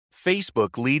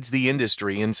Facebook leads the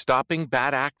industry in stopping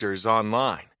bad actors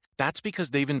online. That's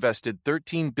because they've invested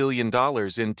 $13 billion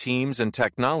in teams and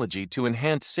technology to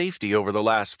enhance safety over the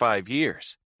last 5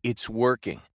 years. It's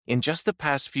working. In just the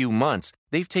past few months,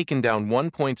 they've taken down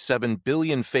 1.7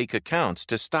 billion fake accounts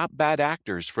to stop bad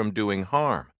actors from doing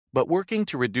harm. But working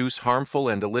to reduce harmful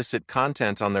and illicit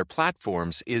content on their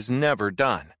platforms is never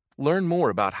done. Learn more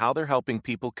about how they're helping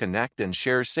people connect and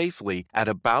share safely at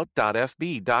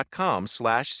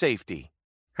about.fb.com/safety.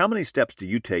 How many steps do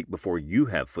you take before you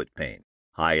have foot pain?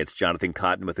 Hi, it's Jonathan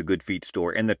Cotton with the Good Feet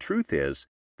Store, and the truth is,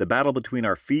 the battle between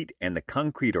our feet and the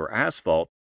concrete or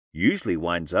asphalt usually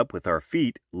winds up with our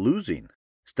feet losing.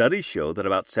 Studies show that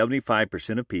about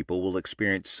 75% of people will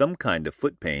experience some kind of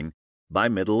foot pain by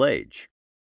middle age.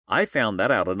 I found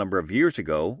that out a number of years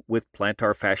ago with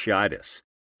plantar fasciitis,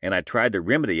 and I tried to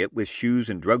remedy it with shoes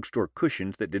and drugstore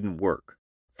cushions that didn't work.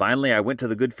 Finally, I went to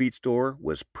the Good Feet Store,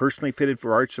 was personally fitted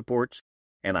for arch supports,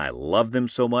 and I loved them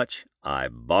so much, I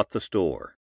bought the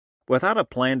store. Without a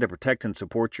plan to protect and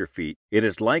support your feet, it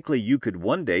is likely you could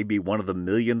one day be one of the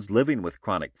millions living with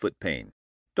chronic foot pain.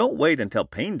 Don't wait until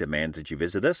pain demands that you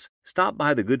visit us. Stop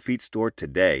by the Good Feet Store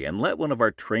today and let one of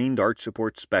our trained arch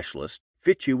support specialists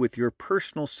fit you with your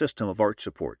personal system of arch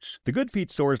supports. The Good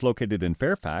Feet Store is located in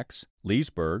Fairfax,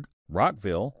 Leesburg,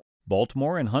 Rockville,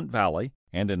 Baltimore and Hunt Valley,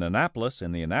 and in Annapolis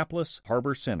in the Annapolis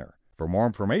Harbor Center. For more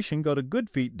information, go to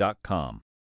goodfeet.com.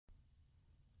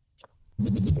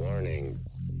 Warning.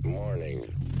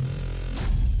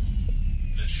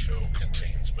 This show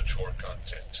contains mature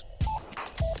content.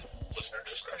 Listener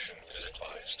discretion is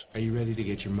advised. Are you ready to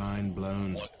get your mind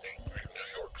blown? One angry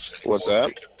New York City What's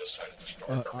that? decided to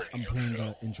start a radio I'm playing show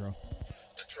the intro.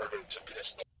 determined to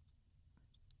piss the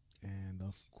And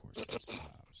of course it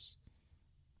stops.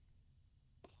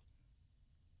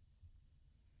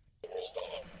 world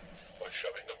off by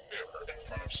shoving a mirror in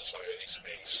front of society's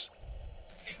face.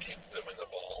 He kicked them in the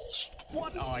balls.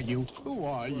 What are you? Who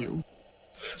are you?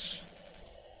 This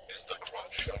is the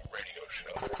Crotch Shot Radio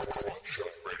Show. Crotch Shot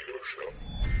Radio Show.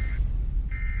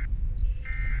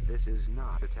 This is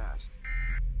not a test.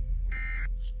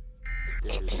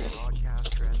 This is a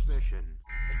broadcast transmission.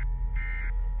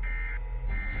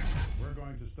 We're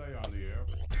going to stay on the air.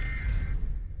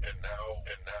 And now,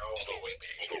 the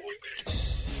Whippy.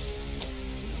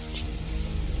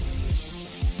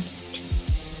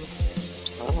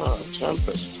 Ah,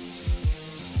 Tempest.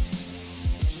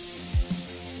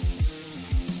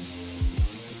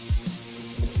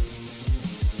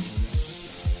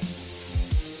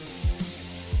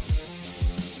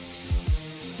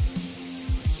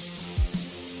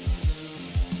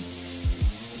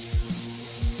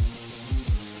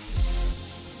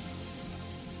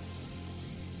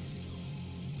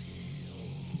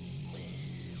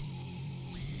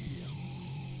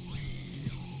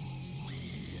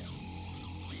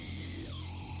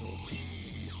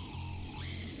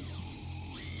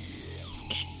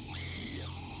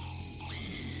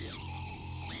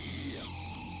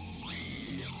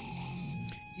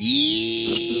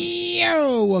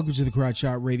 Yo, welcome to the Crotch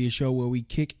Shot Radio Show, where we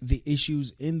kick the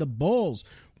issues in the balls.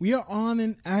 We are on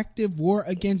an active war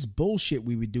against bullshit.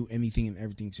 We would do anything and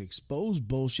everything to expose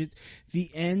bullshit. The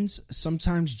ends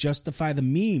sometimes justify the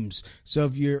memes. So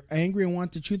if you're angry and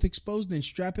want the truth exposed, then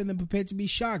strap in and prepare to be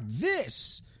shocked.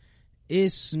 This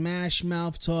is Smash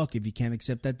Mouth Talk. If you can't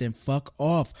accept that, then fuck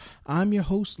off. I'm your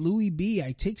host, Louis B.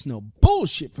 I takes no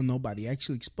bullshit from nobody. I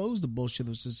actually expose the bullshit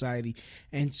of society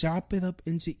and chop it up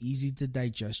into easy to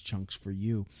digest chunks for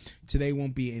you. Today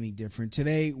won't be any different.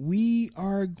 Today we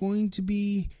are going to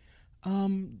be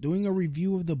doing a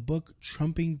review of the book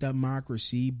Trumping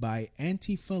Democracy by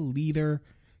Antifa leader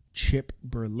Chip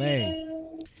Burley.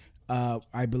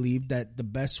 I believe that the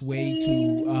best way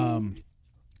to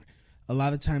a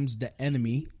lot of times the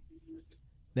enemy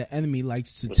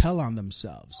likes to tell on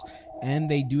themselves,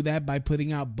 and they do that by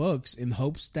putting out books in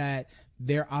hopes that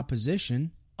their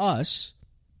opposition, us,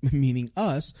 meaning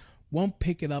us, won't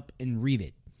pick it up and read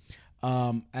it.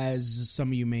 As some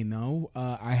of you may know,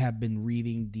 I have been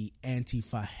reading the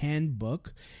Antifa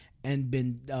handbook and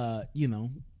been,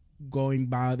 going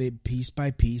by it piece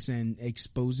by piece and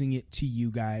exposing it to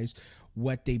you guys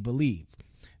what they believe.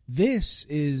 This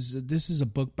is a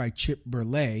book by Chip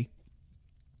Burley,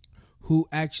 who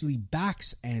actually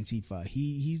backs Antifa.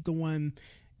 He's the one.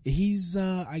 He's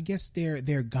I guess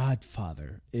their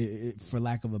godfather, for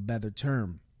lack of a better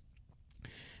term.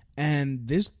 And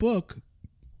this book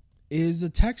is a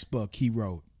textbook he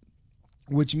wrote,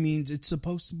 which means it's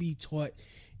supposed to be taught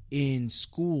in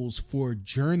schools for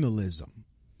journalism.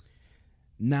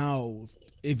 Now,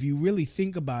 if you really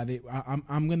think about it,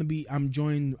 I'm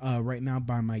joined right now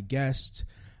by my guest,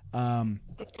 Suntan,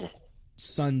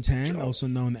 also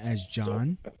known as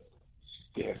John.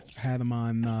 Yeah. Had him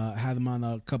on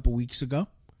a couple weeks ago.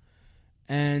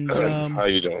 And how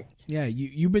you doing? Yeah,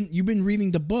 you've been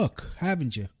reading the book,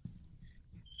 haven't you?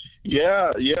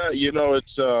 Yeah. You know,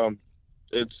 it's a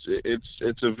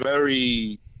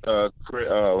very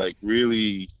like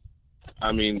really,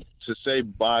 I mean, to say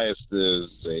biased is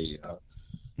it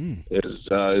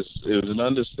was an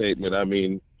understatement. I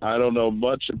mean, I don't know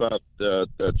much about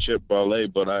Chip Barley,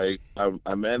 but I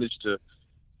managed to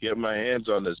get my hands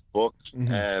on this book,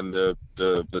 and the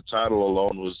title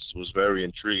alone was very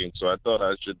intriguing. So I thought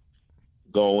I should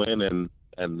go in and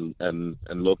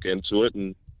look into it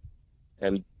and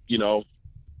you know,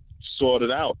 sort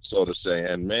it out, so to say.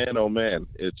 And man, oh man,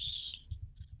 it's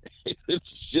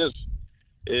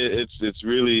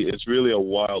really a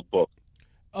wild book.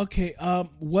 Okay,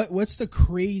 what's the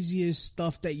craziest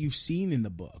stuff that you've seen in the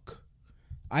book?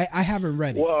 I haven't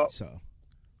read it, so.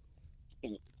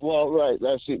 Well, right.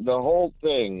 That's it. The whole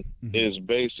thing is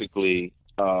basically.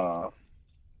 Let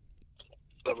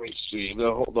me see.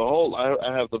 The whole.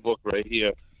 I have the book right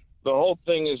here. The whole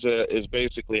thing is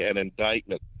basically an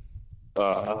indictment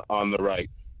on the right.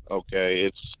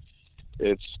 Okay,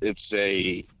 it's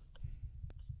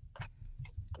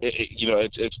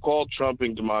called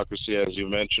Trumping Democracy, as you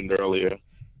mentioned earlier,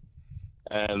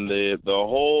 and the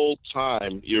whole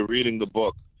time you're reading the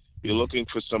book, you're looking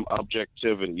for some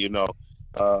objectivity, you know,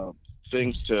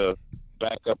 things to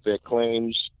back up their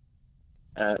claims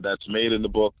that's made in the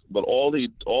book. But all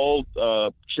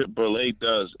Chip Barley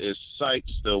does is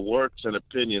cites the works and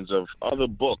opinions of other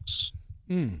books,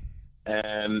 and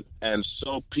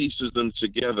so pieces them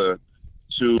together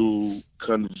to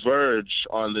converge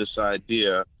on this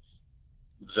idea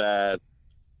that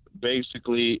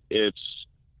basically it's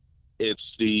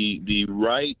the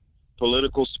right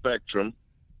political spectrum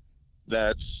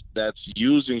that's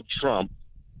using Trump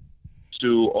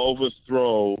to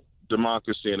overthrow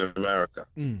democracy in America.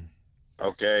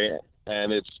 Okay,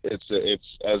 and it's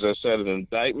as I said, an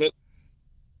indictment,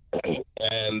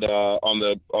 and on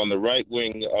the right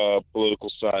wing political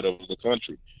side of the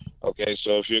country. Okay,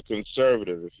 so if you're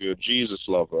conservative, if you're a Jesus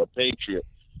lover, a patriot,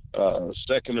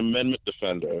 Second Amendment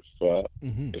defender,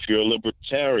 if you're a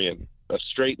libertarian, a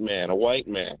straight man, a white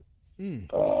man,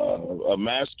 a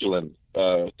masculine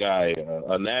guy,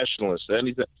 a nationalist,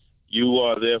 anything, you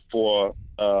are therefore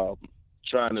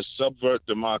trying to subvert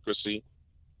democracy,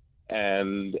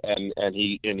 and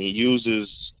he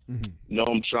uses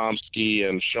Noam Chomsky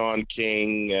and Sean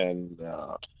King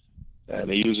and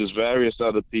he uses various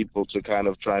other people to kind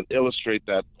of try and illustrate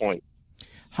that point.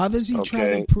 How does he try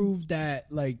to prove that,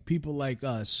 like, people like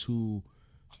us who,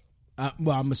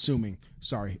 well, I'm assuming,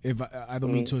 sorry, if I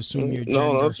don't mean to assume your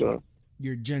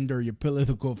gender, your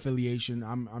political affiliation,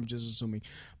 I'm just assuming.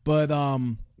 But,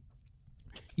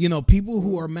 you know, people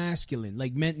who are masculine,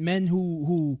 like men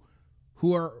who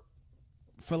are,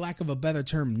 for lack of a better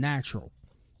term, natural,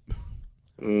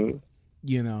 you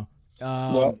know.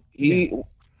 Well,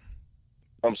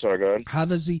 I'm sorry, go ahead.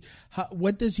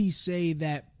 What does he say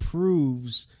that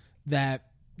proves that,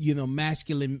 you know,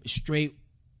 straight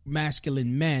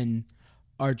masculine men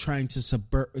are trying to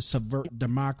subvert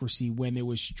democracy when it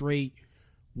was straight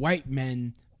white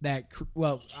men that,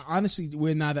 well, honestly,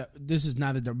 this is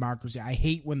not a democracy. I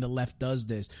hate when the left does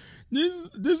this.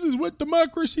 This is what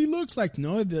democracy looks like.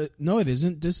 No, it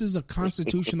isn't. This is a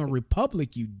constitutional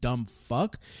republic, you dumb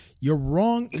fuck. You're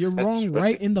wrong. You're wrong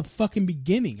right in the fucking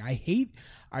beginning.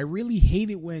 I really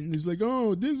hate it when it's like,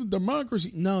 oh, this is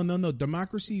democracy. No.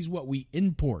 Democracy is what we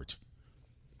import.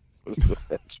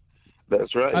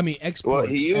 That's right. I mean,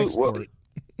 export. Export.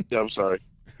 I'm sorry.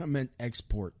 I meant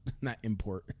export, not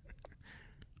import.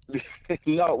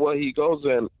 No, well, he goes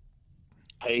in.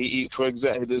 For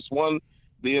example,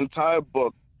 the entire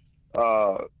book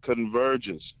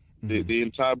converges. The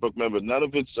entire book. Remember, none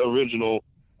of it's original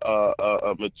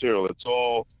material. It's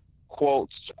all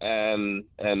quotes and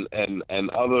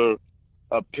other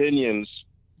opinions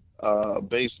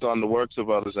based on the works of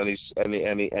others, and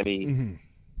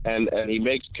he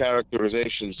makes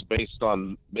characterizations based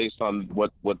on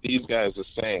what these guys are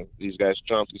saying. These guys,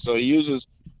 Chomsky. So he uses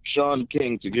Sean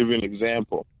King to give you an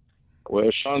example,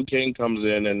 where Sean King comes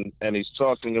in and he's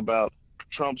talking about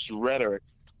Trump's rhetoric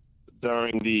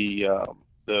during the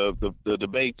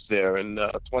debates there in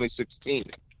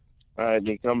 2016. All right, and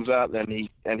he comes out and he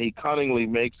cunningly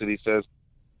makes it. He says,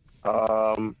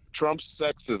 Trump's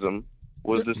sexism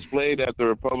was displayed at the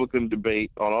Republican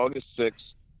debate on August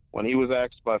 6th when he was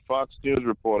asked by Fox News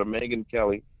reporter Megyn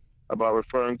Kelly about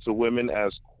referring to women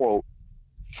as, quote,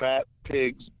 fat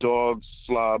pigs, dogs,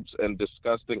 slobs, and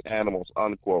disgusting animals,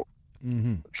 unquote.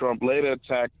 Trump later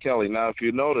attacked Kelly. Now, if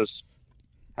you notice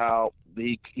how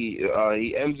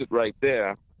he ends it right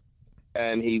there,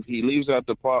 and he leaves out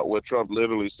the part where Trump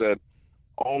literally said,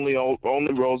 only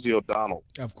Rosie O'Donnell.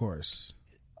 Of course.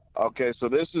 Okay, so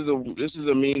this is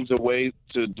a means, a way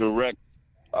to direct,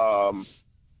 to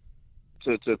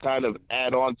kind of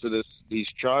add on to these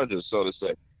charges, so to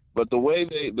say. But the way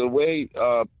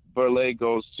Burleigh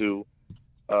goes to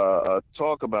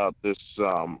talk about these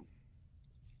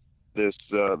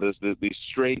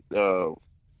straight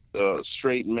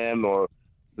men, or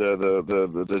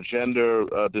the gender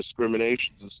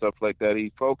discriminations and stuff like that,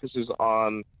 he focuses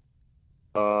on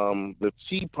the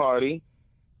Tea Party.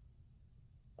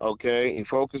 Okay, he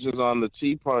focuses on the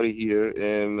Tea Party here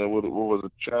in what was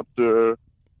it, chapter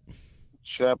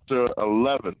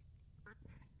 11.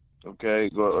 Okay,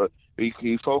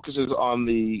 he focuses on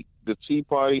the Tea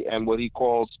Party and what he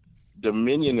calls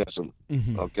dominionism.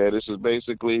 Okay, this is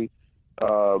basically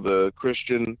the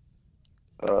Christian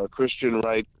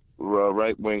right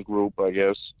wing group, I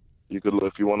guess. You could,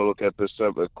 if you want to look at this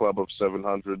Club of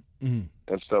 700 and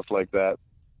stuff like that.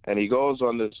 And he goes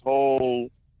on this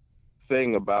whole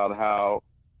thing about how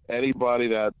anybody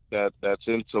that's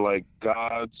into like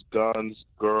gods, guns,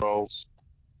 girls,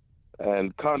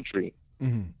 and country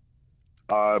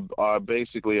are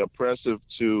basically oppressive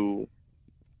to,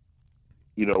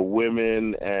 you know,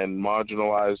 women and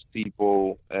marginalized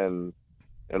people and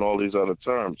all these other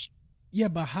terms. Yeah,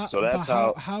 but how? So that's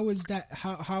how is that?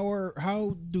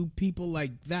 How do people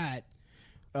like that?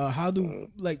 How do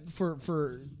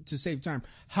for to save time?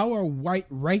 How are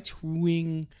right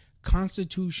wing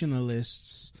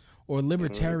constitutionalists or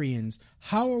libertarians?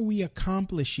 How are we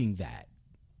accomplishing that?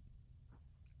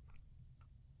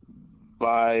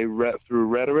 Through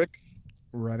rhetoric,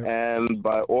 and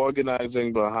by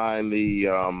organizing behind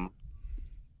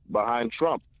behind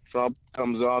Trump. Trump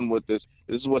comes on with this.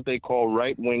 This is what they call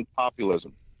right-wing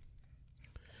populism.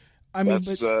 I mean,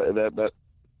 but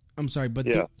I'm sorry, but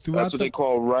yeah, that's what they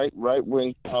call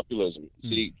right-wing populism.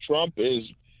 See, Trump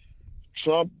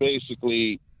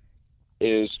basically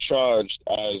is charged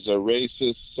as a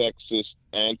racist, sexist,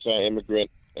 anti-immigrant,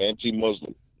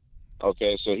 anti-Muslim.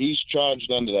 Okay, so he's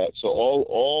charged under that. So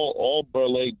all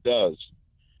Burleigh does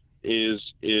is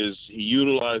he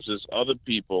utilizes other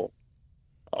people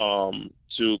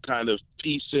to kind of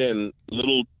piece in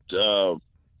little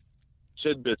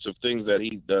tidbits of things that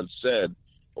he done said,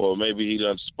 or maybe he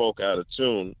done spoke out of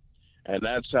tune, and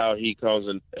that's how he comes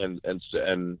and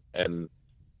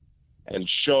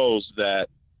shows that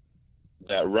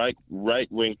right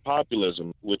wing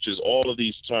populism, which is all of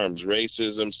these terms: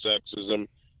 racism, sexism,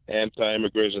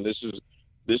 anti-immigration. This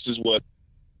is what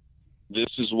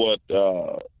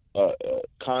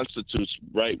constitutes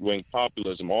right-wing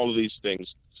populism. All of these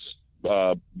things,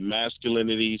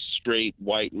 masculinity, straight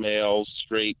white males,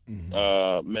 straight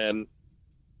men,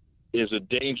 is a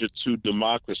danger to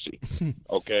democracy.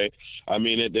 Okay, I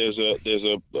mean, there's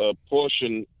a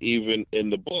portion even in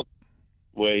the book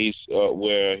where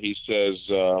he says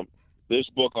this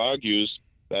book argues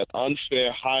that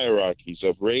unfair hierarchies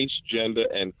of race, gender,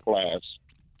 and class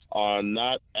are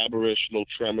not aberrational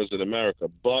tremors in America,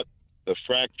 but the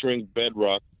fracturing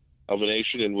bedrock of a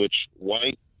nation in which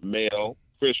white, male,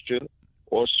 Christian,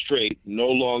 or straight no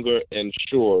longer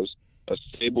ensures a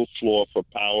stable floor for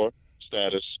power,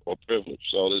 status, or privilege.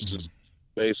 So this is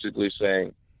basically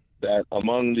saying that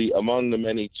among the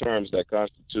many terms that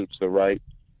constitutes the right,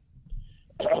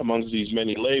 amongst these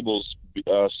many labels,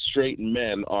 straight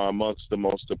men are amongst the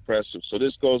most oppressive. So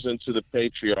this goes into the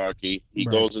patriarchy. He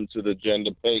goes into the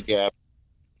gender pay gap.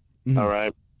 All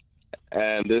right,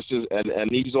 and this is and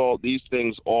these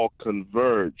things all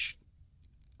converge.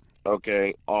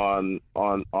 Okay, on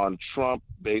Trump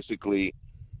basically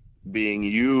being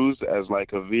used as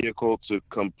like a vehicle to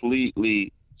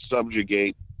completely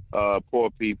subjugate poor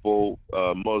people,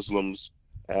 Muslims,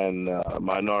 and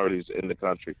minorities in the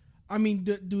country. I mean,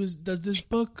 does this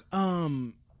book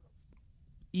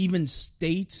even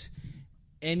state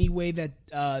any way that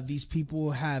these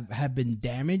people have been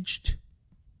damaged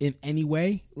in any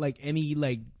way? Like any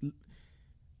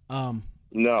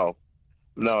No.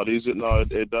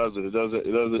 It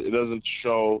doesn't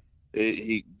show.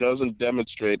 He doesn't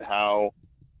demonstrate how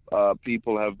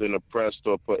people have been oppressed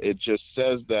or put. It just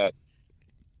says that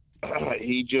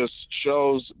he just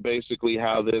shows basically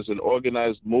how there's an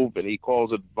organized movement. He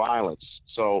calls it violence.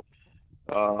 So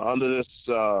under this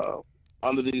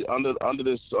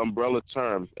umbrella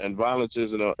term, and violence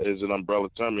is an umbrella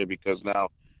term here because now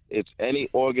it's any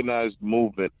organized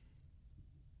movement.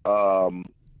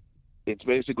 It's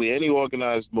basically any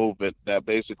organized movement that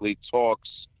basically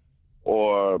talks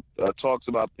talks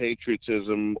about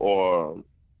patriotism or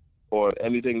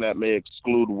anything that may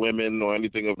exclude women or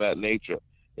anything of that nature.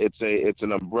 It's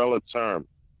an umbrella term.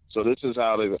 So this is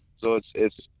how they. So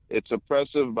it's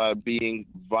oppressive by being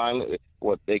violent.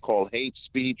 What they call hate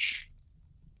speech.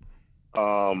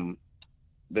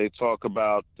 They talk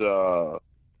about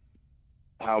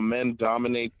how men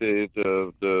dominate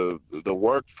the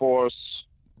workforce.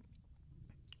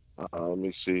 Let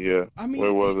me see here. I mean,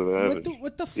 where was it?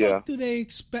 What the fuck do they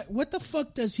expect? What the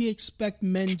fuck does he expect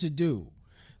men to do?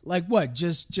 Like what?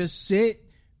 Just sit,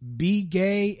 be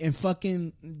gay, and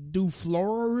fucking do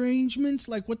floral arrangements?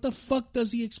 Like what the fuck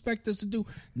does he expect us to do?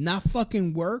 Not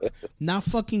fucking work? Not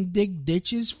fucking dig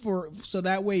ditches so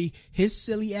that way his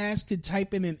silly ass could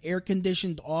type in an air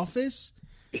conditioned office?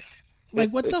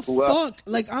 Like what the fuck?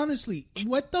 Like honestly,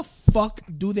 what the fuck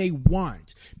do they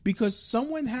want? Because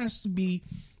someone has to be.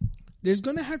 There's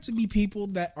going to have to be people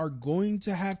that are going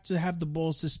to have the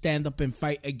balls to stand up and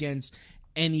fight against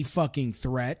any fucking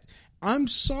threat. I'm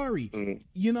sorry.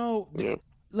 You know,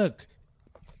 look,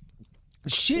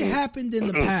 shit happened in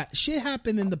the past. Shit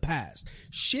happened in the past.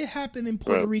 Shit happened in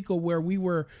Puerto Rico where we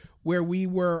were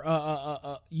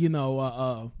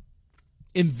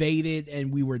invaded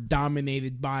and we were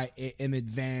dominated by an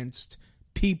advanced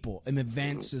people, an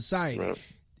advanced society.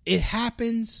 It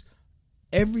happens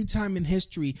every time in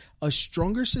history. A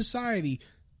stronger society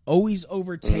always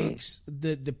overtakes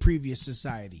the previous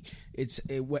society. It's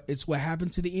what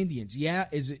happened to the Indians. Yeah,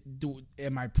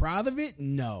 am I proud of it?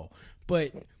 No,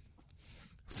 but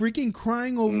freaking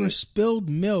crying over spilled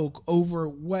milk over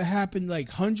what happened like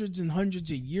hundreds and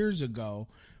hundreds of years ago.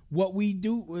 What we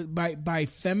do by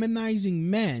feminizing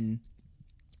men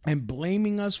and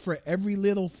blaming us for every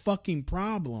little fucking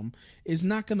problem is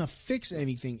not going to fix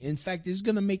anything. In fact, it's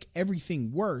going to make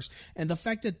everything worse. And the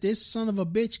fact that this son of a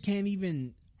bitch can't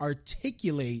even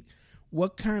articulate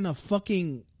what kind of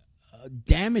fucking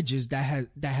damages that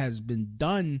has been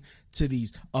done to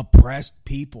these oppressed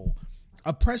people.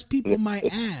 Oppressed people, my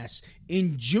ass.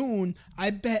 In June, I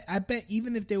bet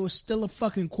even if there was still a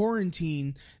fucking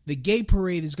quarantine, the gay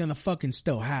parade is going to fucking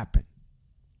still happen.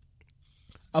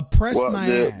 Oppress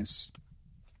ass.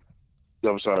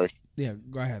 I'm sorry. Yeah,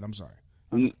 go ahead. I'm sorry.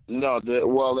 No, I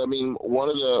mean, one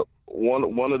of the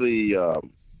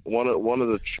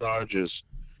charges.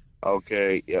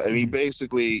 Okay, and he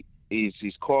basically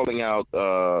he's calling out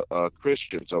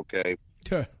Christians. Okay,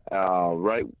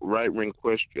 right wing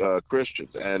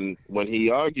Christians, and when he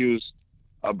argues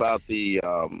about the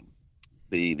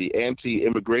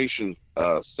anti-immigration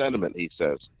sentiment, he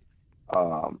says.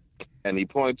 And he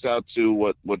points out to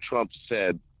what Trump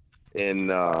said in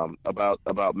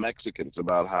about Mexicans,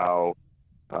 about how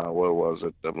where was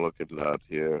it? I'm looking at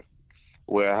here,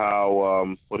 where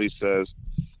how what he says.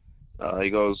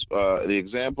 He goes, the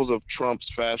examples of Trump's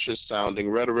fascist-sounding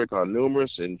rhetoric are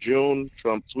numerous. In June,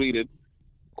 Trump tweeted,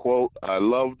 quote, "I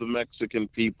love the Mexican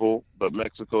people, but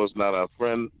Mexico is not our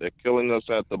friend. They're killing us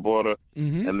at the border,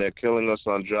 and they're killing us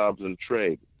on jobs and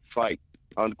trade. Fight,"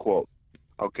 unquote.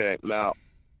 Okay, now,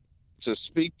 to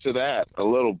speak to that a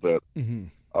little bit,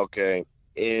 okay,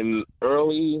 in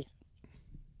early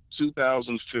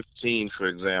 2015, for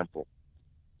example,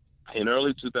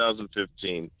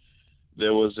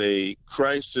 there was a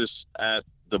crisis at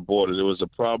the border. There was a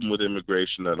problem with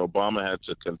immigration that Obama had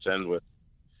to contend with.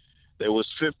 There was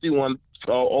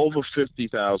over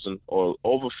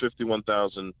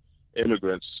 51,000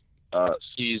 immigrants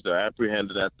seized or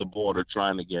apprehended at the border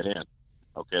trying to get in.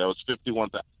 Okay, that was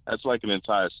 51,000. That's like an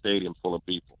entire stadium full of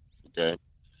people. Okay,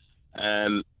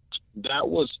 and that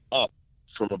was up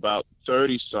from about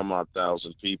 30 some odd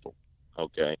thousand people.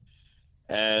 Okay,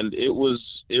 and it was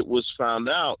found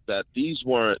out that these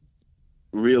weren't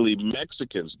really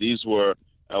Mexicans. These were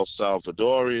El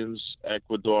Salvadorians,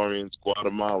 Ecuadorians,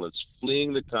 Guatemalans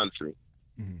fleeing the country,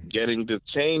 getting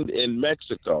detained in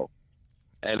Mexico,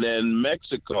 and then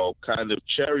Mexico kind of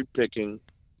cherry picking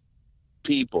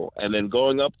people and then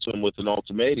going up to them with an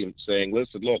ultimatum saying,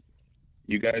 listen, look,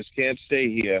 you guys can't stay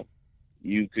here.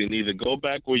 You can either go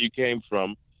back where you came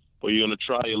from or you're going to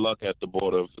try your luck at the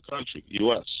border of the country,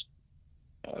 U.S.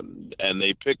 And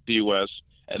they picked the U.S.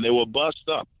 and they were bussed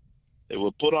up. They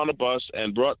were put on a bus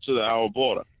and brought to our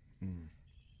border.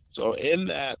 So in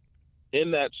that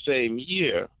same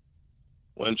year,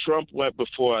 when Trump went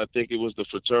before, I think it was the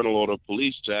Fraternal Order of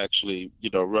Police to actually,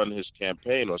 run his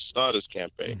campaign or start his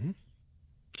campaign.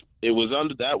 It was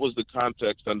that was the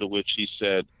context under which he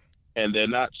said, and they're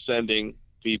not sending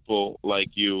people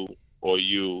like you or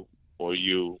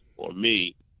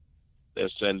me. They're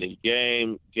sending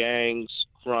gangs,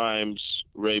 crimes,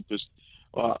 rapists,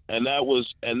 and that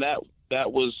was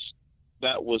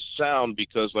that was sound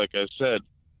because, like I said,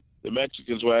 the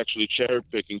Mexicans were actually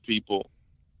cherry-picking people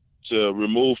to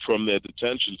remove from their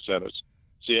detention centers.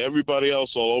 See, everybody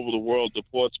else all over the world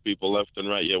deports people left and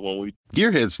right. Yet when we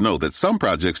Gearheads know that some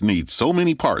projects need so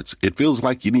many parts, it feels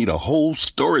like you need a whole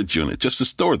storage unit just to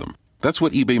store them. That's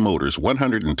what eBay Motors'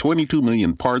 122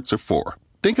 million parts are for.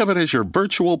 Think of it as your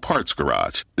virtual parts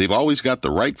garage. They've always got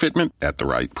the right fitment at the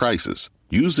right prices.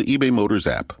 Use the eBay Motors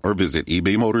app or visit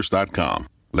ebaymotors.com.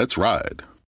 Let's ride.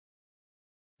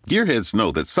 Gearheads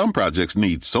know that some projects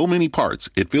need so many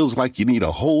parts, it feels like you need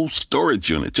a whole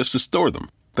storage unit just to store them.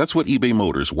 That's what eBay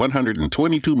Motors'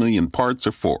 122 million parts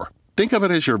are for. Think of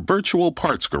it as your virtual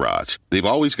parts garage. They've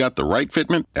always got the right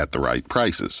fitment at the right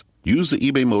prices. Use the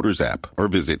eBay Motors app or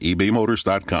visit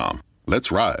ebaymotors.com.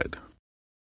 Let's ride.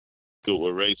 do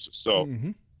it racist. So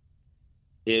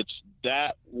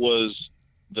that was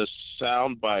the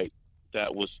soundbite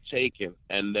that was taken,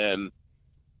 and then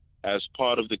as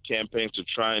part of the campaign to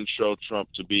try and show Trump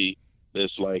to be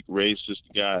this like racist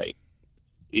guy,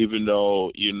 even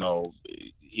though, you know,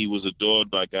 he was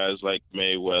adored by guys like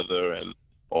Mayweather and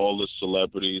all the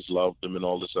celebrities loved him and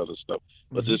all this other stuff.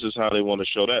 But this is how they want to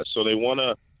show that. So they want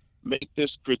to make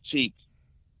this critique,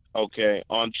 okay,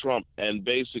 on Trump. And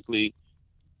basically,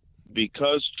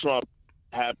 because Trump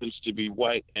happens to be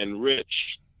white and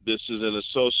rich, this is an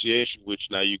association which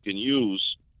now you can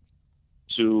use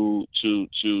to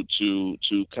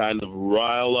kind of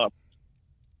rile up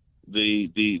the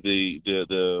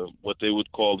what they would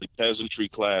call the peasantry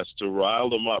class, to rile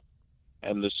them up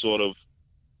and to sort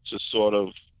of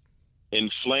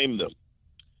inflame them.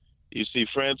 You see,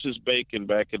 Francis Bacon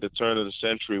back at the turn of the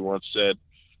century once said,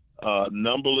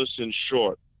 numberless and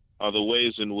short are the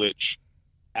ways in which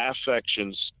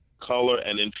affections color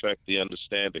and infect the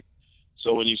understanding.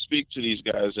 So when you speak to these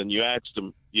guys and you ask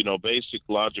them, you know, basic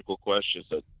logical questions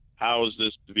that how is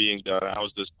this being done? How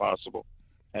is this possible?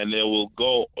 And they'll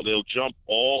jump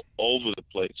all over the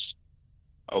place.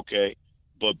 Okay.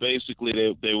 But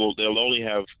basically they'll only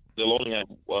have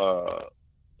a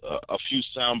few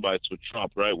sound bites with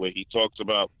Trump, right? Where he talks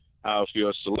about how if you're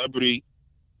a celebrity,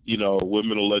 you know,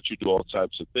 women will let you do all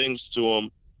types of things to them.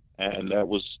 And that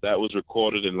was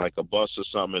recorded in like a bus or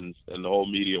something, and the whole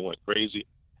media went crazy.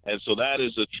 And so that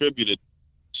is attributed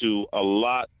to a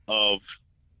lot of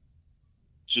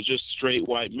just straight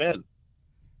white men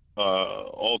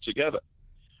altogether.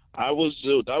 I was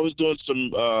doing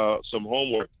some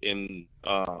homework in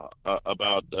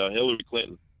about Hillary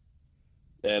Clinton,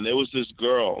 and there was this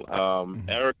girl,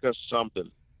 Erica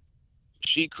something.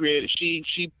 She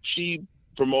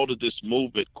promoted this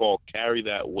movement called Carry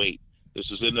That Weight.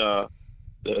 This is in the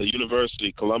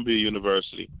university, Columbia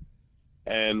University.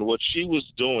 And what she was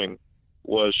doing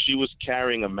was she was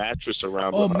carrying a mattress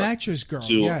around. Oh, Mattress Girl.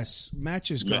 Yes,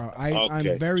 Mattress Girl.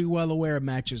 I'm very well aware of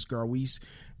Mattress Girl.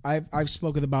 I've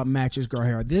spoken about Mattress Girl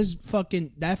here. This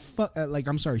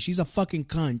I'm sorry, she's a fucking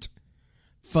cunt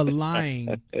for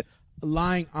lying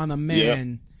on a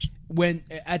man. When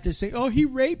at the same, he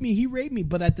raped me,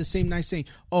 but at the same night saying,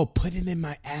 put it in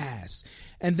my ass,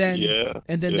 and then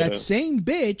that same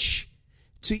bitch,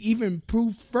 to even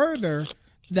prove further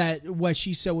that what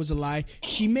she said was a lie,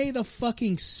 she made a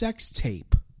fucking sex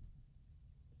tape.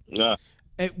 Yeah.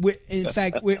 In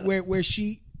fact, where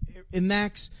she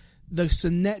enacts the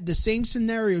same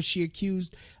scenario she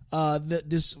accused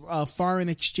this foreign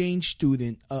exchange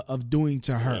student of doing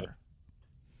to her.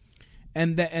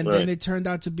 And then it turned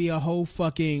out to be a whole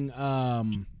fucking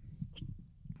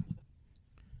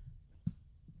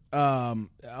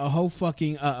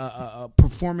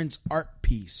performance art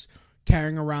piece,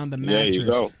 carrying around the mattress. There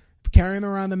you go. Carrying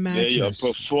around the mattress. Yeah,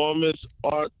 a performance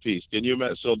art piece. Can you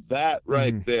imagine? So that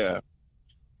right there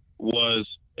was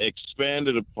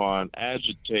expanded upon,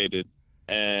 agitated,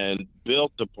 and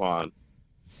built upon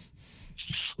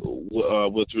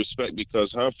with respect,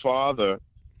 because her father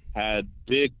had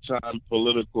big-time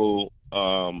political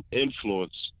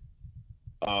influence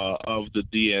of the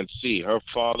DNC. Her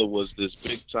father was this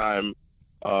big-time.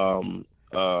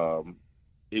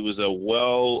 He was a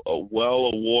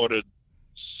well-awarded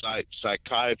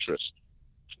psychiatrist.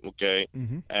 Okay,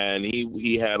 and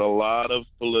he had a lot of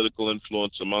political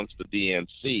influence amongst the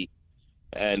DNC,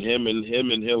 and him and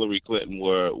Hillary Clinton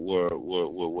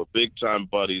were big-time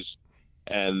buddies,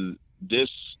 and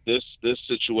this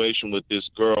situation with this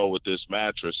girl with this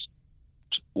mattress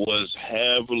was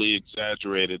heavily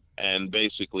exaggerated and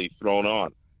basically thrown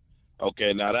on.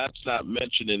 Okay, now that's not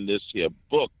mentioned in this here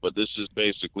book, but this is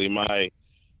basically my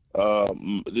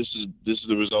this is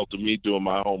the result of me doing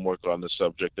my homework on the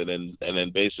subject and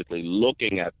then basically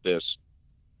looking at this.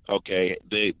 Okay,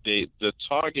 the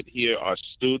target here are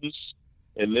students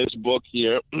In this book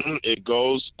here, it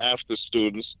goes after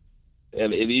students,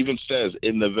 and it even says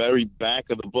in the very back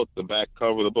of the book, the back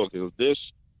cover of the book, this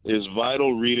is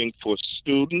vital reading for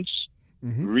students,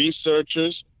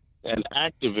 researchers, and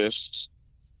activists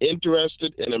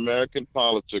interested in American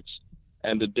politics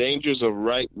and the dangers of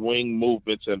right-wing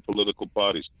movements and political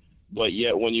parties. But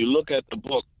yet, when you look at the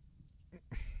book,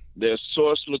 there's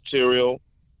source material.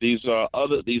 These are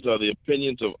the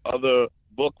opinions of other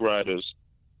book writers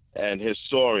and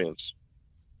historians.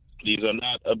 These are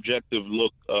not objective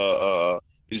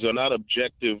these are not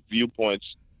objective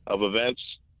viewpoints of events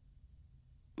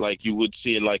like you would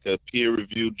see in like a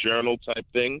peer-reviewed journal type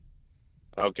thing.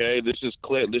 Okay, this is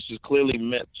clearly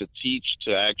meant to teach,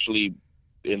 to actually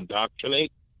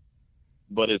indoctrinate,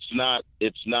 but it's not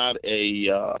an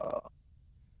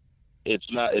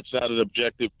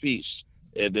objective piece.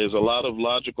 There's a lot of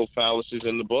logical fallacies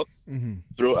in the book. Reading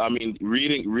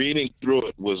through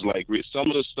it was like some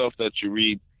of the stuff that you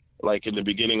read, like in the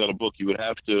beginning of the book, you would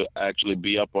have to actually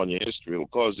be up on your history. It'll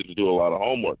cause you to do a lot of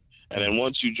homework. And then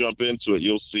once you jump into it,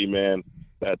 you'll see, man,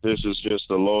 that this is just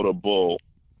a load of bull,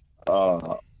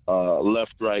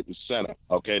 left, right, and center.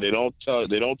 Okay, they don't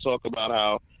talk about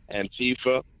how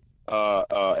Antifa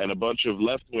and a bunch of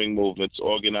left-wing movements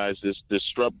organized this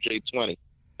Disrupt J20.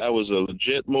 That was a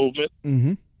legit movement.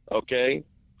 Okay,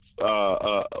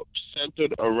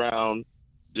 centered around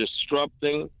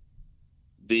disrupting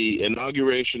the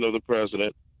inauguration of the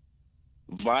president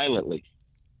violently.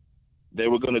 They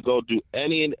were going to go do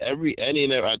any and every.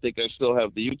 I think I still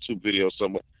have the YouTube video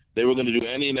somewhere. They were going to do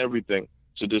any and everything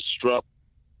to disrupt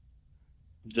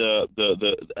a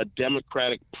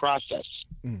democratic process.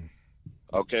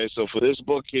 Okay, so for this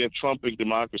book here, Trumping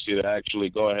Democracy, to actually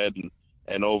go ahead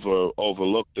and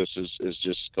overlook this is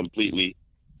just completely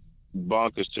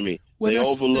bonkers to me. Well, they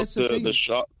overlooked that's the thing. the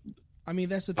shot. I mean,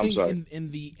 that's the thing in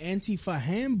the Antifa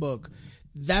handbook.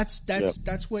 That's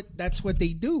what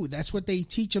they do. That's what they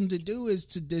teach them to do, is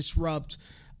to disrupt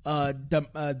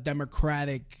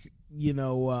democratic,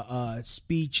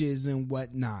 speeches and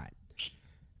whatnot.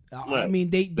 Right. I mean,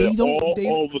 they all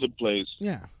over the place.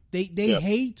 Yeah, they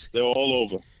hate. They're all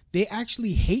over. They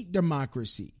actually hate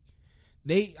democracy.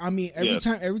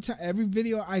 Every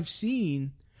video I've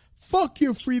seen, fuck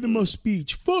your freedom of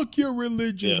speech, fuck your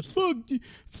religion, fuck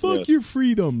your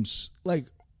freedoms. Like,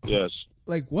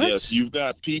 like what? Yes, you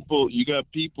got people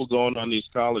going on these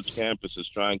college campuses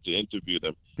trying to interview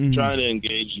them, trying to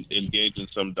engage in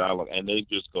some dialogue, and they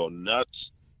just go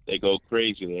nuts. They go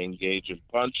crazy. They engage in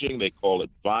punching. They call it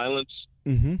violence.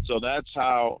 So that's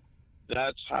how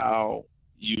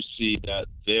you see that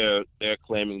they're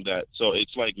claiming that. So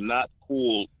it's like not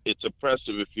cool. It's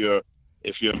oppressive if you're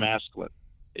masculine.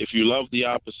 If you love the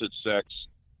opposite sex,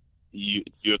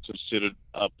 you're considered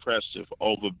oppressive,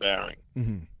 overbearing.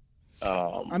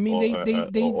 I mean,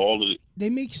 they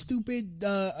make stupid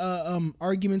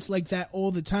arguments like that all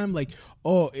the time. Like,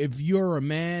 oh, if you're a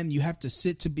man, you have to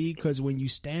sit to be, because when you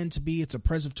stand to be, it's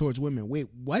oppressive towards women. Wait,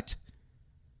 what?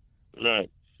 Right.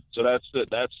 So that's the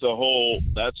whole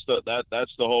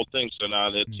thing. So now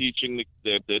they're teaching this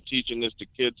to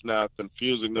kids now,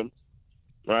 confusing them.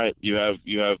 Right. You have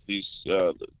these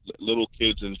little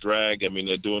kids in drag. I mean,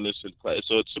 they're doing this in class.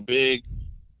 So it's a big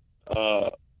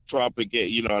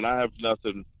propagate, and I have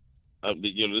nothing,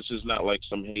 this is not like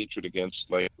some hatred against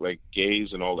like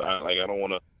gays and all that. Like, I don't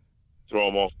want to throw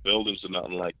them off buildings or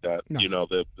nothing like that. No.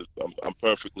 I'm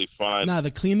perfectly fine. Nah,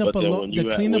 the cleanup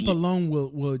alone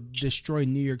will destroy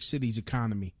New York City's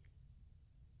economy.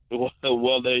 Well,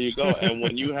 there you go. And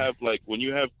when you have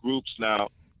groups now,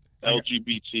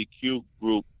 LGBTQ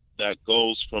group that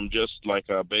goes from just like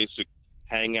a basic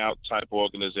hangout type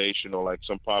organization or like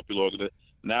some popular organization,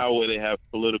 now where they have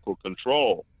political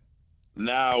control,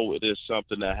 now there's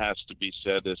something that has to be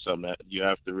said. There's something that you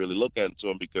have to really look into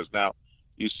them, because now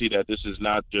you see that this is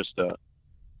not just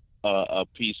a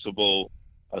peaceable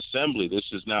assembly.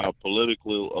 This is now a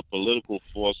political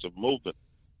force of movement.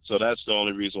 So that's the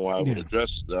only reason why I would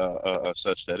address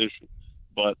such that issue.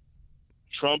 But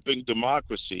trumping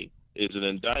democracy is an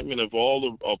indictment of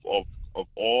all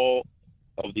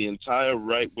of the entire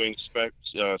right wing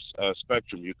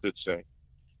spectrum, you could say.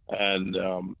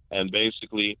 And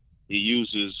basically, he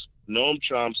uses Noam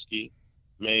Chomsky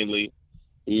mainly.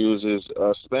 He uses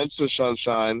Spencer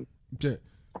Sunshine,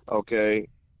 okay,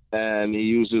 and he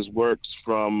uses works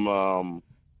from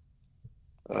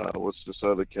what's this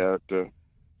other character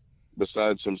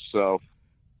besides himself?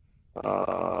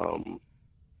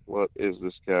 What is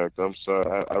this character? I'm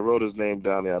sorry, I wrote his name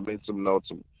down there. I made some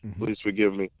notes. Please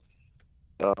forgive me.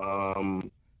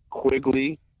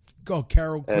 Quigley.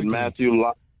 Carol Quigley. And Matthew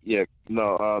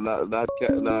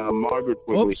Margaret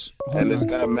Quigley. Oops, hold And this on.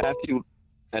 guy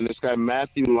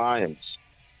Matthew Lyons.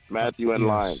 Matthew and Yes.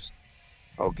 Lyons.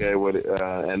 Okay,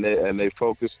 they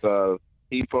focused.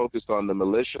 He focused on the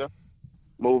militia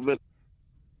movement.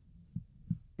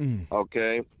 Mm.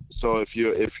 Okay, so if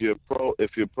you're pro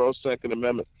Second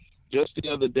Amendment, just the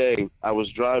other day I was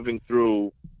driving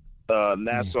through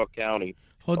Nassau County.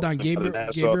 Hold on, Gabriel.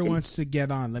 Nassau Gabriel wants to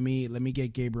get on. Let me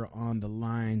get Gabriel on the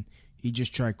line. He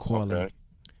just tried calling. Okay.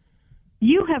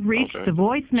 You have reached the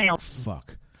voicemail.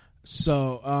 Fuck.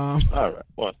 So, all right.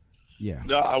 What? Yeah.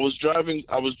 No, I was driving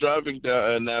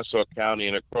down in Nassau County,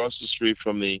 and across the street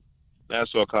from the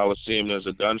Nassau Coliseum, there's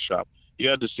a gun shop. You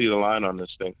had to see the line on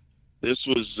this thing. This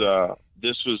was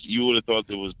you would have thought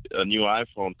there was a new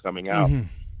iPhone coming out,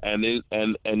 and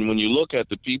when you look at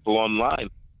the people online,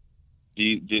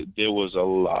 there was a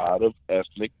lot of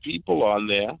ethnic people on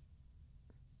there,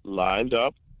 lined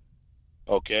up.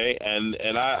 Okay, and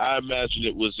I imagine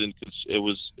it was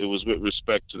with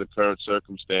respect to the current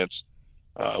circumstance,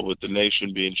 with the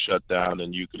nation being shut down,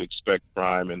 and you could expect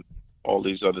crime and all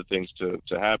these other things to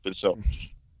happen. So,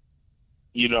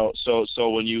 so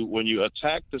when you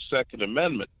attack the Second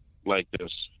Amendment like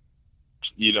this,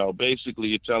 basically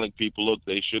you're telling people, look,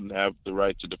 they shouldn't have the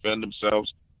right to defend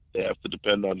themselves. They have to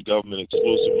depend on government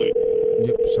exclusively.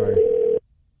 Yep. Sorry.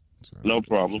 No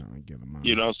problem.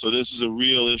 So this is a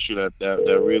real issue that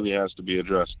really has to be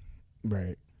addressed.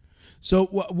 Right. So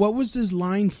what was this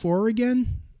line for again?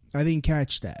 I didn't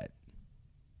catch that.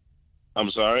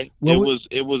 I'm sorry. What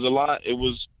It was a lot.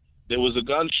 There was a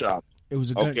gun shop. It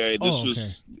was a gun. Okay.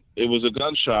 Okay. It was a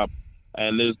gun shop,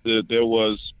 and there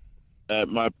was.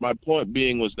 My point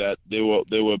being was that there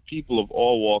were people of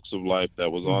all walks of life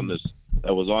that was on this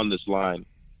line,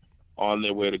 on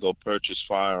their way to go purchase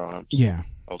firearms. Yeah.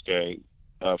 Okay,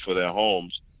 for their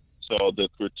homes. So the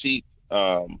critique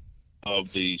of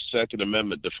the Second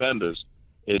Amendment defenders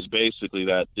is basically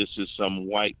that this is some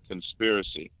white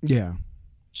conspiracy. Yeah.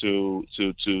 To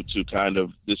kind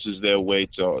of, this is their way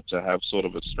to have sort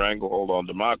of a stranglehold on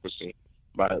democracy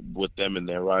with them and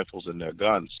their rifles and their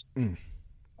guns. Mm.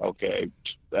 Okay,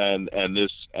 and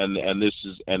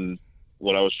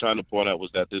what I was trying to point out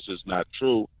was that this is not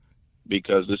true,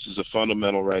 because this is a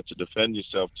fundamental right to defend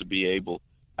yourself, to be able,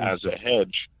 as a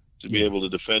hedge, to be able to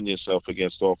defend yourself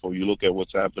against awful. You look at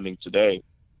what's happening today,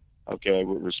 okay,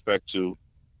 with respect to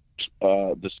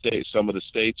the state. Some of the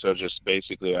states are just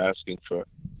basically asking for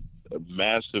a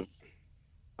massive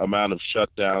amount of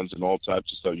shutdowns and all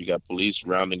types of stuff. You got police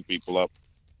rounding people up,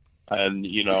 and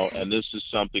and this is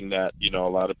something that a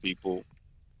lot of people,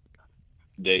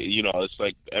 it's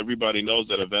like everybody knows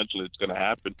that eventually it's going to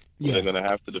happen. Yeah. They're going to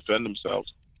have to defend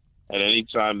themselves. And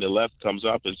anytime the left comes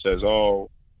up and says, oh,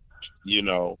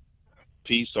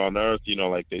 peace on earth,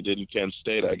 like they did in Kent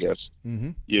State, I guess,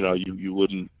 Mm-hmm. you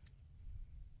wouldn't,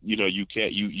 you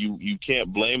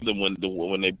can't blame them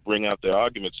when they bring out their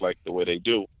arguments like the way they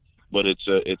do. But it's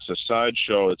a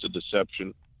sideshow. It's a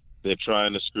deception. They're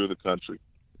trying to screw the country.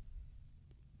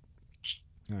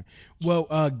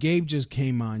 Well, Gabe just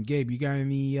came on. Gabe, you got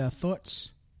any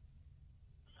thoughts?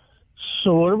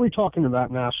 So what are we talking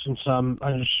about now, since I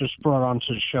was just brought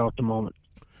onto the show at the moment?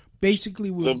 Basically,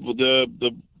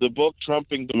 the book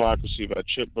 "Trumping Democracy" by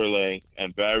Chip Burley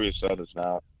and various others.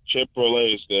 Now, Chip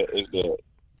Burley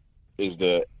is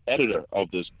the editor of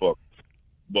this book,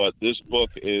 but this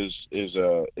book is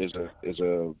a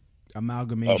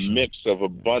amalgamation, a mix of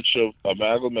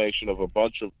amalgamation of a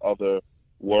bunch of other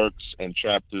works and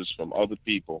chapters from other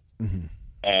people, mm-hmm.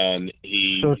 and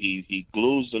he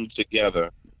glues them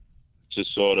together to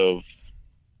sort of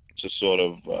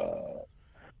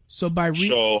so by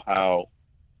show how.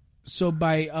 So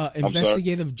by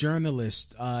investigative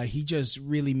journalist, he just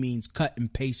really means cut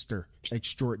and paster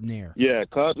extraordinaire. Yeah,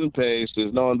 cut and paste.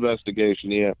 There's no investigation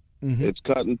here. Mm-hmm. It's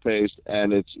cut and paste,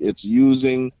 and it's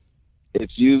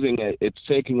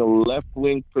taking a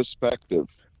left-wing perspective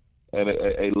and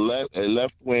a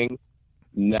left-wing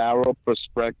narrow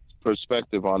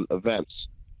perspective on events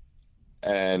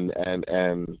and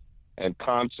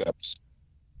concepts,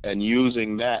 and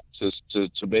using that to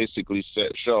basically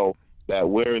show that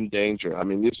we're in danger. I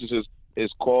mean, this is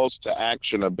his calls to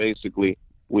action are basically,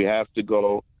 we have to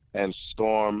go and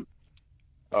storm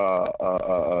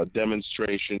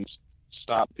demonstrations,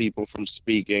 stop people from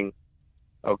speaking.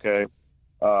 Okay,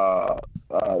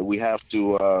 we have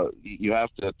to. You have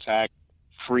to attack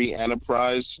free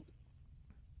enterprise,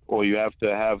 or you have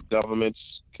to have governments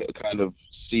kind of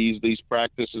seize these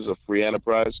practices of free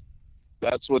enterprise.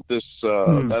 That's what this.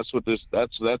 That's what this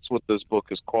book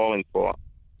is calling for.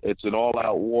 It's an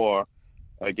all-out war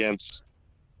against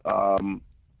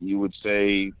you would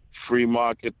say free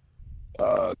market,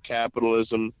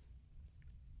 capitalism,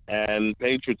 and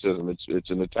patriotism. It's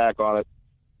an attack on it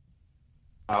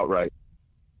outright.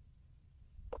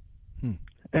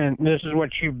 And this is what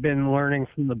you've been learning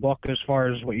from the book, as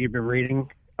far as what you've been reading.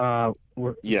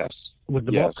 Yes. With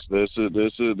the yes. book. This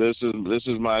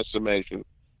is my summation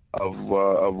of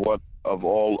all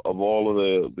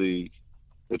of the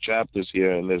chapters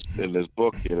here in this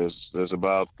book. Here. There's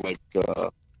about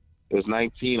there's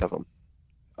 19 of them.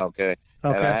 Okay.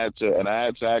 And I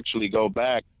had to actually go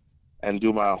back and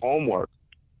do my homework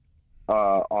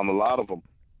on a lot of them,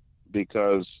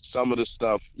 because some of the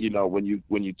stuff, when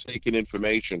you take in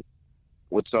information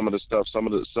with some of the stuff, some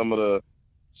of the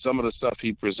stuff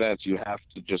he presents, you have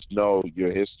to just know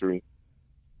your history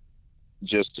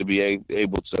just to be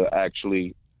able to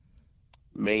actually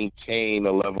maintain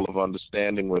a level of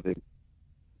understanding with it.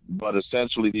 But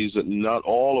essentially, these are not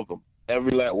all of them.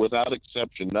 Without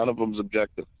exception, none of them is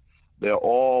objective. They're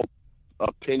all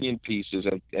opinion pieces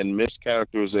and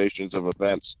mischaracterizations of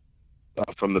events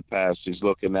from the past. He's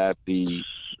looking at the.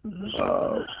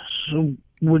 So,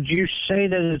 would you say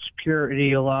that it's pure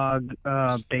ideologue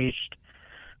based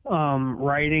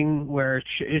writing, where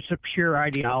it's a pure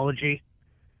ideology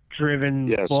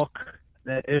driven book?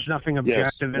 That there's nothing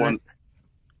objective in it.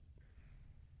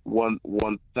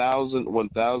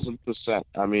 1,000%.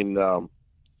 I mean,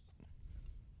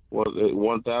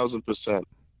 1,000%.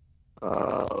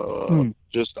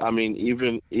 Just, I mean,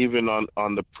 even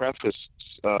on the preface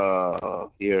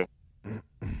here,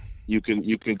 you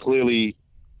can clearly,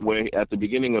 where at the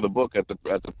beginning of the book, at the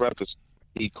preface,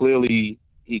 he clearly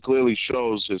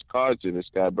shows his cards in this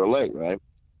guy Burleigh, right?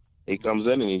 He comes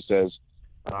in and he says,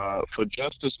 for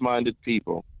justice-minded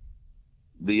people,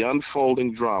 the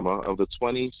unfolding drama of the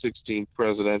 2016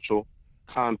 presidential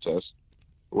contest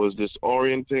was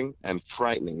disorienting and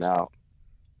frightening. Now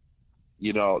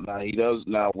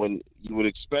when you would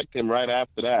expect him right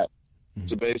after that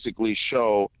to basically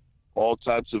show all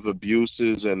types of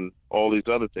abuses and all these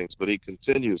other things, but he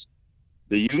continues,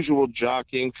 the usual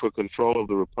jockeying for control of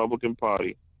the Republican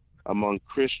Party among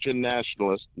Christian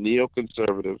nationalists,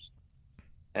 neoconservatives,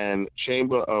 and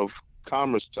Chamber of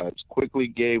Commerce types quickly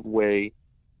gave way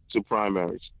to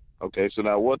primaries. Okay, so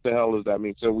now what the hell does that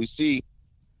mean? So we see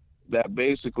that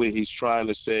basically he's trying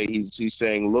to say, he's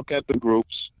saying, look at the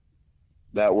groups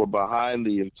that were behind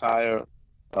the entire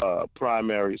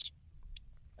primaries,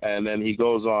 and then he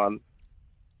goes on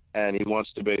and he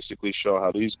wants to basically show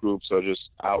how these groups are just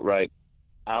outright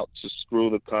out to screw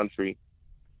the country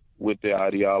with their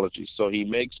ideology. So he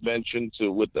makes mention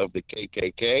of the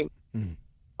KKK.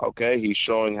 Okay, he's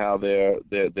showing how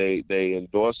they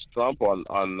endorse Trump on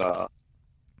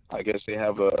I guess they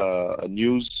have a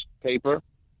newspaper.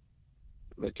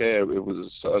 Okay, it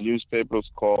was a newspaper.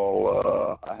 It's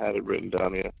called I had it written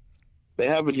down here. They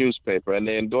have a newspaper and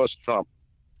they endorse Trump,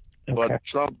 but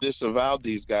Trump disavowed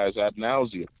these guys ad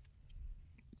nauseum,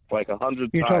 like 100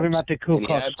 times. You're talking about the Ku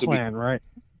Klux Klan, right?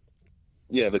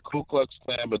 Yeah, the Ku Klux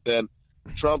Klan. But then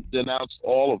Trump denounced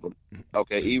all of them.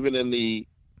 Okay, even in the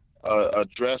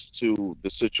address to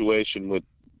the situation with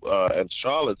at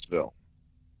Charlottesville.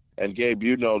 And Gabe,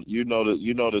 you know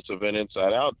this event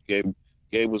inside out. Gabe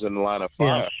was in the line of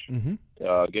fire. Yes.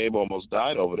 Gabe almost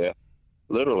died over there,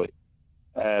 literally.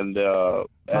 And I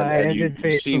did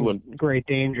face great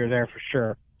danger there for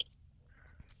sure.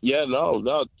 Yeah, no.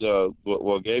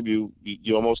 Well, Gabe, you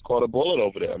almost caught a bullet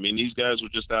over there. I mean, these guys were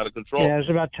just out of control. Yeah, it was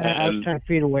about 10. I was 10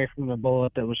 feet away from the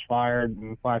bullet that was fired,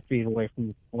 and 5 feet away from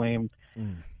the flame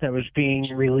that was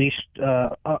being released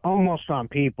almost on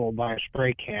people by a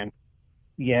spray can.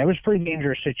 Yeah, it was a pretty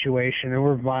dangerous situation. There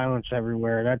were violence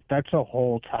everywhere. That's a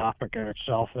whole topic in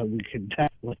itself that we could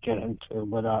definitely get into.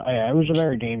 But yeah, it was a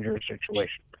very dangerous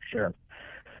situation for sure.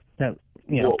 That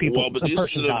people. Well, but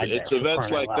it's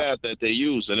events like that they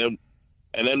use, and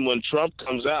then when Trump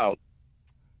comes out,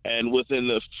 and within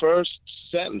the first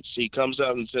sentence he comes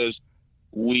out and says,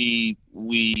 "We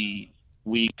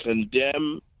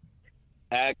condemn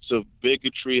acts of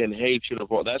bigotry and hatred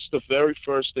of all." That's the very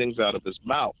first things out of his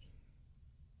mouth.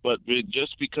 But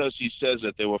just because he says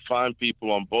that there were fine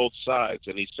people on both sides,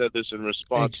 and he said this in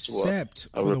response to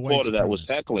a reporter that was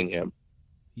heckling him.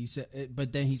 He said,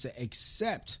 but then he said,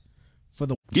 except for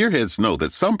the... Gearheads know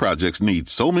that some projects need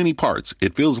so many parts,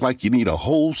 it feels like you need a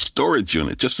whole storage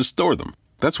unit just to store them.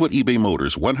 That's what eBay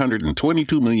Motors'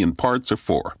 122 million parts are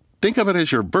for. Think of it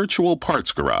as your virtual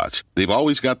parts garage. They've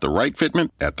always got the right fitment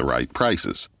at the right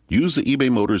prices. Use the eBay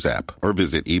Motors app or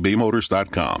visit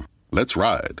ebaymotors.com. Let's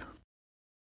ride.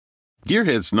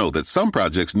 Gearheads know that some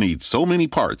projects need so many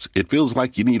parts, it feels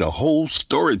like you need a whole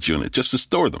storage unit just to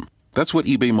store them. That's what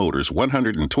eBay Motors'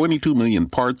 122 million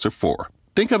parts are for.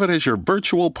 Think of it as your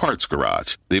virtual parts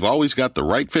garage. They've always got the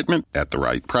right fitment at the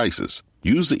right prices.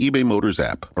 Use the eBay Motors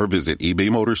app or visit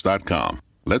ebaymotors.com.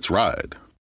 Let's ride.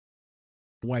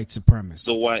 White supremacist.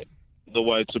 The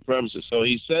white supremacist. So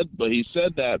he said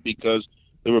that because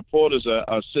the reporters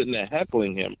are sitting there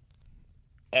heckling him,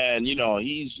 and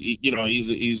he's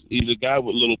a guy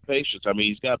with little patience. I mean,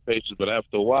 he's got patience, but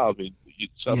after a while,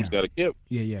 something's got to give.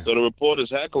 Yeah. So the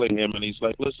reporter's heckling him, and he's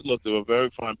like, "Listen, look, there were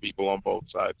very fine people on both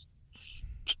sides."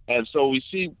 And so we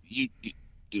see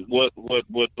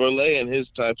what Burley and his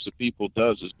types of people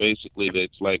does is basically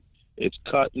it's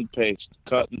cut and paste.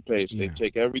 They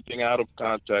take everything out of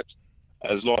context.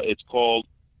 It's called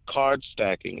card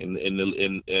stacking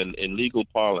in legal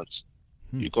parlance.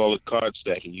 You call it card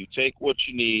stacking. You take what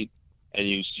you need and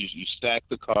you stack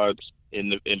the cards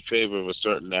in favor of a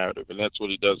certain narrative, and that's what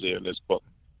he does here in this book,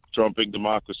 Trumping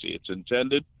Democracy. It's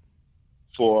intended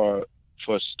for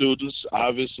students.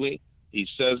 Obviously, he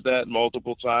says that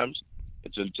multiple times.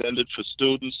 It's intended for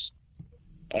students,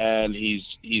 and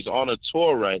he's on a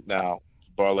tour right now,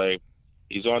 Barley.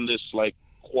 He's on this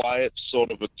quiet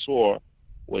sort of a tour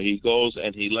where he goes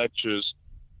and he lectures,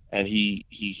 and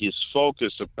his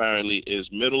focus apparently is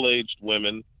middle-aged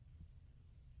women,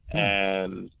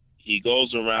 and he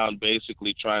goes around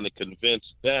basically trying to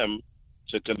convince them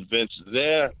to convince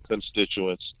their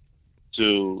constituents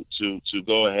to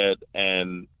go ahead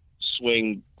and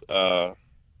swing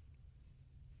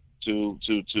to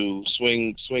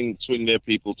swing their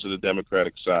people to the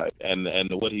Democratic side. And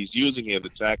what he's using here, the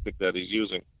tactic that he's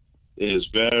using, is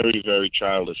very, very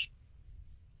childish.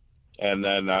 And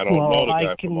then I don't know the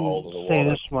guy from a hole in the wall. I can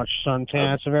say this much,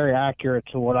 Suntan. It's very accurate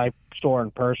to what I saw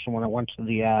in person when I went to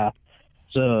the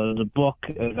book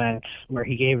event where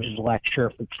he gave his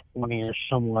lecture for 20 or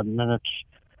somewhat minutes.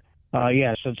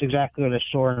 Yes, that's exactly what I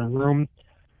saw in the room.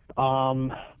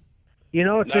 It's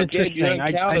now, interesting.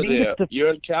 Gabe,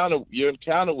 your encounter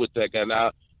with that guy.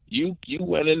 Now, you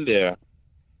went in there,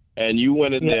 and you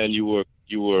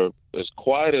were as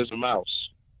quiet as a mouse.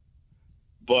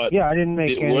 But I didn't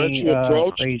make any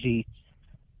crazy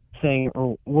thing.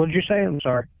 What did you say? I'm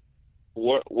sorry.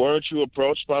 Weren't you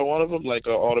approached by one of them,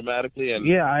 automatically?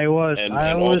 And I was.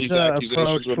 I was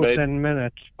approached within made?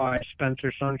 Minutes by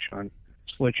Spencer Sunshine,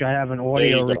 which I have an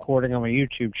audio recording on my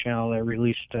YouTube channel that I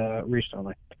released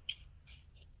recently.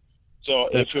 So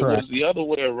That's if it correct. was the other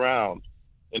way around,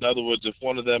 in other words, if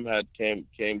one of them had came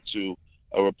to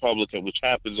a Republican, which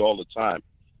happens all the time,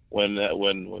 when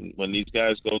these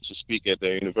guys go to speak at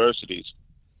their universities,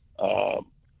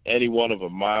 any one of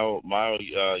them, Mile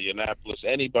Yiannopoulos,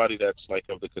 anybody that's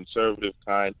of the conservative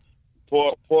kind,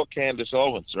 poor Candace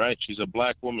Owens, right? She's a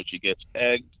black woman. She gets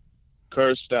egged,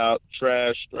 cursed out,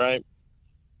 trashed, right?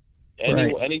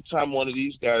 Anytime one of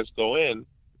these guys go in,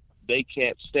 they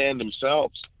can't stand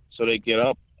themselves. So they get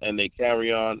up and they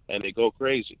carry on and they go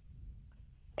crazy.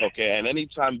 Okay, and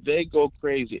anytime they go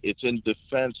crazy, it's in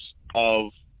defense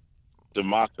of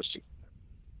democracy.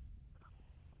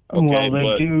 Okay,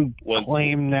 they do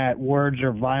claim that words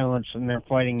are violence, and they're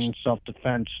fighting in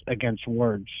self-defense against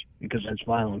words because it's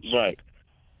violence. Right.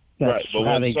 That's right. But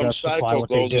how when they some justify psycho what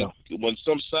goes they do. when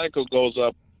some psycho goes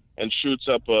up and shoots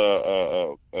up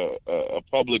a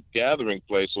public gathering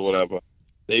place or whatever,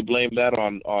 they blame that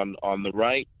on the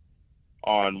right,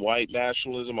 on white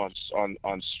nationalism, on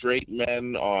straight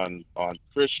men, on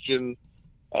Christian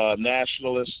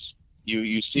nationalists.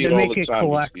 You see it all the time. They make it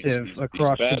collective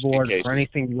across the board cases. for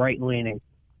anything right-leaning.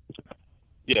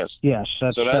 Yes. Yes,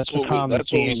 that's what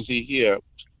we see here.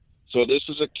 So this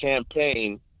is a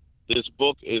campaign. This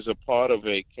book is a part of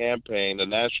a campaign, a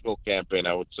national campaign,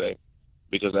 I would say,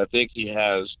 because I think he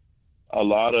has a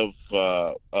lot of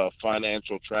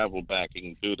financial travel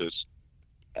backing to do this.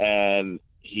 And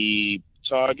he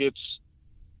targets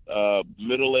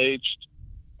middle-aged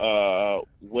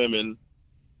women,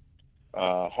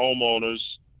 homeowners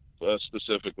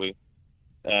specifically,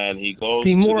 and he goes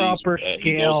the to more these, upper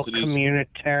scale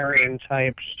communitarian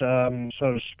types, so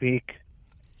to speak,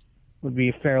 would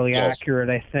be fairly accurate.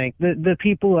 I think the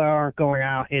people that aren't going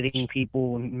out hitting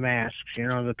people in masks,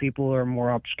 the people who are more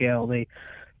upscale,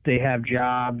 they have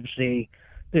jobs,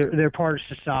 they're part of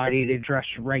society, they dress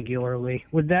regularly.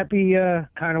 Would that be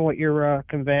kind of what you're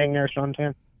conveying there,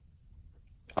 Suntan?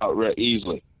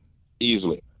 Easily.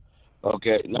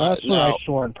 Okay, that's what I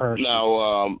saw in person.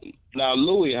 Now,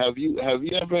 Louis, have you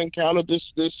ever encountered this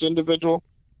individual?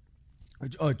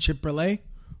 Chip Burley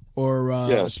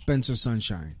or Spencer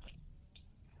Sunshine?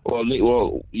 Chip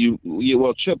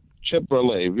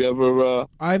Burley. Have you ever?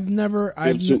 I've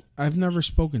never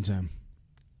spoken to him.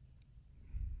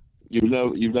 You've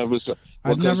never.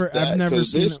 I've never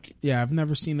seen them. Yeah, I've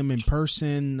never seen them in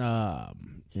person.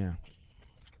 Yeah.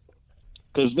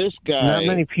 Because this guy, not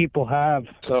many people have.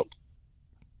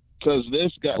 Because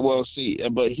this guy, well, see,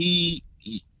 but he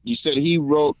you said he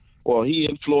wrote, or he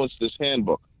influenced this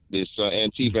handbook, this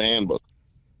Antifa handbook.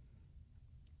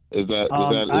 Is that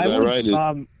right?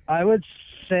 I would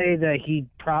say that he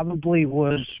probably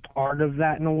was part of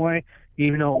that in a way,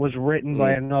 even though it was written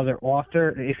by another author.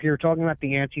 If you're talking about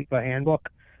the Antifa handbook,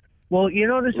 well,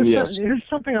 here's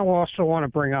something I also want to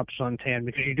bring up, Suntan,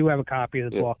 because you do have a copy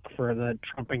of the book for the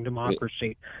Trumping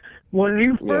Democracy. When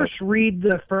you first read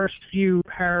the first few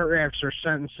paragraphs or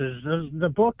sentences, does the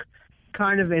book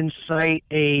kind of incite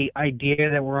a idea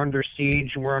that we're under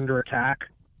siege and we're under attack?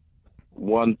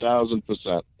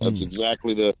 1,000%. That's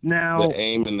exactly the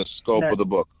aim and the scope of the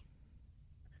book.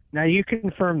 Now, you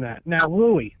confirm that. Now,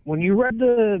 Louis, when you read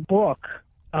the book,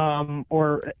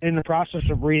 or in the process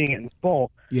of reading it in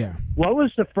full, what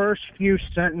was the first few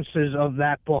sentences of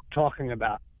that book talking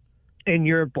about in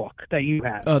your book that you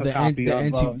have? The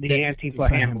Antifa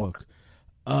handbook.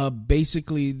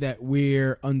 Basically, that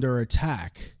we're under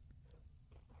attack.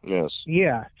 Yes.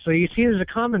 Yeah. So you see, there's a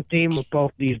common theme with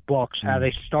both these books, how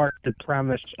they start the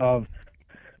premise of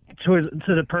to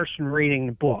the person reading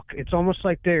the book. It's almost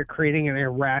like they're creating an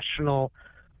irrational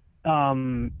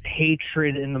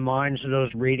hatred in the minds of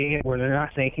those reading it, where they're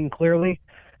not thinking clearly,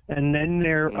 and then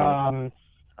they're I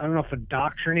don't know if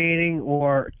indoctrinating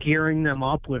or gearing them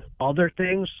up with other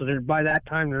things, so that by that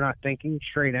time they're not thinking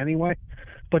straight anyway.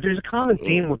 But there's a common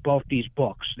theme with both these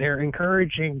books. They're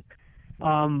encouraging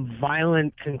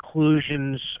violent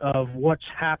conclusions of what's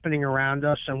happening around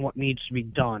us and what needs to be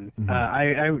done.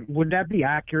 I would that be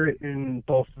accurate in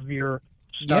both of your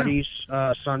studies,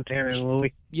 Suntan and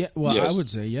Louis? Yeah, well, I would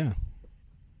say, yeah.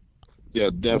 Yeah,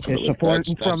 definitely. Okay,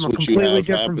 so from a completely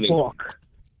different book.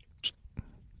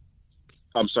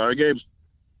 I'm sorry, Gabe?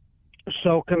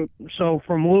 So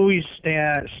from Louis'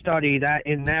 study, that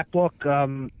in that book,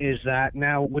 is that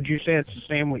now, would you say it's the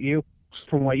same with you,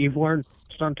 from what you've learned,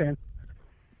 Suntan?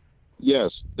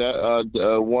 Yes, that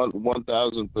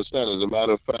 1,000%. As a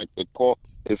matter of fact,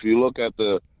 if you look at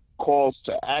the calls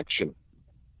to action,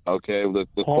 okay, the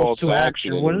calls to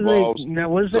action what does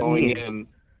that mean?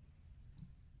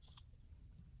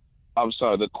 I'm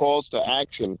sorry, the calls to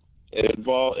action, it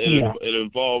involves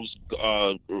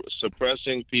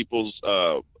suppressing people's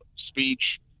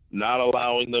speech, not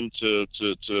allowing them to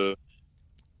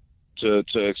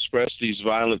express these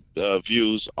violent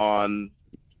views on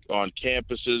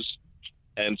campuses,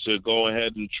 and to go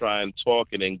ahead and try and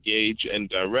talk and engage and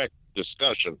direct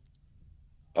discussion.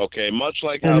 Okay, much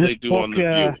like how they do on The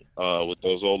View with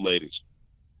those old ladies.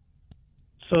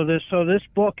 So this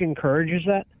book encourages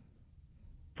that?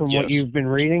 From what you've been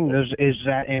reading, is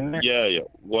that in there? Yeah,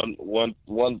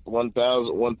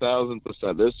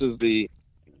 1,000%.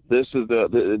 This is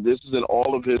in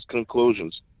all of his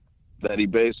conclusions that he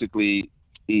basically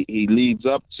he leads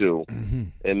up to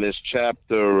in this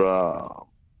chapter.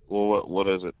 What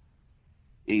is it?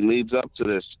 He leads up to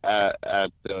this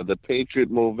at the Patriot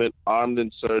Movement, Armed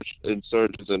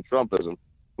Insurgents, and Trumpism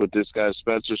with this guy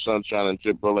Spencer Sunshine and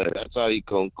Chip Berlin. That's how he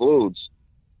concludes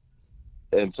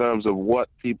in terms of what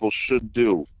people should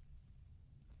do.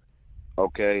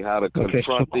 Okay, how to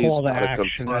confront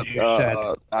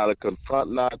how to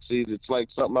confront Nazis. It's like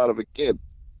something out of a kid.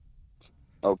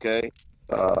 Okay,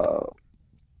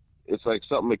 it's like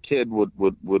something a kid would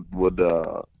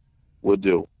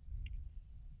do.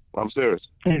 I'm serious.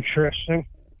 Interesting.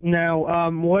 Now,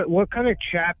 what kind of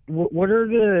what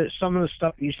are some of the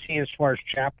stuff you see as far as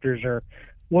chapters, or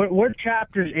what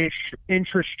chapters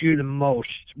interest you the most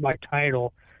by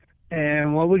title,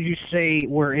 and what would you say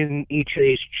were in each of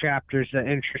these chapters that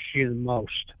interest you the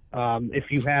most,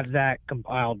 if you have that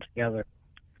compiled together?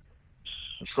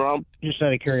 Trump, just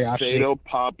out of curiosity.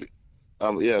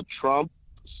 Trump,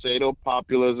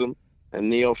 Sado-populism, and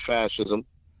neo-fascism.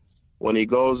 When he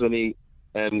goes and he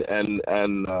he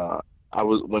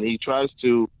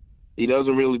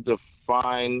doesn't really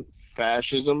define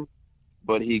fascism,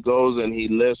 but he goes and he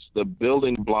lists the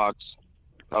building blocks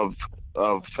of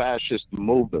fascist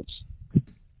movements.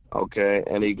 Okay,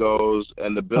 and he goes,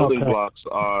 and the building blocks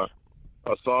are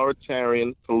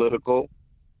authoritarian political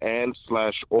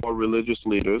and/or religious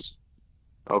leaders.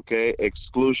 Okay,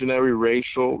 exclusionary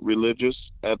racial, religious,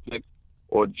 ethnic,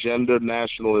 or gender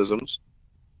nationalisms,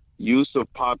 use of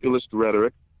populist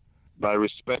rhetoric by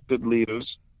respected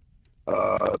leaders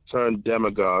turned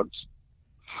demagogues,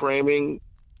 framing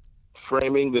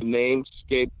the named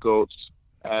scapegoats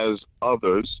as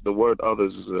others. The word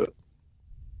 "others"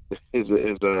 is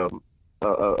a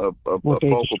what they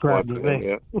focal described point to for him. me.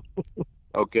 Yeah.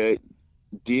 Okay,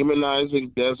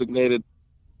 demonizing designated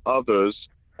others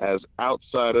as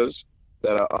outsiders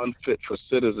that are unfit for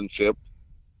citizenship,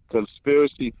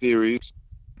 conspiracy theories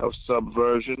of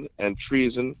subversion and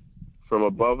treason from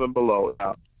above and below.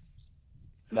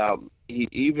 Now,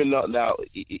 even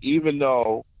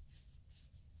though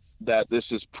that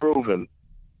this is proven,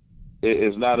 it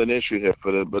is not an issue here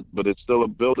for them, but it's still a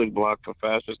building block for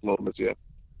fascist movements here.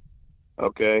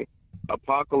 Okay,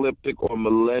 apocalyptic or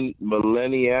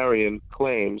millenarian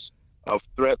claims of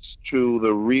threats to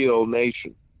the real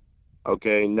nation.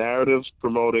 Okay, narratives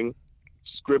promoting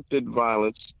scripted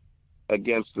violence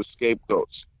against the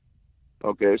scapegoats.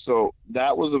 Okay, so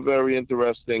that was a very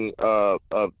interesting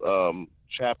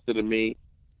chapter to me.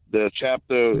 The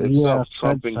chapter itself,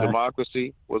 Trumping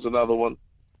Democracy, was another one.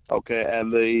 Okay,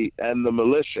 and the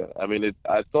militia. I mean,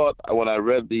 I thought when I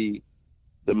read the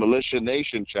Militia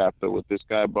Nation chapter with this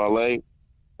guy Barley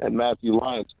and Matthew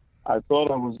Lyons, I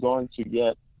thought I was going to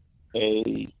get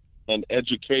an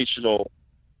educational.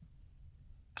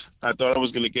 I thought I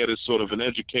was going to get a sort of an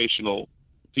educational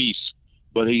piece,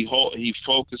 but he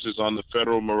focuses on the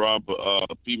federal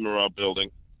Pete Morale building,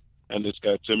 and this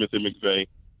guy Timothy McVeigh,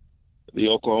 the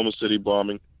Oklahoma City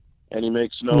bombing, and he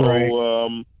makes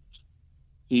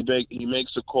he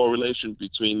makes a correlation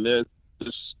between this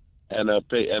and the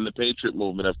Patriot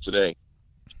movement of today.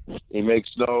 He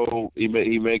makes no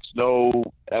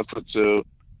effort to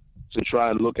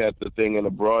try and look at the thing in a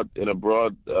broad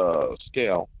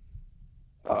scale.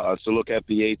 To look at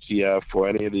the ATF or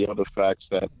any of the other facts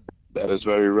that is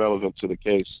very relevant to the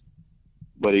case.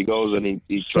 But he goes and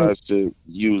he tries to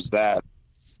use that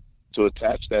to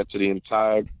attach that to the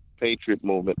entire Patriot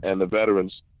movement and the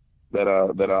veterans that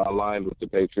are aligned with the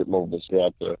Patriot movements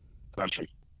throughout the country.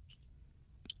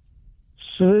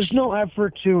 So there's no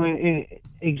effort to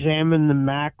examine the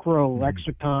macro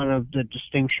lexicon of the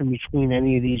distinction between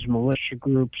any of these militia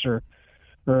groups or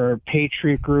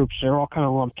patriot groups. They're all kind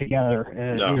of lumped together.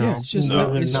 They're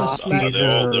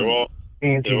all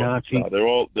anti-Nazi. They're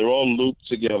all looped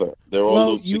together.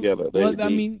 I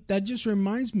mean, that just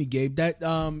reminds me, Gabe, that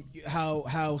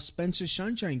how Spencer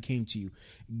Sunshine came to you,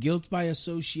 guilt by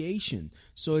association.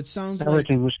 So it sounds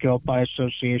everything was guilt by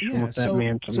association with that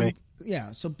man to me.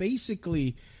 Yeah. So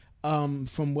basically,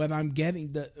 from what I'm getting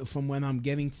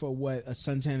for what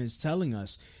Suntan is telling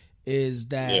us is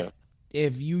that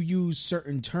if you use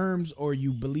certain terms or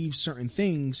you believe certain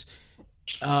things,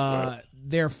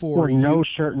 therefore or know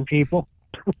certain people.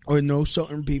 Or know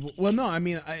certain people. Well, no, I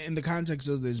mean, in the context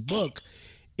of this book,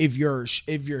 if you're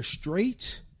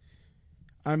straight,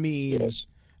 I mean,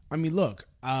 look,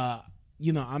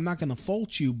 I'm not gonna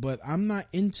fault you, but I'm not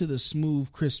into the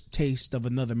smooth, crisp taste of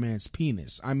another man's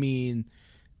penis. I mean,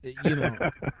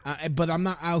 but I'm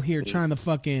not out here trying to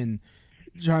fucking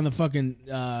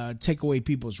take away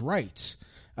people's rights.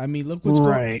 I mean, look what's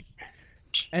going.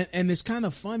 And it's kind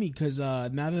of funny because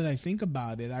now that I think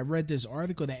about it, I read this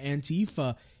article that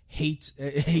Antifa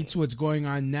hates what's going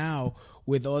on now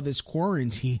with all this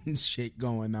quarantine shit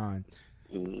going on.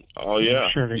 Oh yeah,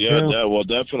 well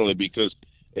definitely, because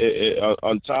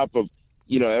on top of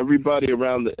everybody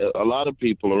around a lot of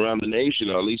people around the nation,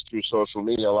 or at least through social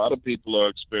media, a lot of people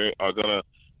are gonna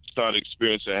start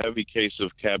experiencing a heavy case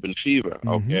of cabin fever.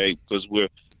 Okay, because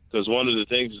one of the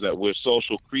things is that we're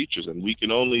social creatures and we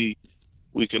can only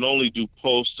do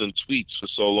posts and tweets for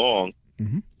so long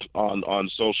on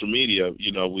social media.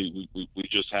 We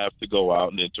just have to go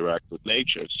out and interact with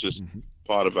nature. It's just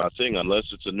part of our thing,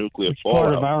 unless it's a nuclear fallout.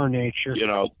 Part of our nature.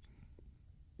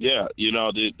 We're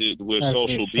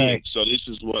social beings. So this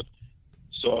is what.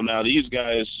 So now these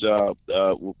guys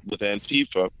with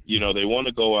Antifa, they want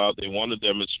to go out, they want to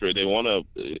demonstrate, they want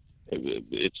to.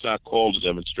 It's not called a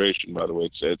demonstration, by the way.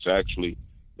 It's actually.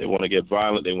 They want to get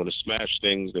violent. They want to smash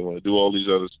things. They want to do all these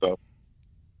other stuff,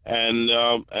 and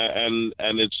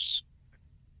it's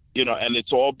and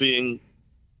it's all being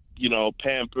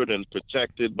pampered and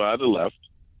protected by the left.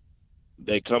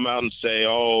 They come out and say,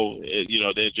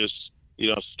 they're just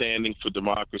standing for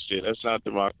democracy. That's not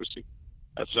democracy.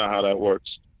 That's not how that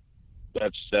works.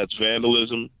 That's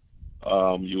vandalism.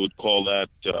 You would call that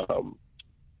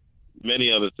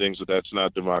many other things, but that's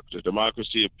not democracy.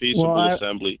 Democracy, a peaceable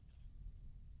assembly.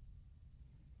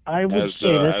 I would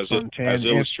say this, as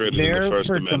illustrated in the First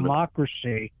Amendment.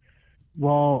 Democracy,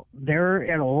 well,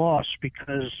 they're at a loss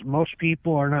because most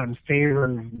people are not in favor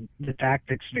of the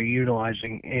tactics they're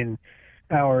utilizing in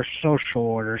our social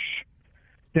orders.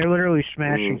 They're literally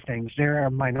smashing things. They're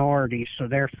a minority, so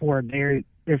therefore,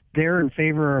 if they're in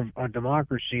favor of a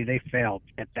democracy, they failed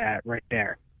at that right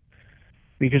there.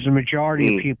 because the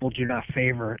majority of people do not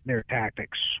favor their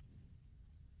tactics.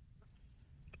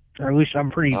 Or at least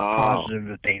I'm pretty positive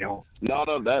that they don't. No,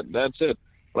 that's it.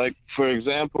 Like, for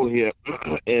example, here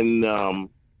in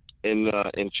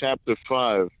chapter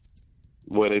 5,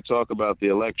 where they talk about the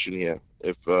election here,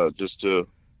 if just to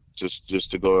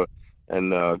go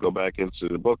and go back into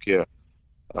the book here.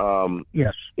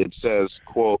 Yes. It says,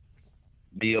 quote,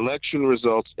 "The election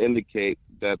results indicate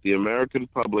that the American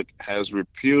public has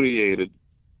repudiated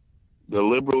the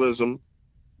liberalism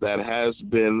that has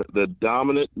been the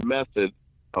dominant method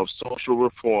of social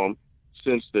reform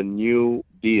since the New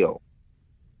Deal.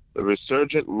 The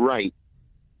resurgent right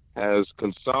has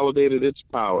consolidated its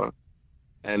power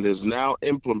and is now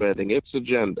implementing its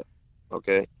agenda."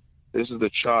 Okay, this is the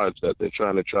charge that they're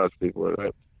trying to charge people with,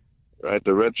 right? Right,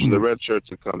 the red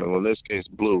shirts are coming. Well, in this case,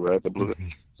 blue, right? The blue.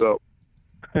 So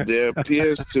there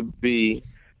appears to be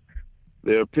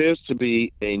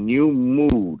a new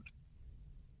mood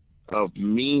of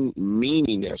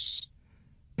meaniness.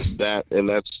 That's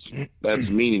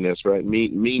meaniness, right?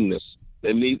 Meanness.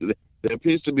 There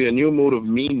appears to be a new mood of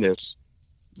meanness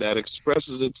that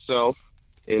expresses itself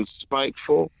in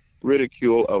spiteful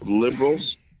ridicule of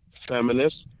liberals,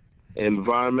 feminists,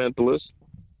 environmentalists,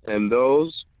 and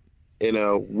those in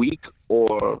a weak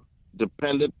or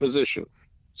dependent position,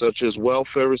 such as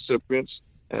welfare recipients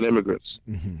and immigrants.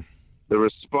 Mm-hmm. The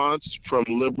response from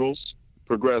liberals,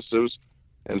 progressives,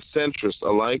 and centrists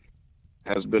alike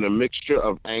has been a mixture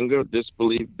of anger,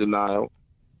 disbelief, denial,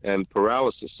 and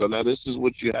paralysis. So now this is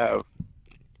what you have.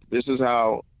 This is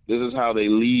how they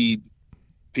lead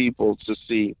people to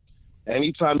see.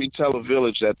 Anytime you tell a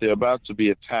village that they're about to be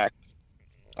attacked,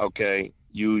 okay,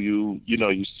 you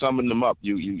summon them up.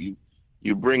 You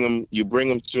bring them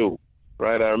to,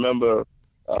 right? I remember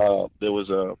there was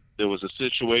a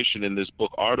situation in this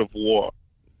book, Art of War,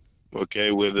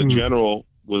 okay, where the general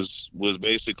was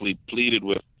basically pleaded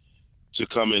with to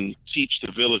come and teach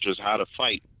the villagers how to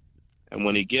fight. And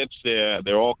when he gets there,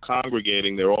 they're all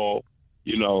congregating. They're all,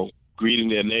 greeting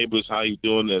their neighbors. How you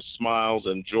doing? There's smiles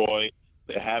and joy.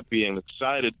 They're happy and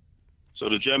excited. So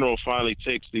the general finally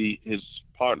takes his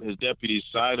deputy's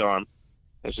sidearm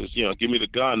and says, "Give me the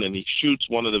gun." And he shoots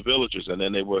one of the villagers, and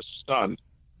then they were stunned.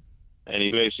 And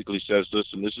he basically says,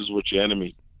 "Listen, this is what your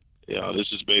enemy,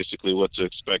 this is basically what to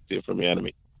expect here from your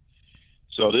enemy."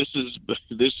 So this is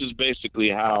basically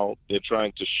how they're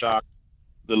trying to shock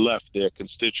the left, their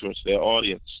constituents, their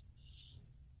audience,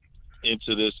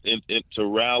 into this, to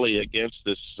rally against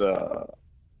this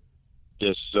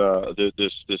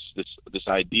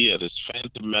idea, this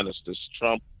phantom menace, this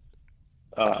Trump.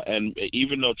 And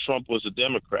even though Trump was a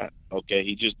Democrat, okay,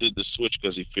 he just did the switch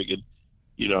because he figured,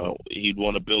 he'd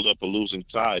want to build up a losing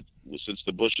tide since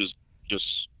the Bushes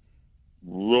just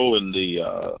ruined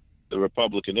the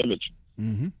Republican image.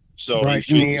 Mm-hmm. So right,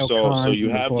 so you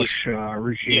have Bush, this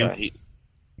regime.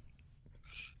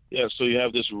 So you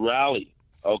have this rally,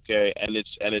 okay, and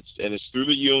it's through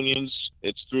the unions,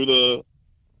 it's through the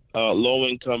low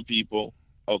income people,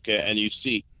 okay, and you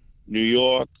see New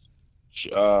York,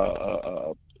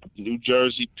 New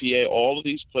Jersey, PA, all of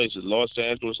these places, Los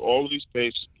Angeles, all of these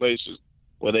places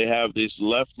where they have these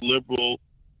left liberal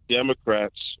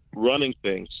Democrats running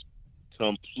things.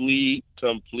 Complete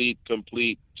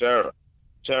terror.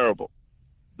 Terrible.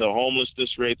 The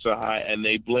homelessness rates are high, and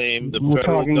they blame the We're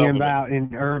federal talking government. about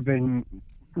in urban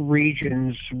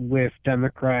regions with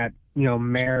Democrat,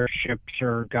 mayorships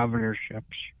or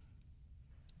governorships.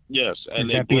 Yes, and Would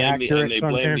they that be blame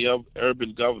accurate, the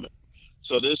urban government.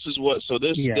 So this is what. So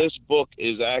this book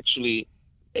is actually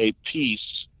a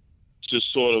piece to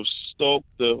sort of stoke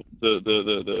the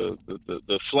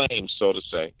flame, so to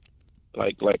say,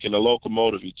 like in a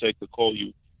locomotive. You take the coal,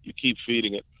 you keep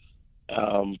feeding it.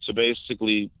 To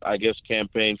basically, I guess,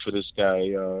 campaign for this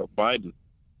guy Biden.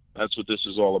 That's what this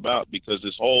is all about, because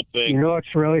this whole thing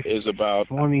it's really is about.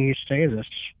 Funny you say this.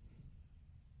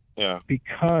 Yeah.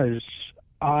 Because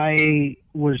I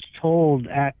was told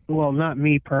not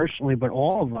me personally, but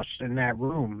all of us in that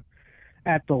room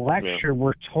at the lecture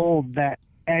were told that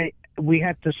we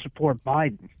had to support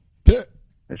Biden.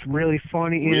 It's really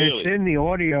funny. And it's in the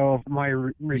audio of my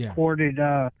recorded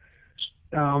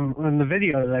in the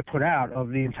video that I put out of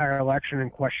the entire election and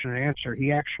question and answer.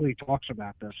 He actually talks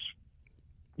about this.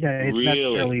 Yeah, it's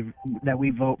necessarily that we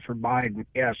vote for Biden.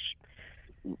 Yes.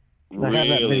 I have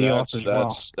that video up as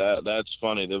well. That's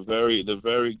funny. The very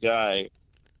guy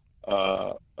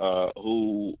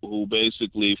who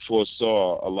basically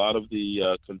foresaw a lot of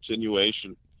the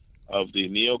continuation of the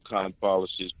neocon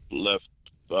policies left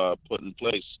put in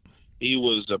place. He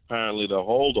was apparently the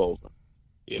holdover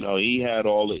He had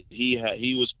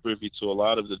he was privy to a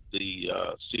lot of the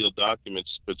sealed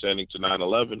documents pertaining to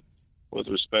 9/11 with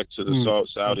respect to the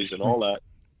Saudis and all that,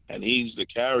 and he's the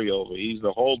carryover, he's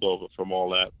the holdover from all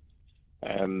that.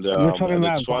 And we're talking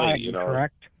about funny, Biden,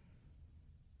 correct?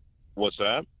 What's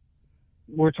that?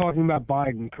 We're talking about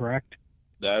Biden, correct?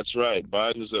 That's right.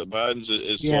 Biden's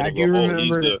is yeah, sort I of do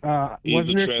remember.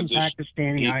 Wasn't there some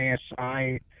Pakistani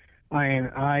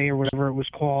INI or whatever it was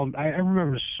called? I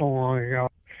remember so long ago.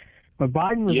 But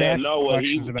Biden was asking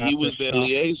questions about he was this their stuff.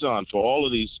 liaison for all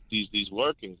of these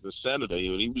workings. The senator,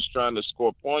 he was trying to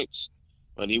score points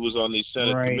when he was on these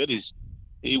Senate committees.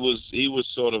 He was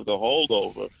sort of the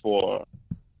holdover for,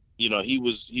 he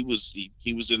was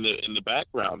in the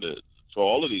background for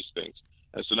all of these things.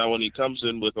 And so now when he comes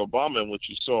in with Obama, and what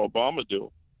you saw Obama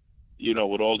do,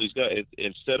 with all these guys,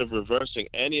 instead of reversing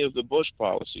any of the Bush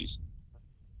policies,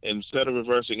 instead of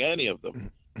reversing any of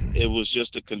them, it was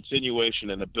just a continuation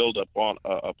and a build up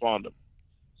upon them.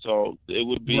 So it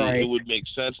would make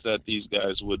sense that these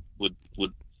guys would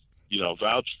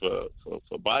vouch for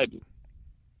Biden,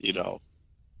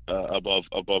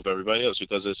 above everybody else,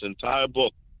 because this entire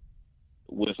book,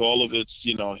 with all of its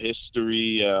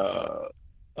history,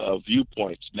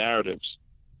 viewpoints, narratives,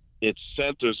 it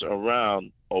centers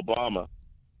around Obama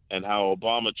and how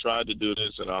Obama tried to do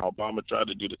this and how Obama tried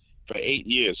to do this for 8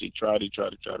 years. He tried,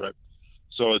 right?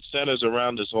 So it centers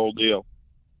around this whole deal,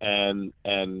 and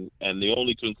the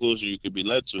only conclusion you could be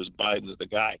led to is Biden's the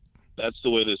guy. That's the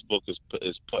way this book is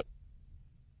put.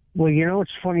 Well,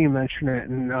 it's funny you mention it,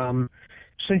 and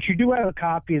since you do have a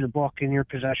copy of the book in your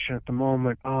possession at the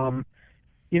moment,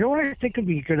 you know what I think would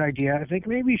be a good idea? I think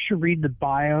maybe you should read the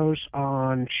bios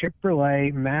on Chip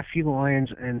Berlay, Matthew Lyons,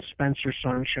 and Spencer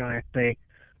Sunshine. They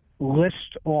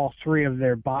list all three of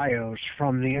their bios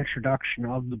from the introduction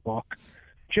of the book,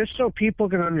 just so people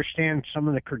can understand some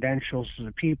of the credentials of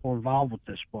the people involved with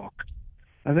this book.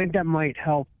 I think that might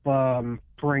help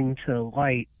bring to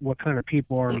light what kind of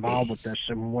people are involved with this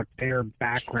and what their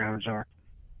backgrounds are.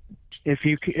 If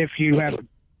you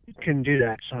can do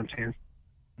that, Santan.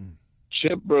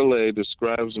 Chip Berlay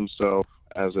describes himself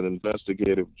as an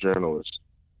investigative journalist,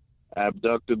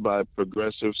 abducted by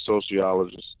progressive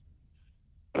sociologists,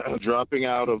 dropping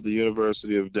out of the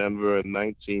University of Denver in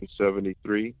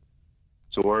 1973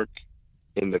 to work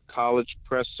in the College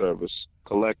Press Service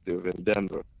Collective in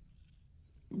Denver.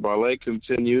 Berlay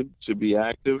continued to be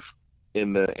active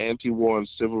in the anti-war and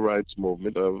civil rights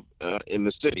movement in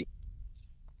the city,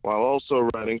 while also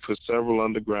writing for several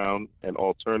underground and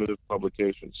alternative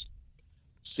publications.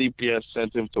 CPS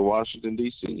sent him to Washington,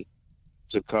 D.C.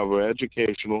 to cover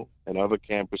educational and other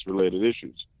campus-related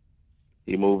issues.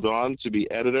 He moved on to be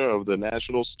editor of the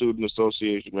National Student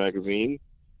Association magazine,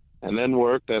 and then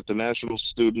worked at the National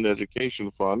Student Education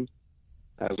Fund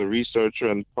as a researcher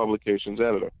and publications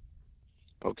editor.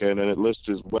 Okay, and then it lists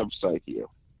his website here.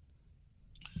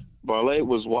 Berlay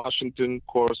was Washington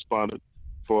correspondent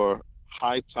for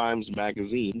High Times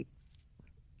magazine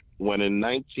when in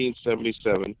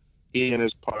 1977 he and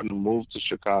his partner moved to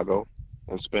Chicago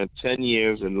and spent 10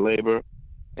 years in labor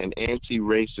and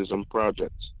anti-racism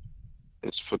projects.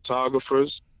 His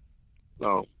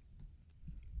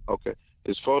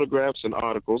photographs and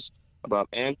articles about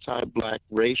anti-black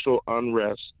racial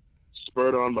unrest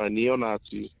spurred on by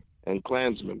neo-Nazis and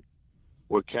Klansmen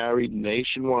were carried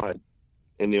nationwide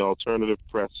in the alternative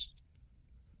press.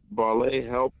 Berlay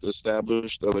helped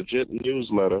establish the legit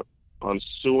newsletter on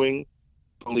suing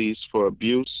police for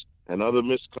abuse and other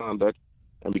misconduct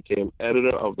and became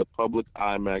editor of the Public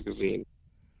Eye magazine.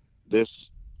 This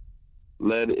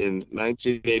led in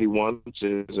 1981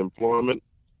 to his employment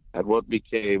at what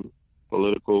became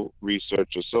Political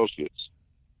Research Associates.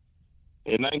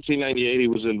 In 1998, he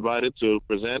was invited to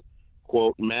present,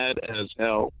 quote, Mad as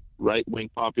Hell, Right-Wing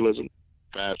Populism,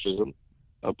 Fascism,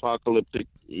 Apocalyptic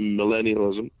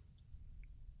Millennialism,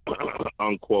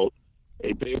 unquote,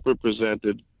 a paper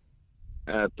presented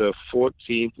at the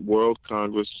 14th World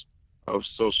Congress of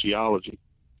Sociology.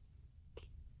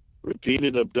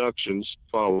 Repeated abductions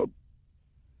followed.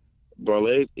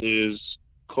 Berlay is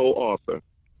co-author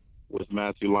with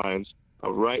Matthew Lyons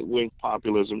of Right-Wing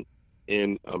Populism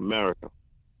in America,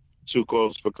 Too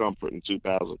Close for Comfort in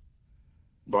 2000.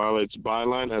 Berlay's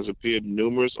byline has appeared in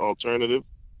numerous alternative,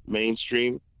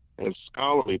 mainstream, and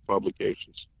scholarly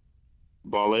publications.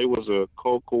 Berlay was a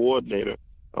co-coordinator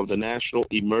of the National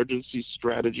Emergency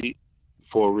Strategy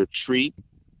for Retreat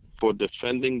for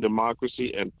Defending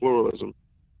Democracy and Pluralism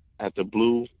at the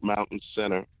Blue Mountain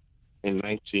Center in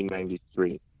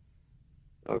 1993.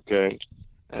 Okay,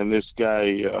 and this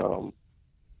guy,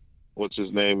 what's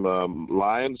his name,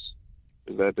 Lyons?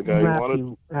 Is that the guy you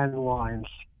wanted? Matthew N. Lyons.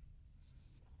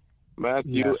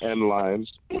 Matthew Yes. N.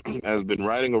 Lyons has been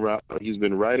writing around. He's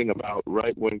been writing about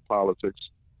right-wing politics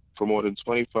for more than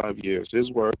 25 years. His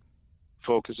work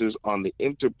focuses on the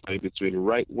interplay between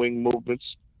right-wing movements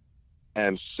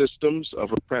and systems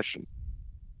of oppression,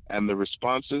 and the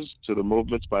responses to the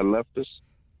movements by leftists,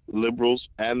 liberals,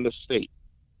 and the state.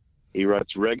 He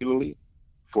writes regularly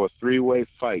for Three-Way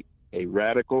Fight, a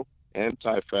radical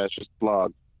anti-fascist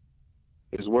blog.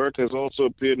 His work has also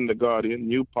appeared in The Guardian,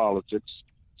 New Politics,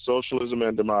 Socialism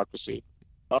and Democracy,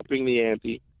 Upping the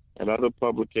Ante, and other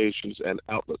publications and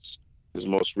outlets. His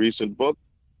most recent book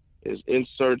is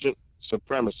Insurgent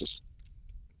Supremacists,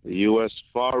 the U.S.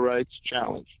 Far Right's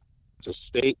Challenge to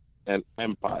State and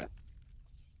Empire.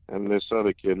 And this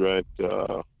other kid, right?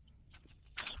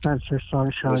 Spencer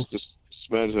Sunshine. Mr.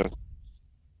 Spencer.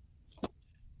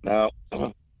 Now,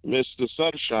 Mr.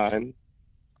 Sunshine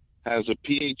has a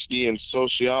PhD in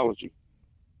sociology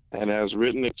and has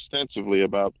written extensively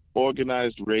about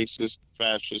organized racist,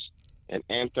 fascist, and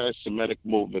anti-Semitic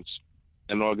movements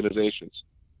and organizations.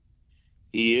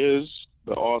 He is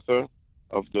the author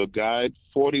of the guide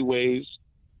 40 Ways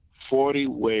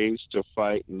to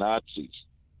Fight Nazis,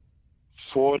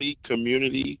 40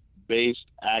 community-based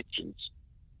actions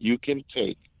you can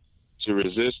take to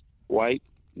resist white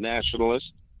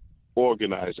nationalist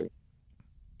organizing,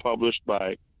 published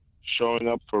by Showing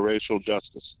Up for Racial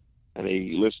Justice. And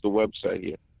he lists the website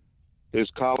here. His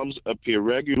columns appear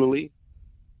regularly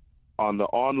on the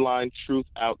online Truth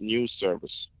Out news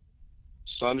service.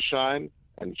 Sunshine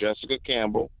and Jessica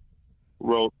Campbell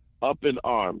wrote Up in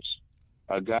Arms,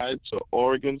 a guide to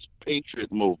Oregon's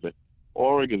Patriot Movement,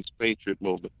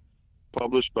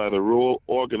 published by the Rural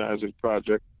Organizing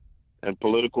Project and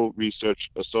Political Research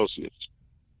Associates.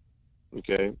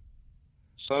 Okay.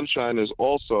 Sunshine is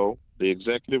also the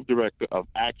executive director of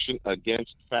Action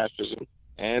Against Fascism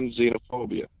and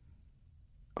Xenophobia.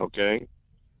 Okay.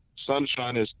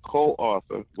 Sunshine is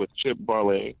co-author with Chip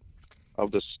Barley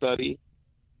of the study,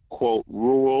 quote,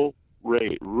 Rural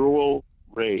Rage,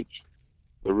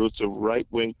 the Roots of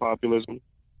Right-Wing Populism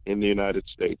in the United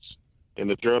States, in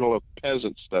the Journal of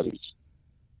Peasant Studies.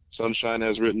 Sunshine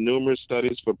has written numerous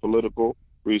studies for Political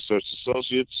Research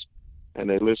Associates, and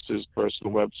they list his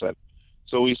personal website.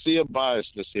 So we see a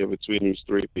biasness here between these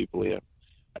three people here.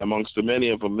 Amongst the many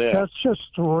of them there. That's just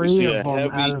three of them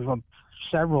out of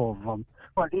several of them.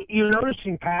 But you're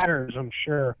noticing patterns, I'm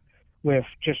sure, with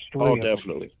just three of them. Oh,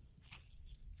 definitely.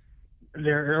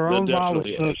 They're involved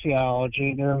with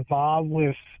sociology. They're involved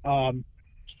with a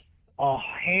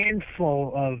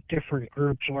handful of different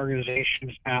groups,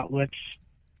 organizations, outlets.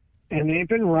 And they've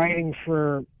been writing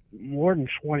for more than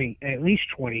at least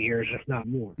 20 years, if not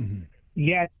more. Mm-hmm.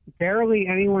 Yet barely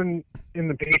anyone in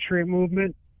the Patriot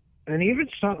movement, and even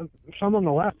some on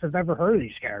the left, have ever heard of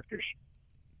these characters.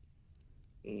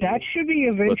 That should be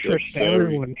of interest to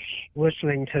everyone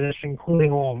listening to this,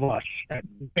 including all of us. That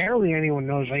barely anyone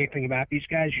knows anything about these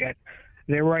guys yet.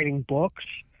 They're writing books.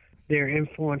 They're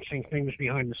influencing things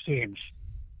behind the scenes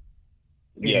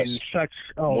in such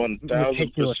a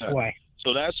ridiculous way.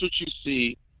 So that's what you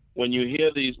see when you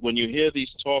hear these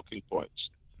talking points.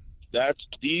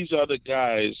 These are the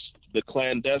guys, the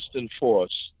clandestine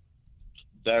force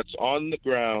that's on the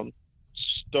ground,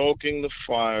 stoking the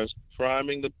fires,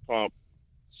 priming the pump,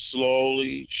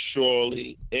 slowly,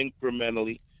 surely,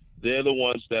 incrementally. They're the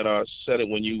ones that are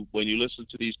setting. When you listen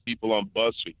to these people on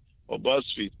BuzzFeed, well,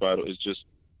 BuzzFeed, by the way, is just,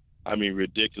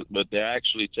 ridiculous, but they're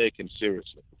actually taken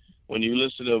seriously. When you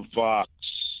listen to Vox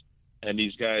and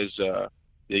these guys, the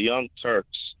Young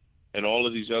Turks, and all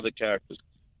of these other characters,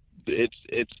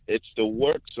 it's the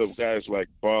works of guys like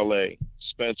Barley,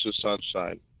 Spencer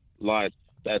Sunshine, Lyons,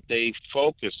 that they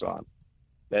focus on,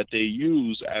 that they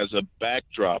use as a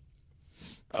backdrop,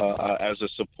 as a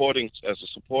supporting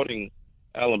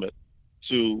element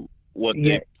to what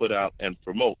they put out and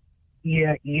promote.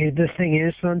 Yeah, the thing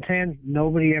is, Suntan,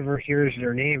 nobody ever hears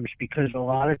their names because a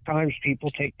lot of times people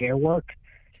take their work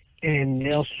and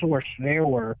they'll source their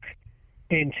work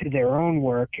into their own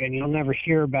work, and you'll never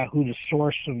hear about who the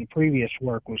source of the previous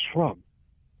work was from.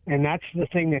 And that's the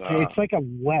thing it's like a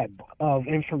web of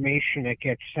information that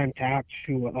gets sent out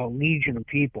to a legion of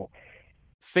people.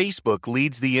 Facebook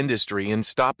leads the industry in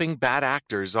stopping bad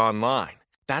actors online.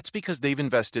 That's because they've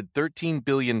invested $13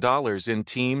 billion in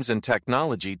teams and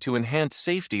technology to enhance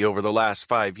safety over the last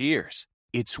 5 years.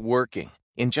 It's working.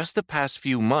 In just the past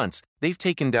few months, they've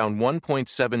taken down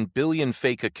 1.7 billion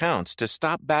fake accounts to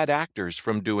stop bad actors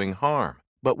from doing harm.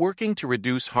 But working to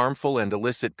reduce harmful and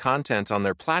illicit content on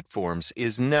their platforms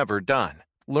is never done.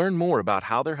 Learn more about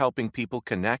how they're helping people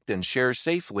connect and share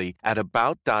safely at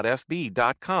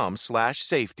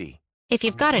about.fb.com/safety. If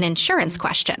you've got an insurance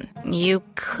question, you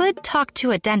could talk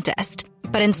to a dentist.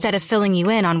 But instead of filling you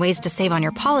in on ways to save on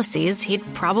your policies, he'd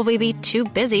probably be too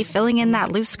busy filling in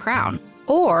that loose crown.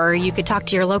 Or you could talk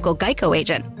to your local Geico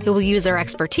agent, who will use their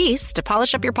expertise to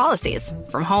polish up your policies,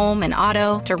 from home and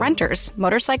auto to renters,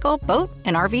 motorcycle, boat,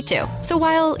 and RV too. So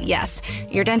while, yes,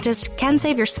 your dentist can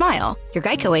save your smile, your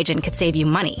Geico agent could save you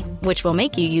money, which will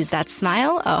make you use that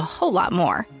smile a whole lot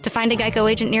more. To find a Geico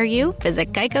agent near you,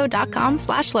 visit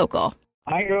geico.com/local.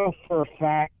 I know for a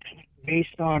fact,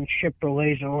 based on Chip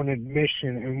Berlay's own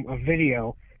admission in a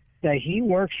video, that he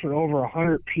works for over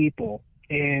 100 people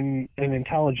in an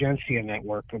intelligentsia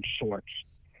network of sorts.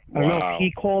 I don't know if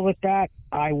he called it that.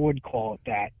 I would call it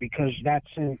that, because that's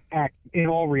in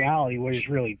all reality what he's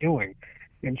really doing.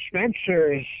 And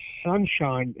Spencer is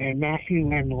Sunshine, and Matthew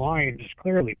and Lyons is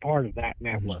clearly part of that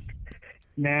network.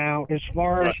 Now, as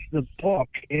far as the book,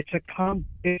 it's a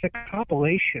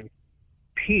compilation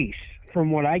piece,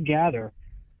 from what I gather,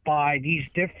 by these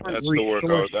different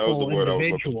resourceful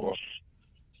individuals.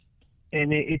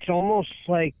 And it's almost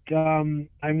like, well,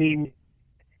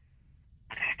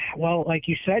 like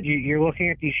you said, you're looking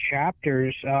at these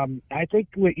chapters. I think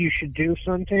what you should do,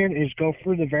 Suntan, is go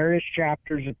through the various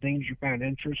chapters of things you found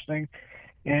interesting.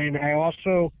 And I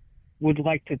also would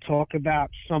like to talk about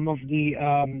some of the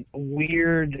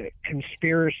weird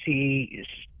conspiracy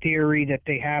theory that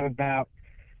they have about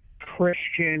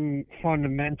Christian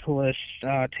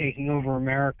fundamentalists taking over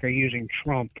America using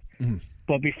Trump.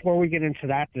 But before we get into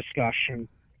that discussion,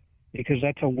 because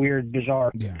that's a weird,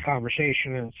 bizarre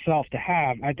conversation in itself to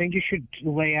have, I think you should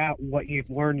lay out what you've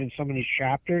learned in some of these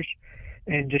chapters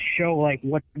and just show like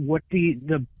what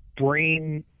the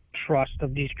brain trust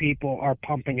of these people are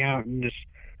pumping out in this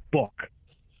book.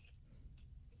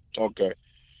 Okay.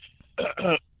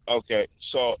 Okay.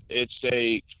 So it's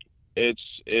the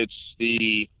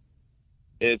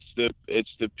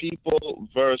people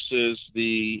versus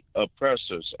the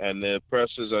oppressors, and the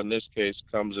oppressors in this case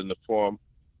comes in the form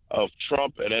of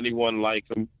Trump and anyone like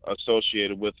him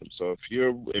associated with him. So if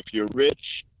you're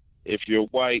rich, if you're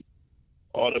white,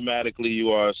 automatically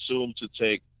you are assumed to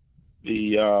take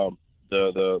the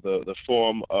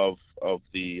form of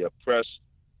the oppressor.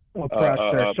 So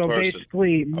person.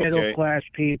 basically, middle class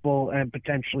people and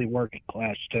potentially working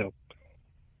class too.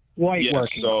 White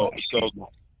working class.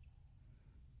 People.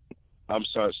 I'm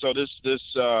sorry. So this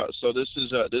is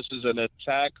an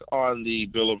attack on the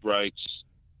Bill of Rights,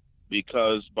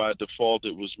 because by default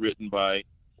it was written by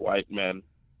white men.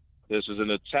 This is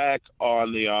an attack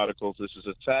on the Articles. This is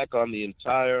an attack on the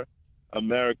entire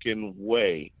American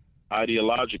way,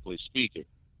 ideologically speaking.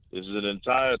 This is an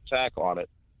entire attack on it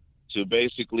to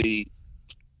basically,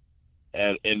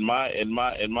 and in my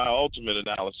ultimate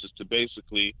analysis, to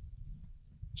basically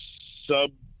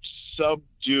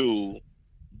subdue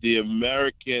the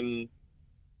American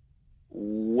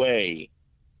way,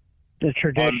 the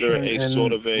tradition, under a and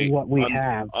sort of a what we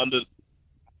have.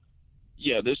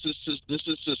 This is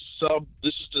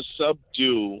to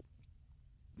subdue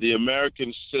the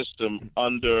American system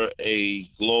under a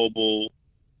global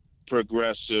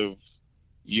progressive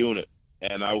unit,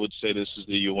 and I would say this is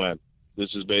the UN.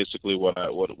 This is basically what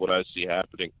I see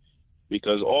happening,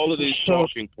 because all of these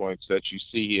talking points that you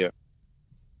see here.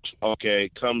 Okay,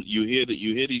 you hear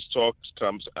these talks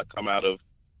come out of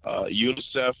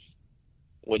UNICEF.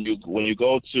 When you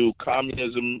go to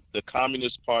communism, the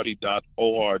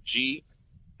communistparty.org,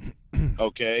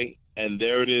 okay, and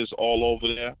there it is all over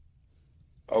there,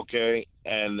 okay,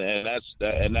 and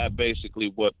that basically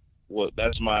what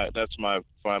that's my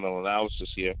final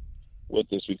analysis here with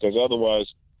this, because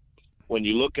otherwise, when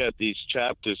you look at these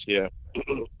chapters here,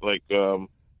 like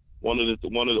one of the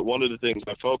things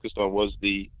I focused on was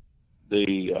the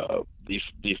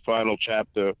final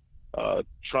chapter,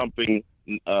 trumping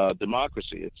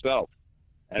democracy itself,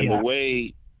 and the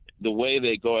way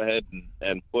they go ahead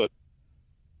and put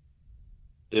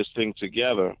this thing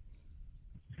together,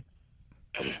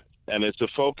 and it's a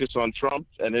focus on Trump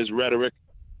and his rhetoric,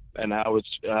 and how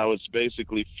it's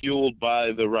basically fueled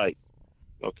by the right,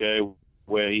 okay,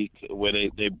 where they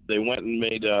went and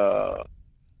made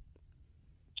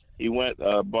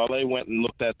Barley went and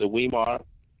looked at the Weimar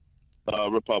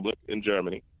Republic in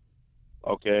Germany,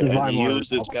 okay, and he used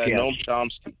this guy Noam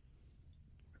Chomsky,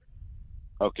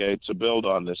 okay, to build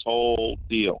on this whole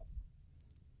deal.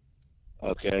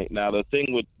 Okay, now the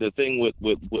thing with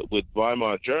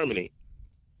Weimar Germany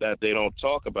that they don't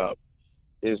talk about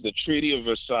is the Treaty of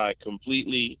Versailles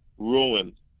completely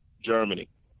ruined Germany.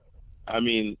 I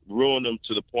mean, ruined them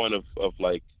to the point of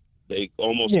like They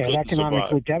almost it couldn't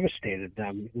economically survive. devastated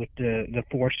them with the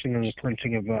forcing and the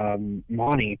printing of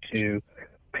money to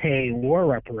pay war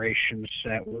reparations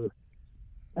that were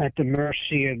at the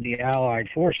mercy of the Allied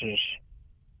forces.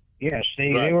 Yes,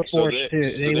 they were forced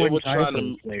they went were to trying to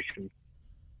hyperinflation.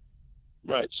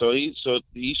 Right. So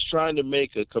he's trying to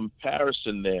make a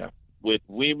comparison there with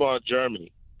Weimar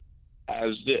Germany,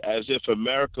 as if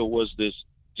America was this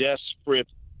desperate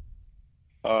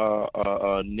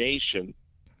nation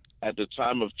at the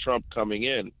time of Trump coming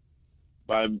in,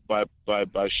 by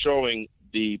showing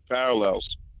the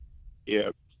parallels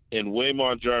here in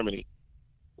Weimar Germany,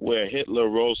 where Hitler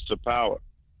rose to power.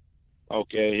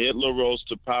 Okay, Hitler rose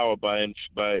to power by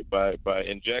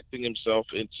injecting himself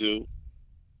into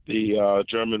the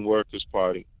German Workers'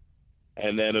 Party,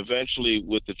 and then eventually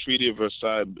with the Treaty of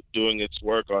Versailles doing its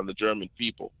work on the German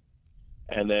people,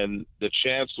 and then the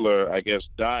Chancellor, I guess,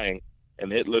 dying,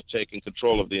 and Hitler taking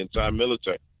control of the entire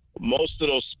military. Most of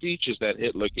those speeches that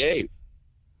Hitler gave,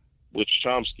 which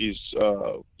Chomsky's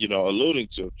alluding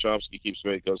to, Chomsky keeps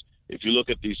saying, because if you look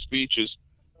at these speeches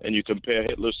and you compare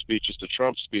Hitler's speeches to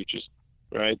Trump's speeches,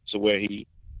 right, to where he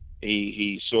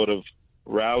sort of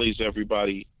rallies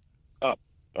everybody up,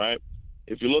 right?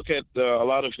 If you look at a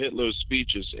lot of Hitler's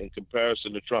speeches in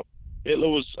comparison to Trump, Hitler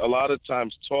was a lot of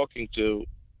times talking to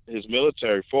his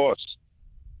military force.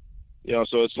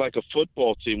 So it's like a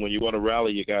football team when you want to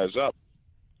rally your guys up.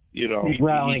 He's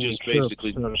rallying he just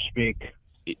basically, so to speak.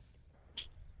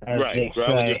 Right,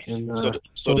 in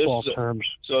football terms.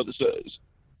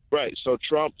 Right. So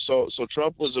Trump. So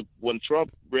Trump was when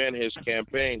Trump ran his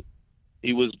campaign,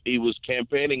 he was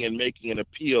campaigning and making an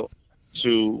appeal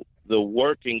to the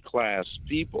working class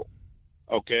people,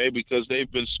 okay, because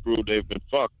they've been screwed, they've been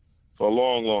fucked for a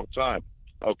long, long time,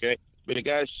 okay. But the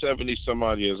guy's 70 some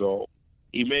odd years old.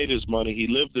 He made his money. He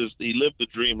lived the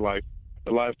dream life,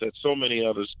 the life that so many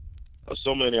of us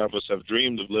have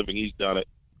dreamed of living. He's done it.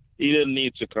 He didn't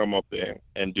need to come up there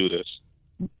and do this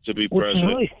to be president. It's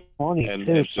really funny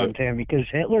too, Suntan, because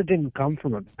Hitler didn't come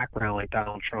from a background like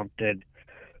Donald Trump did,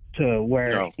 to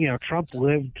where Trump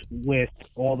lived with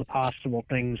all the possible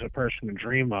things a person could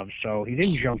dream of. So he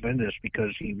didn't jump in this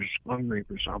because he was hungry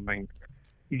for something.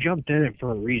 He jumped in it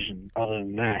for a reason. Other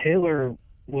than that, Hitler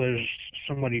was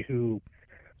somebody who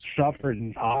suffered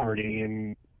in poverty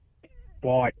and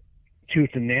fought tooth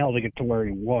and nail to get to where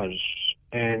he was,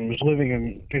 and was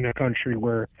living in a country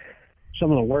where some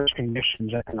of the worst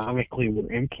conditions economically were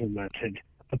implemented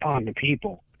upon the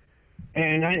people.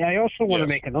 And I also want to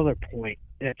make another point.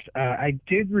 That I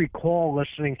did recall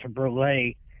listening to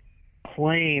Burley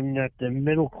claim that the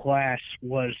middle class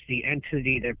was the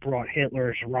entity that brought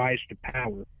Hitler's rise to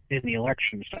power in the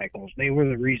election cycles. They were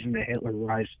the reason that Hitler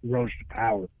rose to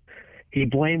power. He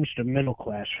blames the middle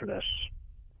class for this.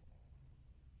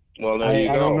 Well, there you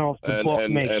go. I don't know if the book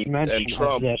makes mention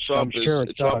of this. Trump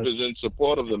is in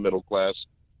support of the middle class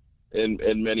in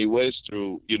many ways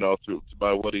through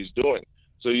by what he's doing.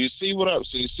 So you see what I'm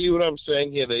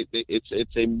saying here?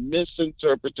 It's a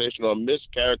misinterpretation or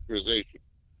mischaracterization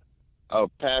of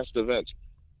past events.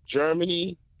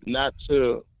 Germany, not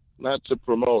to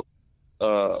promote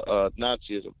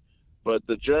Nazism, but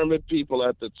the German people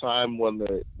at the time when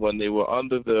they were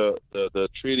under the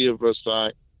Treaty of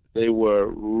Versailles, they were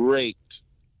raped.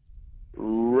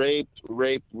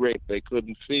 They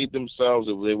couldn't feed themselves.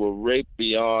 They were raped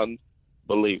beyond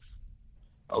belief.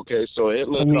 Okay, so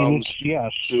Hitler comes to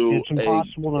it's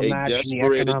impossible to imagine the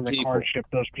economic hardship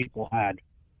those people had.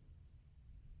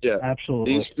 Yeah,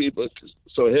 absolutely. These people.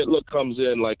 So Hitler comes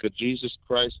in like a Jesus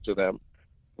Christ to them,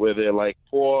 where they're like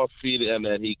poor, and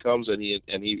then he comes and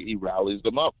he rallies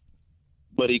them up.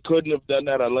 But he couldn't have done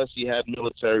that unless he had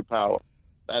military power.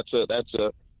 So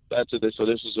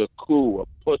this is a coup, a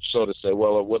putsch, so to say.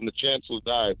 Well, when the Chancellor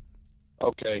died,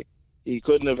 okay, he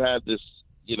couldn't have had this,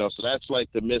 so that's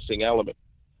like the missing element.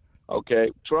 Okay,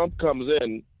 Trump comes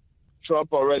in.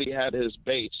 Trump already had his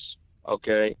base.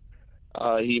 Okay,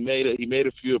 he made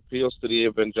a few appeals to the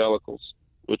evangelicals,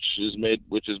 which is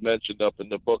mentioned up in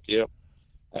the book here,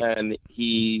 and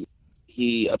he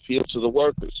appealed to the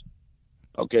workers.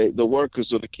 Okay, the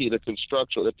workers are the key. The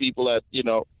construction, the people that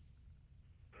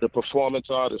the performance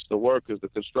artists, the workers, the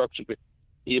construction people.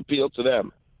 He appealed to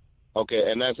them.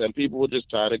 Okay, and people were just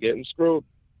tired of getting screwed.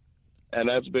 And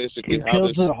that's basically how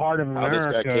this... It to the heart of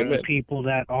America, the people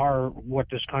that are what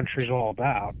this country's all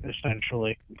about,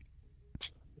 essentially.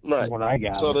 Right. What I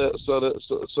got.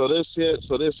 So this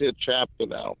here chapter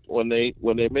now, when they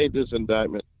made this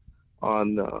indictment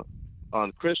on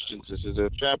Christians, this is a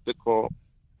chapter called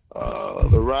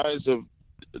 "The Rise of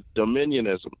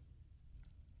Dominionism."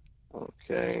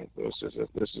 Okay, this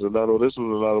is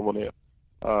another one here.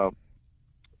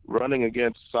 running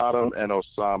against Saddam and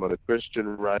Osama, the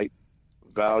Christian right,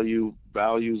 values,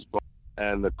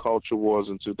 and the culture wars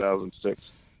in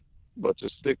 2006. But to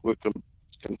stick with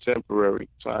contemporary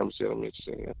times here, let me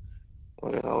see here.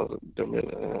 What the hell is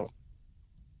it?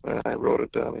 I wrote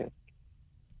it down here.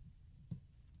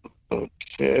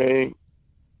 Okay.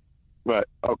 Right.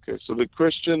 Okay. So the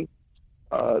Christian,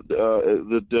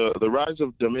 the rise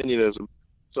of dominionism.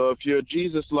 So if you're a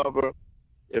Jesus lover,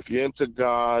 if you're into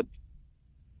God,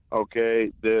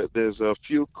 okay, there's a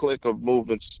few clique of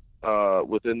movements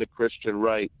within the Christian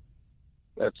right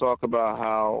that talk about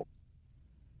how.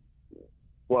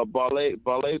 Well, Ballet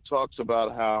talks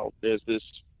about how there's this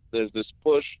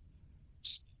push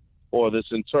or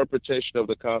this interpretation of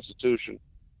the Constitution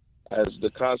as the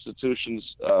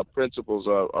Constitution's principles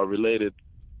are related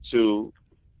to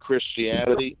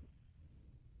Christianity,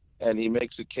 and he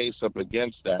makes a case up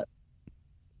against that,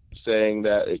 saying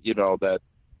that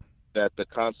that the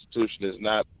Constitution is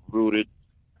not rooted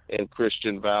in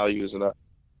Christian values, and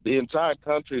the entire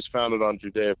country is founded on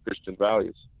Judeo-Christian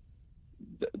values.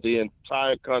 The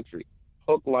entire country,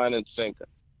 hook, line, and sinker.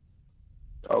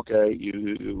 Okay,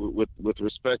 with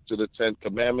respect to the Ten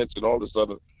Commandments and all this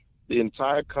other, the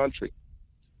entire country.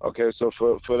 Okay, so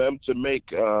for them to make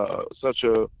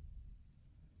to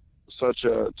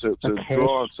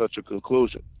draw such a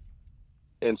conclusion,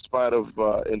 in spite of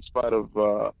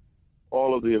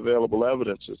all of the available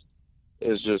evidences,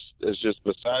 is just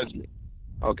besides me.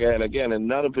 Okay, and again, and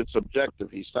none of it's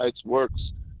objective. He cites works.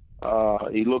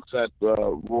 He looks at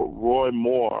Roy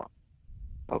Moore.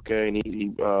 Okay, and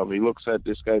he looks at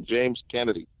this guy James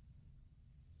Kennedy.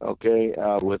 Okay,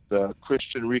 with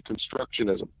Christian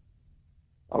Reconstructionism.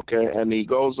 Okay, and he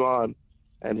goes on,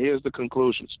 and here's the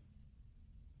conclusions.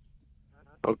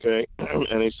 Okay,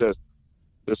 and he says,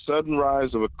 the sudden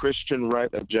rise of a Christian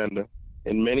right agenda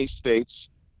in many states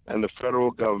and the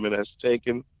federal government has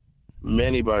taken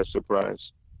many by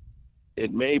surprise.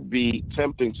 It may be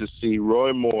tempting to see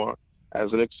Roy Moore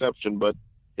as an exception, but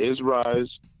his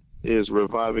rise is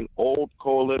reviving old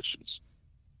coalitions.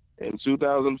 In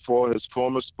 2004, his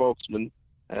former spokesman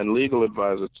and legal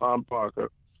advisor, Tom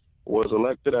Parker, was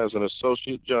elected as an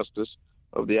Associate Justice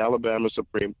of the Alabama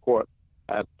Supreme Court.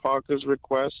 At Parker's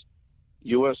request,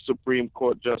 U.S. Supreme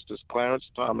Court Justice Clarence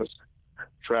Thomas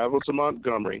traveled to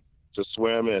Montgomery to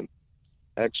swear him in.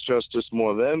 Ex-Justice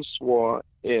Moore then swore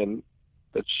in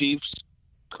the chief's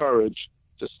courage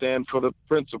to stand for the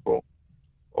principle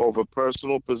over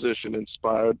personal position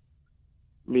inspired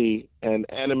me and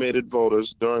animated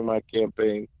voters during my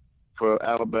campaign for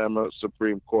Alabama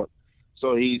Supreme Court.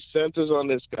 So he centers on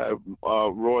this guy,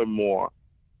 Roy Moore.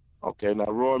 Okay, now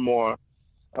Roy Moore,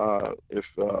 if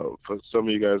for some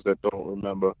of you guys that don't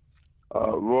remember,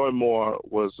 Roy Moore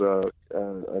was a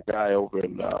guy over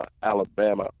in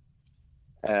Alabama,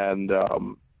 and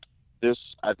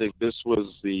I think this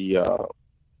was the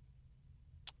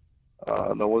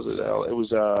no, was it? It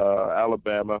was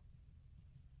Alabama,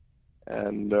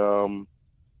 and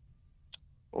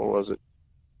what was it?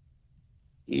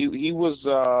 He was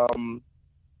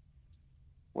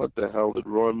what the hell did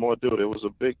Roy Moore do? There was a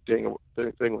big thing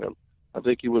with him. I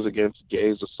think he was against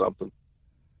gays or something.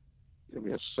 Give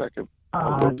me a second.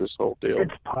 I wrote this whole deal.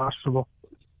 It's possible.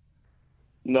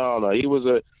 No, he was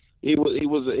a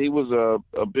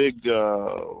big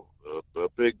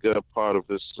part of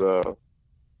this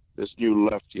this new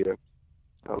left here.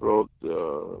 I wrote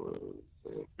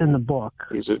in the book.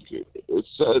 It's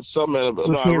some. Was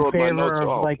no, he I wrote in my favor notes of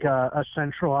off. like a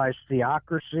centralized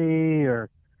theocracy, or?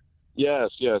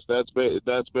 Yes. That's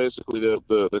basically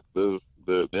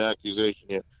the accusation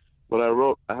here. But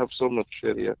I have so much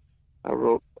shit here. I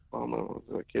wrote. Oh no,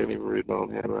 I can't even read my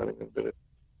own handwriting in a minute.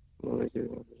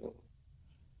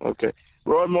 Okay,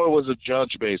 Roy Moore was a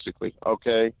judge, basically.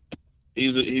 Okay,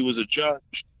 he was a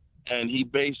judge, and he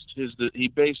based his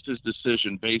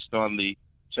decision based on the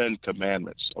Ten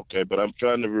Commandments. Okay, but I'm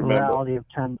trying to remember. Morality of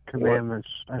Ten Commandments.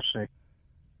 I see.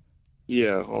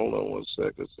 Yeah, hold on one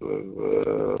second.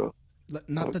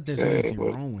 Not that there's anything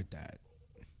wrong with that.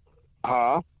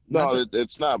 Huh? No,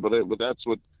 it's not. But that's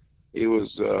what he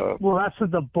was. Well, that's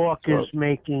what the book is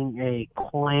making a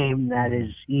claim that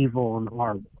is evil and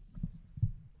horrible.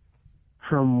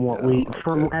 From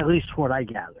at least what I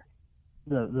gather,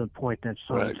 the point that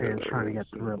Suntan's trying to get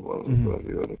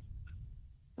through.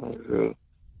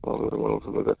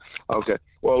 Okay.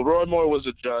 Well, Roy Moore was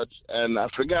a judge, and I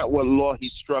forgot what law he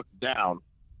struck down.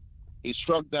 He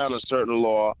struck down a certain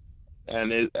law,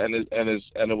 and it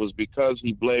was because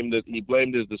he blamed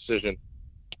his decision,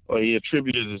 or he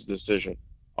attributed his decision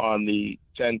on the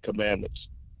Ten Commandments,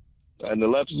 and the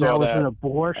left saw that an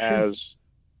abortion? as.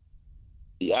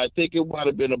 I think it might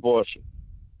have been abortion.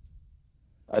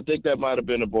 I think that might have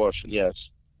been abortion. Yes,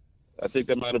 I think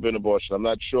that might have been abortion. I'm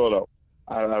not sure though.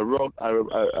 I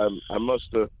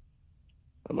must have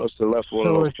left one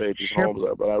of those pages home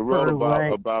there, but I wrote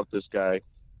about this guy.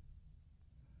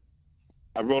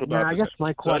 I wrote about. I guess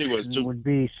my question would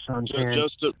be, Suntan,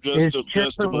 is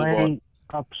Chip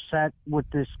upset with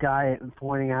this guy and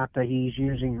pointing out that he's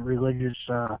using religious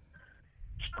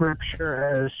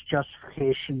scripture as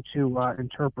justification to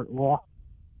interpret law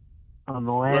on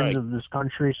the land of this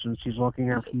country, since he's looking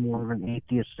at from more of an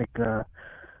atheistic,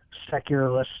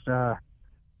 secularist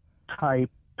type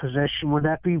position? Would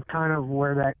that be kind of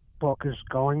where that book is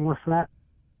going with that?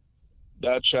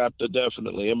 That chapter,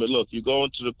 definitely. I mean, look, you go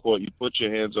into the court, you put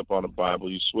your hands up on the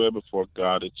Bible, you swear before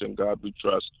God, it's in God we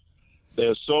trust.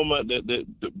 There's so much,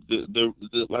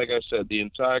 like I said, the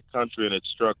entire country and its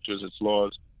structures, its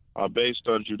laws are based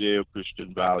on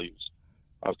Judeo-Christian values.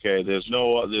 Okay, there's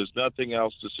nothing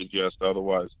else to suggest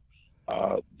otherwise.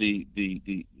 Now,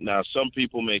 some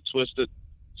people may twist it.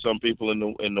 Some people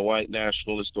in the white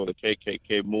nationalist or the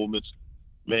KKK movements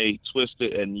may twist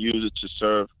it and use it to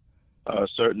serve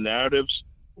certain narratives.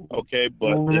 Okay,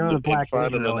 but the Black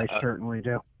Israelites certainly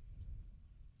do.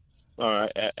 All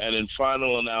right, and in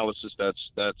final analysis,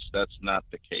 that's not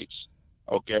the case.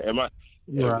 Okay, am I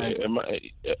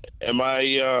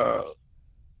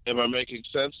making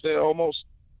sense there? Almost.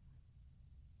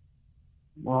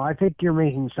 Well, I think you're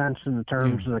making sense in the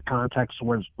terms of the context of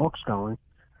where this book's going.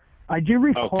 I do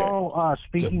recall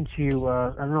speaking to you.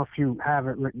 I don't know if you have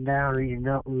it written down or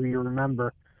you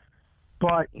remember,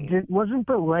 but wasn't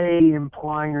Belay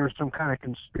implying there was some kind of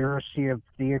conspiracy of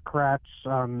theocrats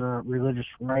on the religious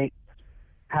right,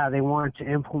 how they wanted to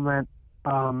implement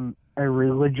a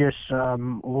religious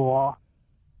law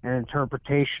and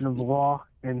interpretation of the law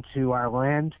into our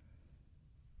land,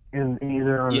 in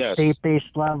either on a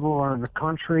state-based level or in the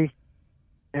country,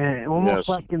 and almost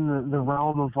like in the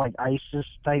realm of like ISIS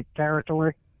type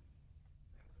territory?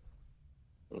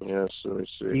 Yes, let me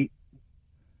see.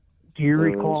 Do you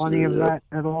recall any of that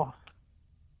at all?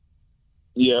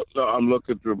 Yeah, no, I'm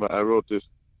looking through I wrote this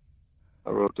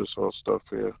whole stuff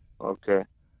here. Okay.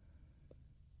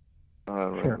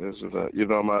 Sure. This is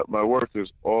my work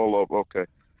is all of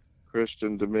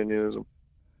Christian dominionism.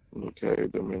 Okay,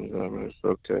 dominionism.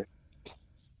 Okay.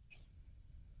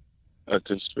 A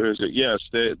conspiracy. Yes,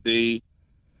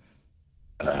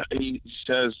 he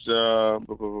says.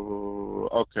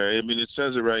 Okay, I mean it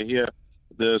says it right here.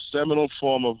 The seminal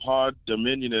form of hard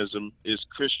dominionism is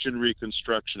Christian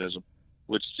Reconstructionism,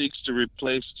 which seeks to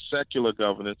replace secular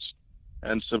governance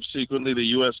and subsequently the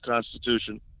U.S.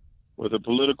 Constitution with a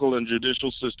political and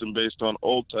judicial system based on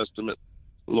Old Testament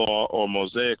law or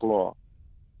Mosaic law.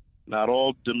 Not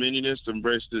all dominionists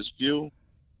embrace this view,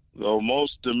 though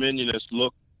most dominionists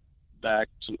look back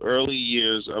to early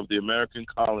years of the American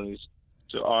colonies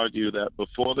to argue that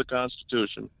before the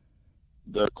Constitution,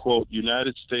 the, quote,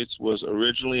 United States was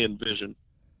originally envisioned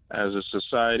as a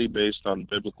society based on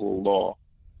biblical law.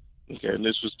 Okay, and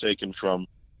this was taken from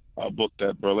a book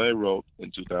that Burleigh wrote in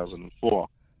 2004.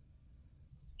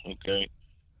 Okay.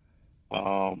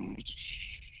 Let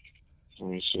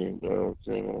me see. Okay,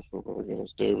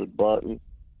 it's David Barton.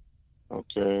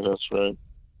 Okay, that's right.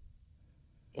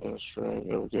 That's right.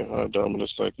 There we go. Hard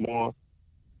dominants like more.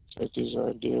 Take these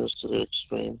ideas to the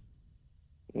extreme.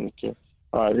 Okay.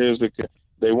 All right, here's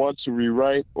they want to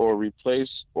rewrite or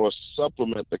replace or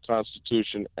supplement the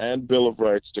Constitution and Bill of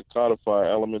Rights to codify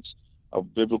elements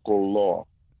of biblical law.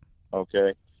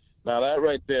 Okay. Now that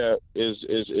right there is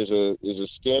a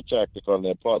scare tactic on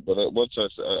their part, but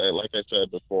like I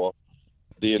said before,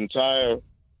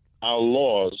 our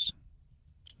laws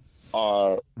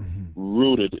are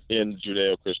rooted in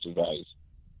Judeo-Christian values.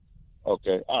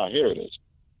 Okay. Here it is.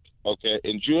 Okay.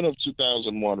 In June of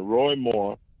 2001, Roy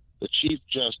Moore, the Chief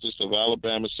Justice of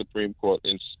Alabama Supreme Court,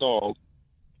 installed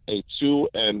a 2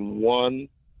 1/2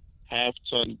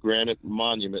 ton granite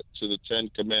monument to the Ten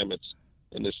Commandments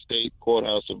in the state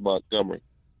courthouse of Montgomery.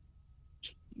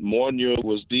 Moore knew it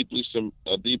was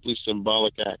a deeply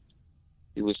symbolic act.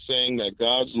 He was saying that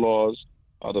God's laws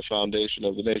are the foundation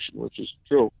of the nation, which is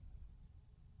true,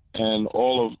 and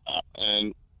of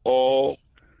all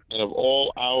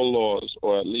our laws,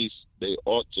 or at least they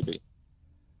ought to be.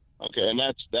 Okay, and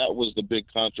that was the big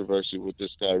controversy with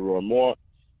this guy Roy Moore,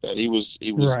 that he was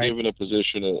right. Given a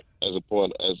position as a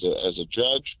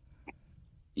judge,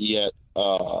 yet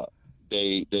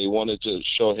they wanted to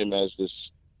show him as this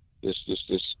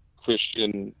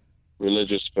Christian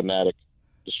religious fanatic,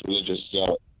 this religious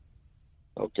zealot.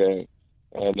 Okay,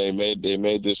 and they made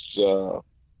this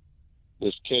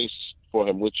case for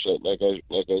him, which, like I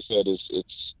said,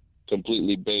 it's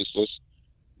completely baseless,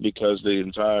 because the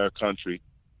entire country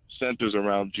centers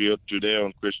around Judeo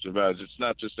and Christian values. It's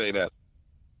not to say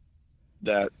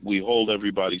that we hold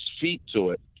everybody's feet to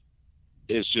it.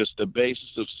 It's just the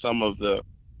basis of some of the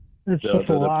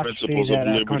principles of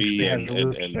liberty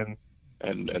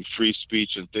and free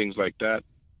speech and things like that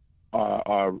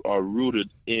are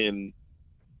rooted in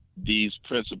these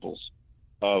principles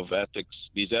of ethics,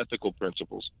 these ethical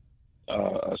principles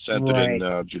centered in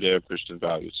Judeo-Christian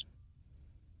values.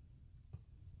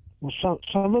 Well,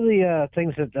 some of the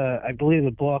things that I believe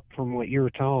the book, from what you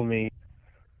were telling me,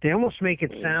 they almost make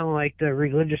it sound like the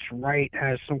religious right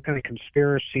has some kind of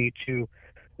conspiracy to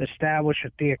establish a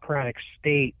theocratic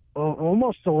state,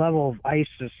 almost the level of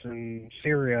ISIS in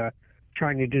Syria,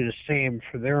 trying to do the same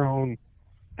for their own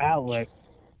outlet.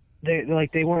 They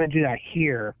want to do that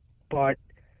here, but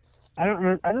I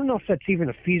don't know if that's even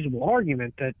a feasible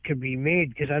argument that could be made,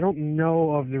 because I don't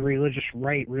know of the religious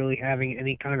right really having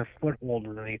any kind of foothold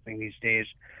in anything these days.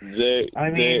 The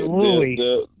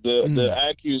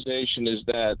accusation is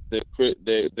that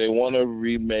they want to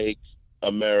remake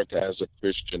America as a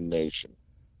Christian nation.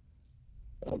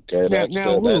 Okay,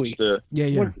 Louis,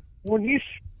 when you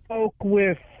spoke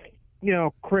with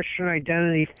Christian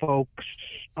identity folks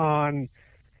on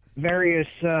various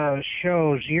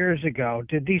shows years ago,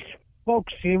 did these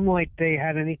folks seem like they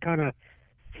had any kind of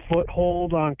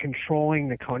foothold on controlling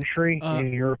the country,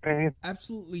 in your opinion?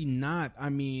 Absolutely not. I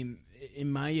mean,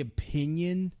 in my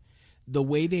opinion, the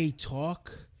way they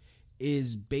talk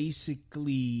is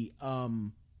basically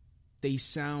they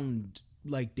sound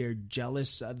like they're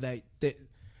jealous that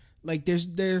like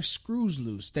their screws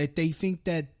loose, that they think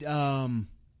that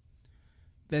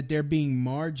that they're being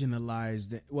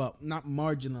marginalized. Well, not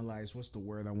marginalized. What's the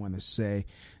word I want to say?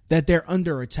 That they're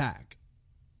under attack.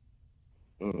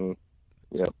 Mm-hmm.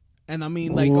 Yep. And I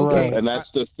mean, like, okay. And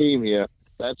that's the theme here.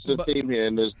 That's the theme here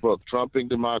in this book, Trumping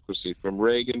Democracy, from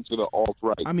Reagan to the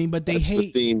alt-right. I mean, but they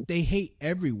hate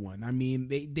everyone. I mean,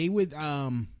 they would, I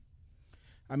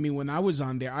mean, when I was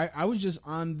on there, I was just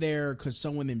on there because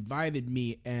someone invited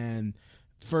me, and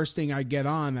first thing I get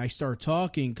on, I start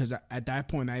talking, because at that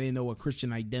point I didn't know what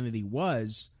Christian identity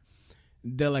was.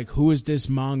 They're like, who is this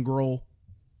mongrel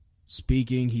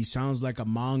speaking? He sounds like a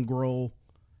mongrel.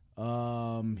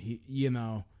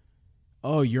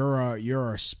 Oh, you're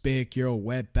a spick, you're a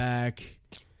wetback.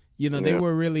 They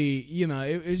were really,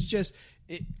 it was just,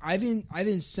 I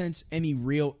didn't sense any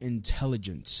real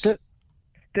intelligence.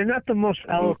 They're not the most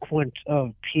eloquent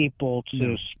of people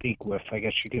to speak with, I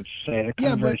guess you could say. They're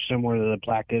kind of very similar to the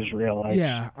Black Israelites.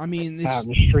 Yeah, I mean, it's out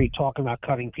in the street talking about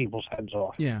cutting people's heads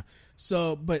off. Yeah.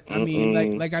 So, but I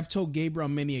mean, like I've told Gabriel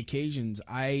on many occasions,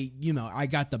 I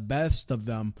got the best of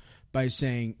them by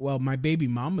saying, well, my baby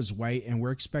mama's white and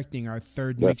we're expecting our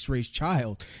third mixed race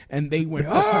child. And they went,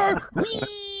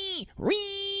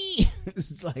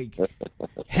 it's like,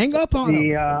 hang up on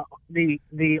them. The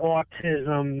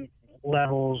autism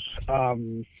levels are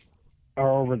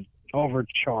over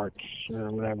charts or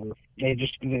whatever. The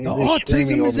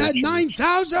autism is at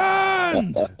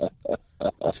 9,000.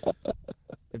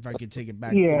 If I could take it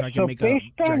back, if I can make based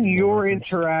on your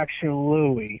interaction,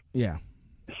 Louis. Yeah.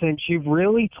 Since you've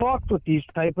really talked with these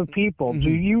type of people,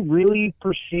 do you really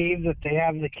perceive that they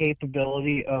have the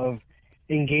capability of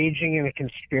engaging in a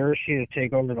conspiracy to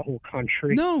take over the whole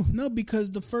country? No,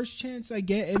 because the first chance they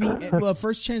get,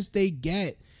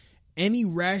 any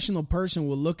rational person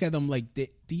will look at them like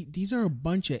these are a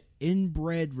bunch of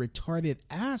inbred, retarded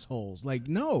assholes. Like,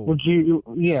 no. Would you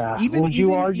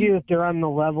argue that they're on the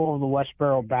level of the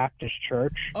Westboro Baptist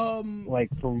Church? Like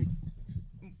from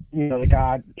the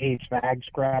God hates fags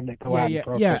crowd that go out and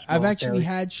protest. Yeah, I've actually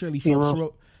had Shirley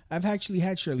Phelps. I've actually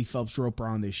had Shirley Phelps Roper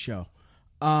on this show,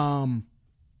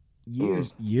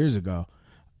 years ago.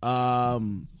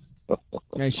 And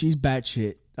she's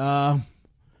batshit.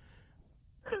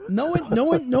 No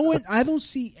one. I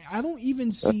don't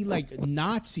even see like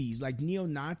Nazis, like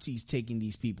neo-Nazis, taking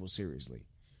these people seriously.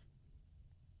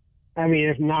 I mean,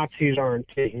 if Nazis aren't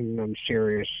taking them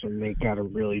serious, then they got to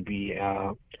really be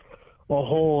a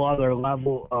whole other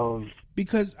level of.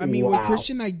 Because I mean, with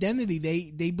Christian identity,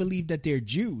 they believe that they're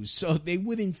Jews, so they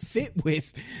wouldn't fit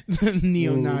with the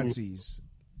neo-Nazis.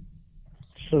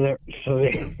 So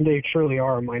they truly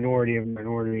are a minority of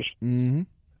minorities. Mm-hmm.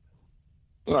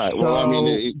 Right. Well, so, I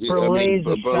mean, Burleigh's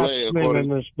assessment in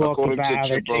this book about how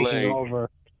they're taking over.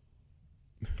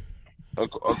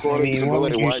 According to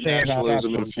Burleigh, white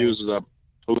nationalism infuses our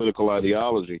political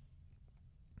ideology.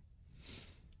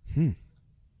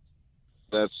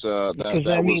 Because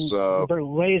I mean,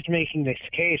 Berlay's making this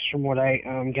case, from what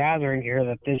I'm gathering here,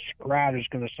 that this crowd is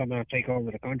going to somehow take over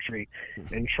the country,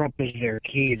 and Trump is their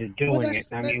key to doing it.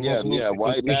 I mean,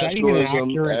 white nationalism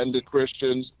and the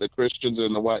Christians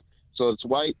and the white. So it's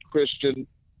white Christian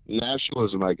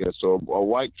nationalism, I guess, or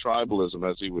white tribalism,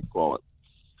 as he would call it.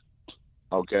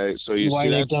 Okay, so you white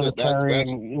see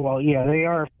identitarian. Well, yeah, they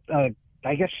are.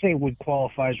 I guess they would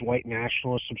qualify as white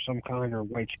nationalists of some kind, or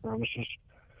white supremacists.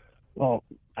 Well,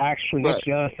 actually, that's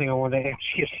the other thing I wanted to ask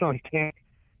you, son.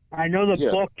 I know the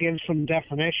book gives some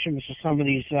definitions to some of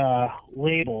these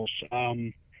labels.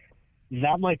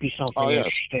 That might be something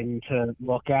interesting to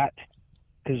look at.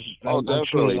 Cause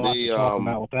definitely.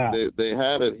 Sure they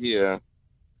had it here.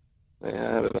 They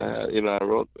had it. I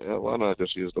wrote. Why not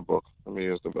just use the book? Let me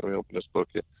open this book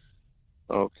here.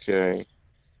 Okay.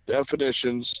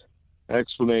 Definitions,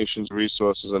 explanations,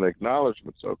 resources, and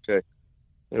acknowledgments. Okay.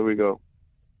 Here we go.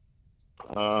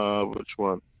 Which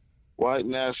one? White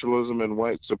nationalism and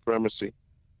white supremacy.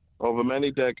 Over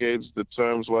many decades, the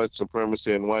terms white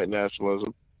supremacy and white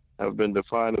nationalism have been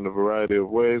defined in a variety of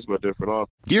ways by different authors.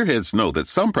 Gearheads know that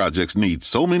some projects need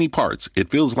so many parts,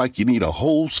 it feels like you need a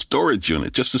whole storage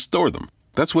unit just to store them.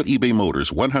 That's what eBay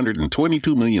Motors'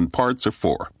 122 million parts are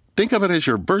for. Think of it as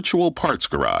your virtual parts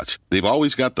garage. They've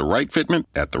always got the right fitment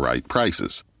at the right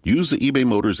prices. Use the eBay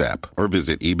Motors app or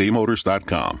visit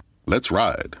ebaymotors.com. Let's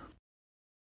ride.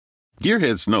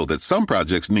 Gearheads know that some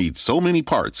projects need so many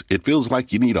parts, it feels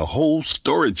like you need a whole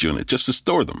storage unit just to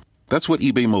store them. That's what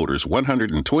eBay Motors'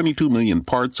 122 million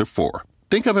parts are for.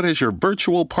 Think of it as your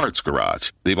virtual parts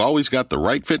garage. They've always got the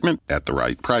right fitment at the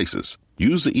right prices.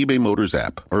 Use the eBay Motors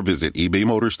app or visit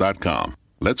ebaymotors.com.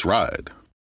 Let's ride.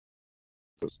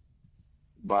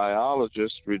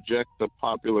 Biologists reject the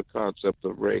popular concept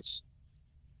of race.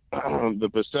 The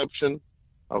perception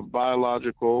of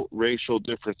biological racial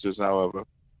differences, however,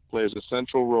 plays a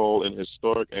central role in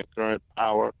historic and current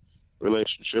power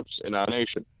relationships in our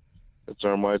nation. The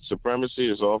term white supremacy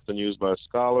is often used by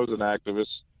scholars and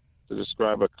activists to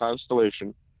describe a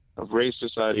constellation of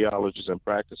racist ideologies and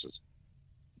practices.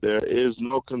 There is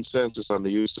no consensus on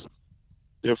the use of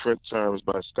different terms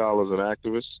by scholars and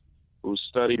activists who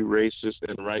study racist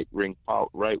and right-wing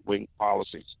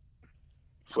policies.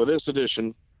 For this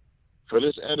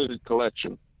edited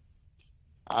collection,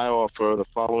 I offer the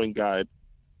following guide,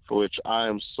 for which I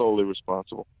am solely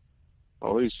responsible.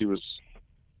 Well, at least he was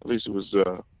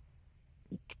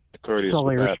courteous.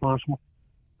 Solely responsible.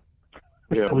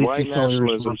 Yeah, white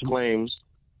nationalism claims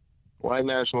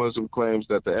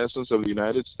that the essence of the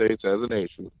United States as a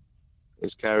nation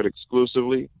is carried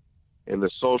exclusively in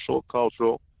the social,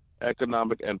 cultural,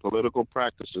 economic, and political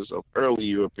practices of early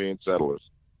European settlers.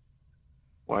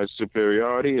 White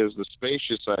superiority is the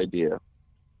spacious idea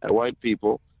that white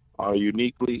people are a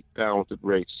uniquely talented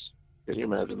race. Can you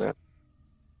imagine that?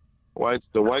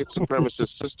 The white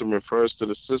supremacist system refers to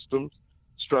the systems,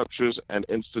 structures, and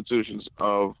institutions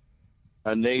of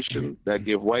a nation that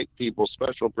give white people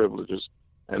special privileges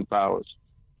and powers,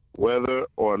 whether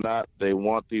or not they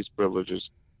want these privileges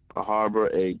or harbor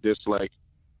a dislike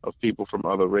of people from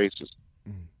other races.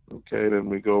 Okay, then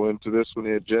we go into this one,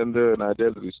 the agenda and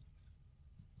identities.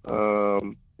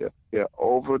 Over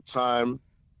time,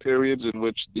 periods in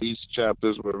which these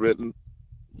chapters were written,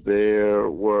 there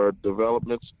were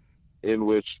developments in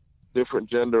which different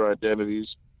gender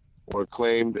identities were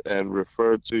claimed and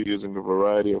referred to using a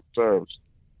variety of terms.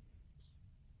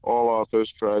 All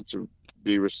authors tried to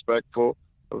be respectful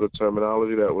of the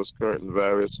terminology that was current in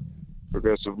various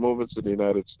progressive movements in the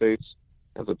United States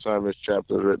at the time this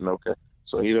chapter was written. Okay,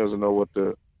 so he doesn't know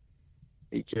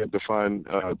he can't define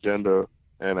gender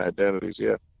and identities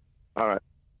yet. All right.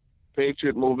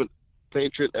 Patriot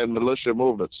and militia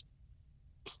movements.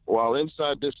 While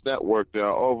inside this network there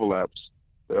are overlaps,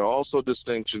 there are also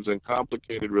distinctions and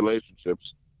complicated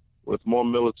relationships with more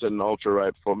militant and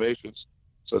ultra-right formations,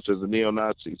 such as the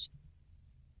neo-Nazis.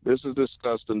 This is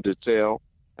discussed in detail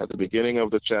at the beginning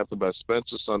of the chapter by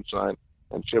Spencer Sunshine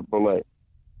and Chip Berlay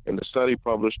in the study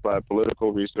published by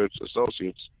Political Research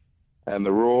Associates and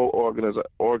the Rural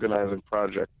Organizing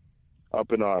Project,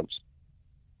 Up in Arms.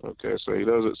 Okay, so he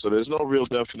does it. So there's no real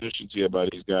definitions here by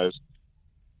these guys.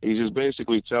 He's just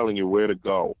basically telling you where to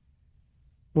go.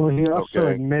 Well, he also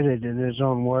admitted in his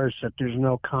own words that there's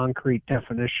no concrete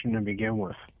definition to begin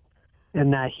with,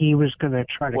 and that he was going to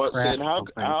try to craft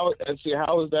something.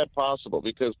 How is that possible?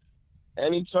 Because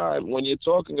anytime when you're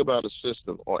talking about a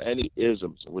system or any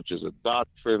isms, which is a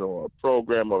doctrine or a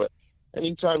program, or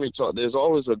anytime you talk, there's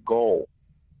always a goal.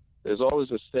 There's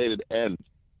always a stated end.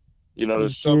 You know,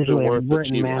 there's something worth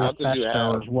achieving. How could you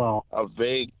have as well. a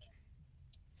vague?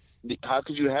 how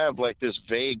could you have like this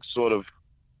vague sort of?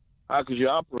 How could you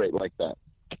operate like that?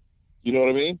 You know what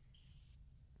I mean?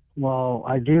 Well,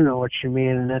 I do know what you mean,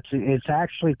 and it's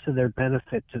actually to their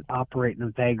benefit to operate in a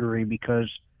vagary,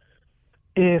 because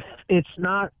if it's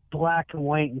not black and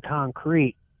white and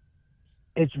concrete,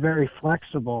 it's very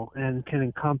flexible and can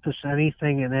encompass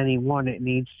anything and anyone it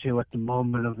needs to at the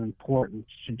moment of importance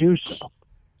to do so,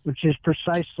 which is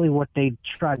precisely what they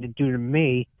tried to do to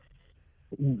me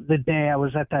the day I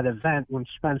was at that event when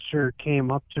Spencer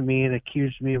came up to me and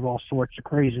accused me of all sorts of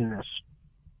craziness,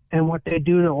 and what they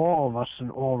do to all of us in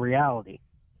all reality.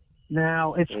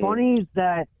 Now, it's funny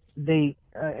that they,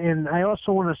 and I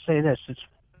also want to say this, it's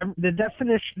the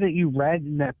definition that you read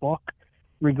in that book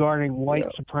regarding white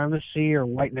supremacy or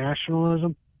white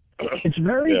nationalism. It's a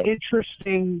very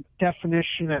interesting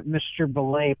definition that Mr.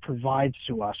 Belay provides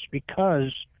to us,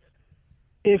 because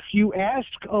if you ask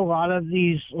a lot of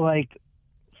these like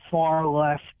far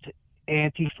left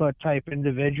Antifa type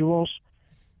individuals,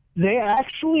 they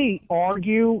actually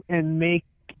argue and make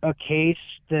a case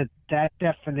that that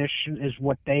definition is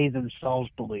what they themselves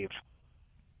believe.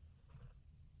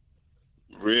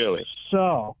 Really?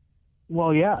 So,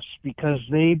 well, yes, because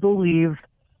they believe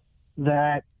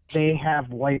that they have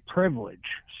white privilege.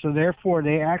 So therefore,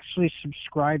 they actually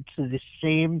subscribe to the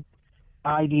same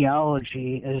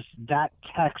ideology as that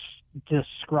text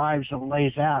describes and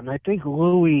lays out. And I think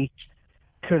Louis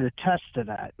could attest to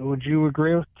that. Would you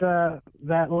agree with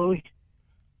that, Louis?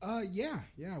 Yeah,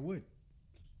 I would.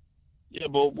 Yeah,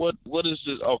 but what is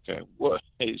this? Okay, what?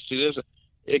 Hey, see,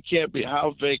 it can't be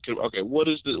how vague. Okay, what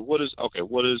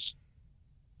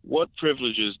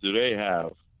privileges do they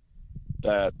have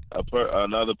that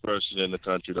another person in the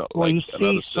country don't? Well, like you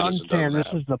another see, citizen Suntan, doesn't this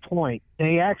have? is the point.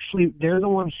 They're the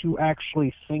ones who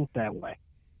actually think that way.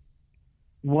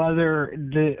 Whether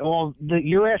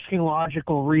you're asking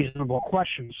logical, reasonable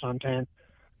questions, Suntan.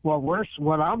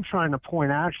 What I'm trying to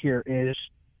point out here is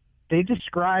they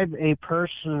describe a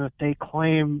person that they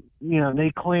claim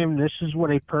this is what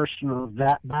a person of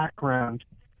that background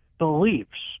believes.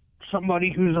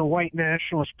 Somebody who's a white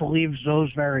nationalist believes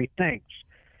those very things.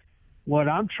 What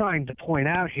I'm trying to point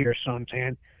out here,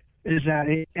 Suntan, is that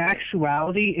in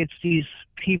actuality, it's these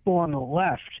people on the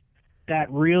left that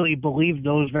really believe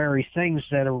those very things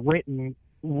that are written,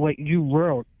 what you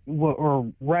wrote,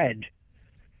 or read,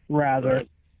 rather. Right.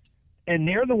 And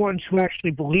they're the ones who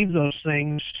actually believe those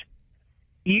things,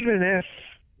 even if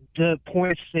the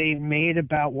points they made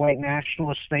about white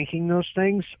nationalists thinking those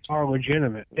things are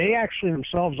legitimate. They actually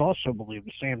themselves also believe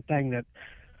the same thing that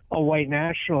a white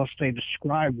nationalist they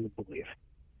describe would believe.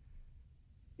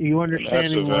 Are you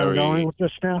understanding where I'm going with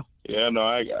this now? Yeah, no,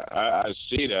 I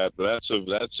see that, but that's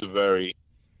a very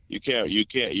you can't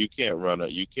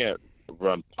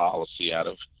run policy out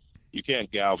of, you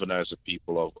can't galvanize the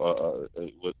people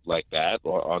with like that,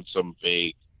 or on some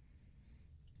vague,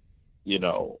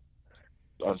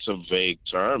 on some vague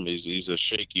term. It's a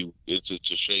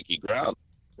shaky ground.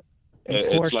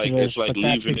 Of course It's like but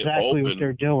leaving that's exactly it open. what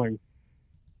they're doing.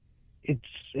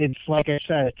 It's like I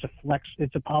said,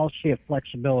 it's a policy of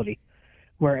flexibility,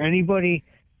 where anybody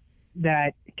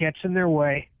that gets in their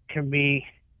way can be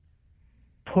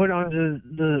put under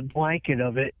the blanket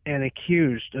of it and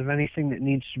accused of anything that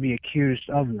needs to be accused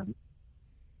of them.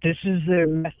 This is their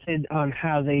method on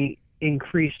how they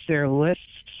increase their lists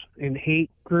in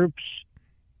hate groups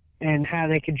and how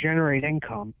they can generate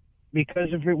income. Because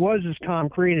if it was as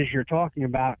concrete as you're talking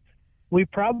about, we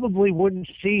probably wouldn't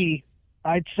see,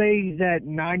 I'd say that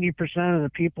 90% of the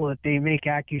people that they make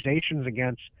accusations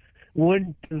against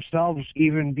wouldn't themselves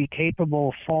even be capable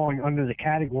of falling under the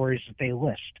categories that they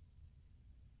list.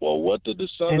 Well, what did the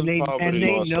Southern Poverty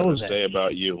Law Center say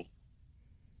about you?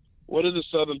 What did the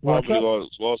Southern Poverty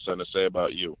Law Center say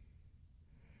about you?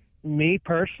 Me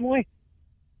personally?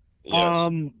 Yes.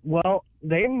 Well,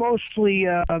 they mostly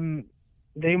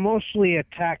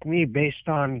attack me based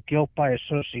on guilt by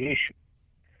association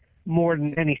more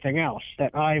than anything else.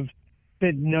 That I've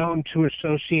been known to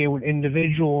associate with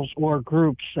individuals or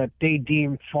groups that they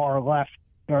deem far left,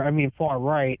 far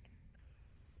right,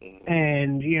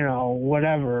 and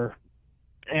whatever.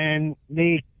 And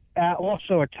they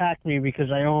also attack me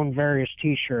because I own various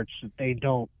T-shirts that they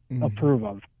don't approve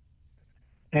of.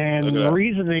 And the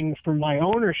reasoning for my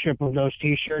ownership of those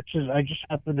T-shirts is I just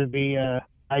happen to be,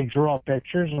 I draw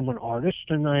pictures, I'm an artist,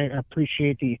 and I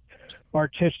appreciate the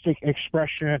artistic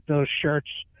expression that those shirts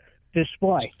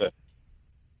display.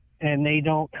 And they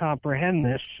don't comprehend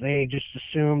this. They just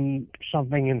assume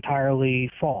something entirely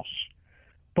false.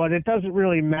 But it doesn't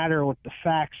really matter what the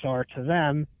facts are to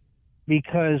them,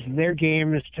 because their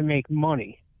game is to make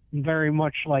money. very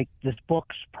much like this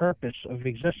book's purpose of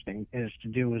existing is to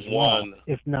do as well,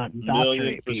 if not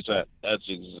indoctrinate people. 1,000,000%. That's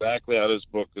exactly how this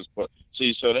book is put.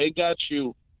 See, so they got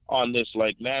you on this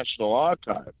like National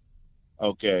Archive,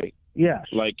 okay? Yes.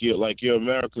 Like you're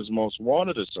America's Most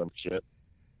Wanted or some shit.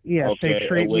 Yes, okay? they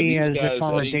treat me as guys, if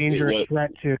I'm a dangerous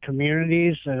threat to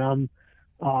communities, and I'm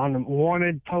on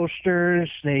wanted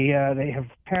posters. They have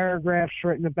paragraphs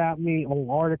written about me, whole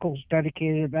articles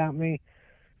dedicated about me,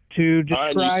 to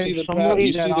describe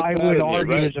somebody that I would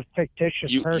argue is a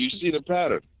fictitious person. You see the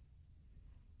pattern.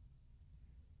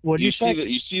 What do you say?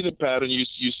 You see the pattern. You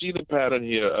see the pattern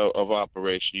here of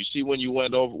operation. You see when you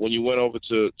went over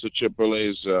to Chip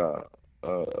Burley's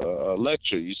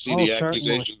lecture. You see the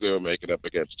accusations they were making up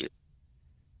against you.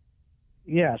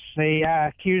 Yes, they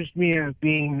accused me of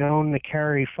being known to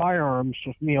carry firearms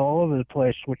with me all over the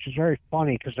place, which is very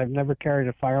funny because I've never carried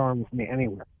a firearm with me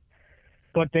anywhere.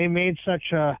 But they made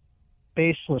such a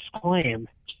baseless claim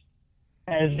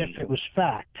as if it was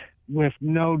fact, with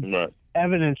no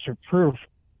evidence or proof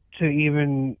to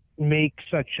even make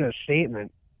such a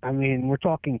statement. I mean, we're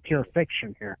talking pure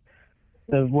fiction here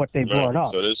of what they brought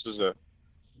up.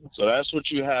 So that's what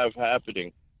you have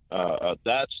happening.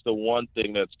 That's the one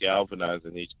thing that's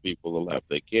galvanizing these people to left.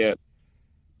 They can't.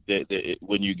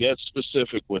 When you get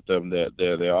specific with them,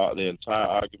 the entire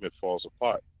argument falls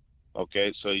apart.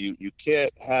 Okay, so you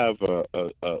can't have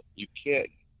you can't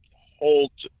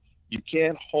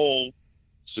hold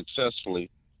successfully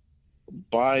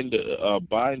bind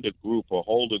a group or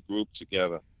hold a group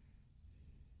together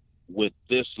with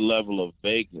this level of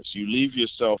vagueness. You leave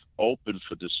yourself open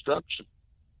for destruction.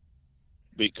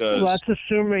 Because that's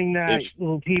assuming that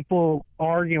people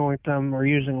arguing with them are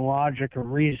using logic or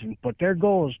reason, but their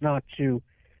goal is not to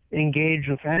engage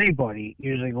with anybody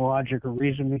using logic or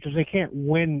reason because they can't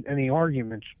win any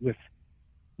arguments with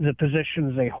the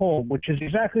positions they hold, which is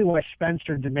exactly why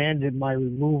Spencer demanded my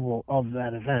removal of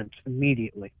that event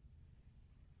immediately.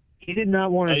 He did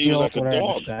not want to deal with what I had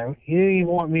to say. He didn't even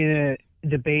want me to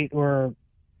debate or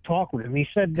talk with him. He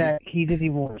said that he didn't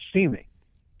even want to see me.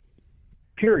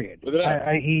 Period.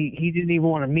 He didn't even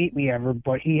want to meet me ever,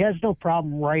 but he has no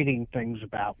problem writing things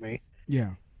about me.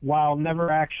 Yeah. While never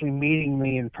actually meeting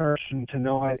me in person to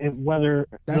know whether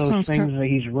those things that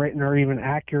he's written are even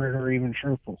accurate or even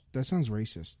truthful. That sounds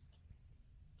racist.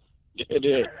 It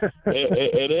is.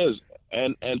 It is.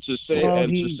 And to say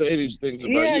these things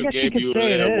about you, Gabe, you were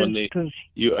there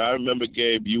I remember,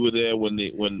 Gabe, you were there when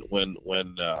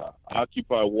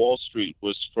Occupy Wall Street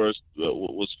was first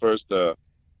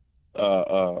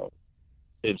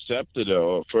incepted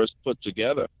or first put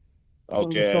together.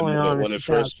 Okay, and when it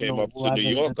first came up to New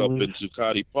York, up in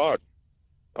Zuccotti Park.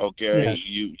 Okay, yes.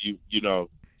 you know,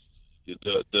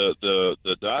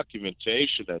 the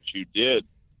documentation that you did,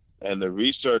 and the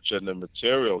research and the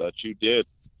material that you did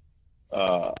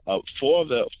for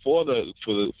the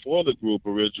group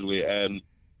originally, and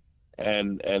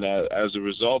as a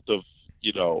result of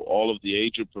all of the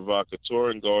agent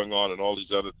provocateuring going on and all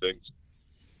these other things,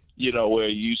 where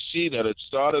you see that it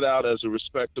started out as a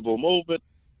respectable movement,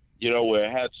 where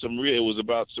it had it was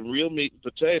about some real meat and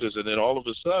potatoes, and then all of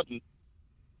a sudden,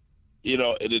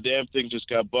 the damn thing just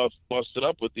got busted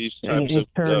up with these types it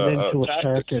turned into a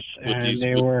circus, and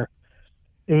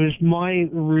it was my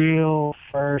real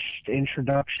first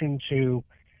introduction to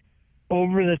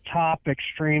over-the-top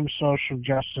extreme social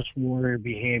justice warrior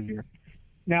behavior.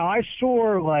 Now, I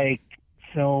saw,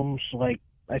 films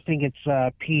I think it's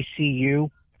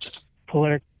PCU,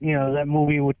 that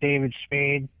movie with David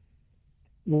Spade,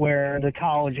 where the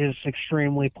college is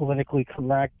extremely politically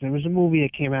correct. It was a movie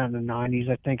that came out in the 90s,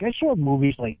 I think. I saw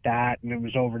movies like that, and it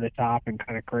was over the top and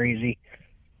kind of crazy.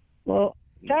 Well,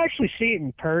 to actually see it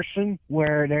in person,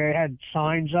 where they had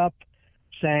signs up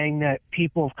saying that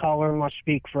people of color must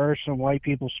speak first and white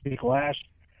people speak last,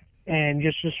 and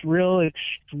just this real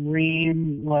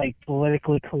extreme,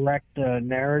 politically correct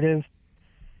narrative,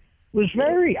 was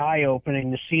very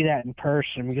eye-opening to see that in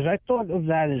person, because I thought of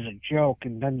that as a joke,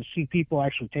 and then to see people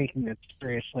actually taking it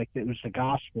serious like it was the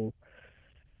gospel,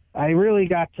 I really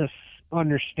got to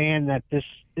understand that this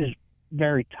is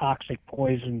very toxic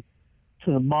poison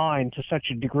to the mind to such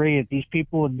a degree that these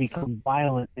people would become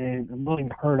violent and willing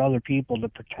to hurt other people to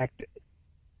protect it.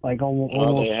 When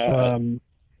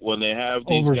they have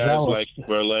these guys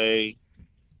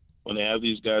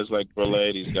like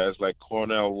Burley, these guys like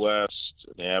Cornel West,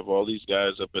 and they have all these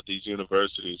guys up at these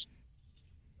universities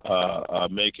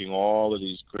making all of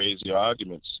these crazy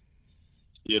arguments.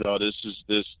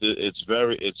 It's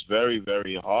very,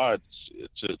 very hard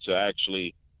to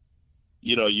actually,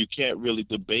 you can't really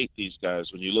debate these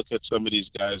guys. When you look at some of these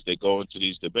guys, they go into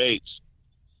these debates,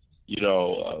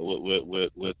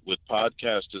 with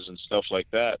podcasters and stuff like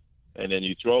that, and then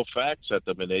you throw facts at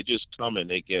them, and they just come and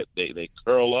they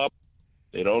curl up.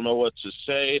 They don't know what to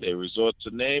say. They resort to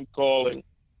name calling,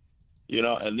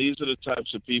 and these are the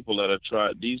types of people that are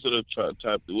these are the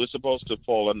type we're supposed to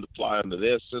fly under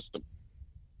their system.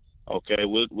 Okay,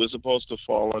 we're supposed to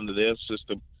fall under their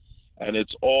system, and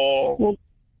it's all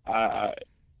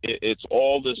it's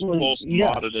all this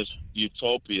postmodernist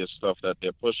utopia stuff that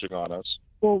they're pushing on us.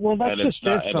 Well, that's just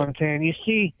it, Suntan. You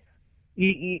see,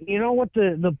 you know what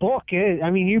the book is. I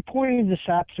mean, you pointed this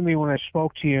out to me when I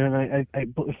spoke to you, and I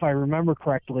if I remember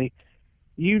correctly,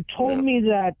 you told me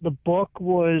that the book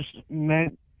was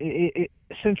meant,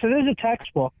 since it is a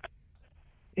textbook,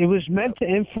 it was meant to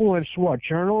influence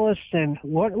journalists, and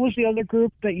what was the other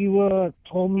group that you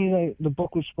told me that the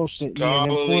book was supposed to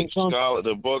influence on?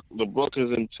 The book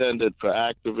is intended for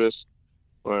activists.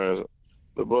 Where is it?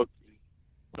 The book?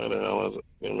 Where the hell is it?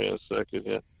 Give me a second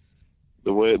here.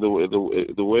 The way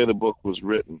the book was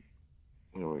written.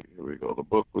 Here we go. The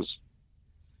book was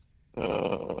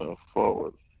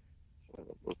forward. The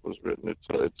book was written. It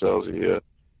tells you here.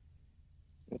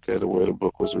 Okay, the way the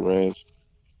book was arranged.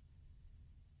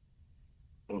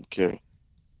 Okay.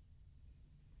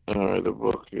 All right, the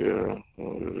book here.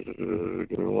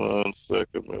 Give me 1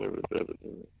 second.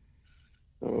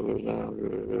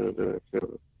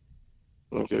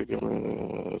 Okay, give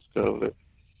me. Let's go there.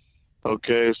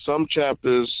 Okay, some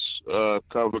chapters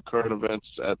cover current events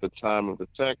at the time of the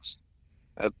text,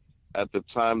 at the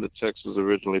time the text was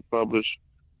originally published.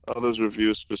 Others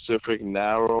review specific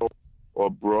narrow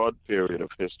or broad period of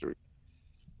history.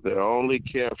 There are only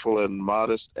careful and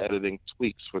modest editing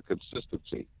tweaks for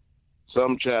consistency.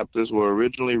 Some chapters were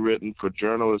originally written for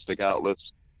journalistic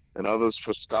outlets and others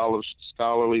for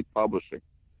scholarly publishing.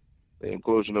 The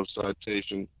inclusion of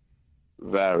citation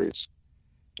varies.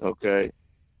 Okay.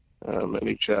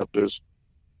 Many chapters.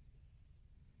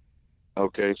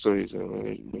 Okay, so he's give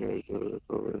me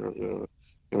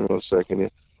 1 second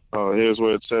here. Oh, here's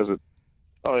where it says it.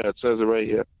 Oh yeah, it says it right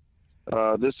here.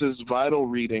 This is vital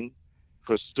reading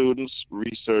for students,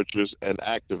 researchers, and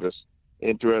activists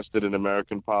interested in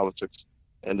American politics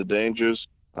and the dangers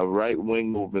of right-wing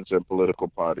movements and political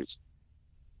parties.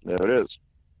 There it is.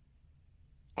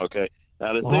 Okay.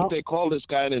 Now, they call this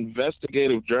guy an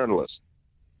investigative journalist.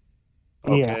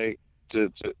 Okay. Yeah.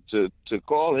 To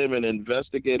call him an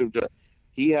investigative journalist,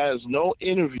 he has no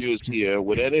interviews here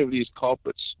with any of these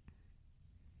culprits.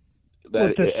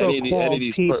 Any of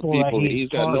these people. He's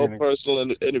got no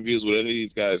personal interviews with any of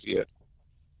these guys here.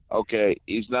 Okay,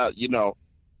 he's not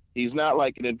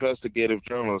like an investigative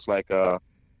journalist like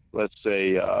let's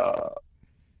say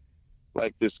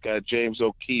like this guy James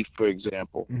O'Keefe, for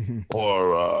example,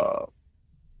 or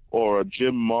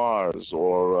Jim Mars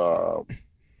or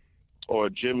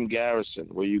Jim Garrison,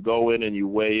 where you go in and you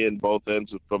weigh in both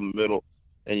ends from the middle,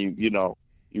 and you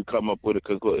come up with a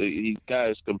conclusion. These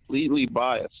guys completely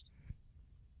biased.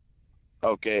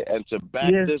 Okay, and to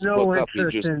back this book up, he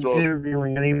just throws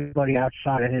interviewing anybody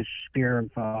outside of his sphere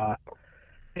of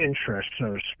interest,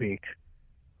 so to speak.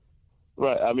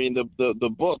 Right. I mean, the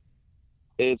book,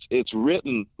 it's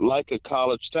written like a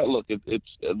college text. Look,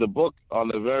 it's the book on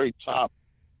the very top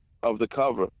of the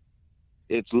cover.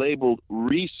 It's labeled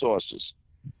resources.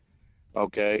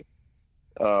 Okay,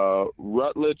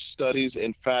 Rutledge studies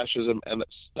in fascism and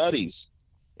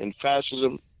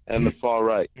the far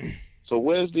right. So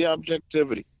where's the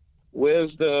objectivity?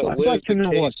 Where's the case?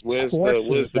 Where's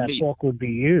the meat? Book would be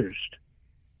used.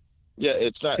 Yeah,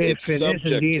 it's not. If it is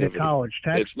indeed a college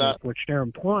textbook, which they're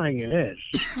implying it is.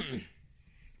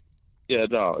 Yeah,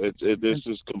 no, this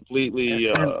is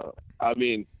completely. I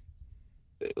mean,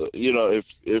 if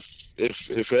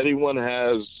anyone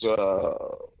has, I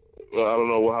don't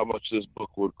know how much this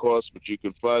book would cost, but you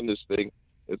can find this thing.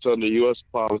 It's under U.S.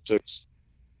 politics.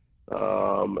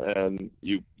 And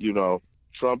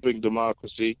trumping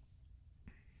democracy.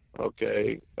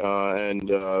 Okay,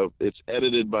 and it's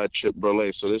edited by Chip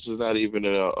Burley. So this is not even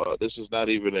an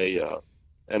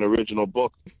original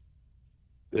book.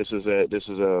 This is a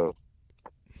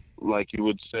like you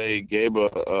would say, Gabe,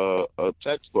 a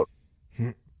textbook.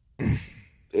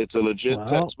 It's a legit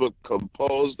textbook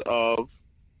composed of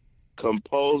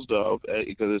because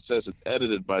it says it's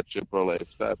edited by Chip Burley.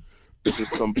 This is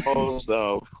composed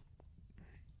of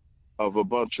a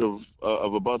bunch of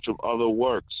other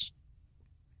works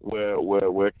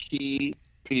where key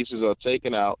pieces are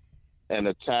taken out and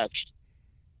attached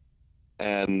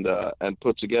and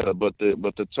put together. But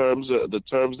the terms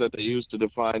that they use to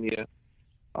define here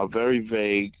are very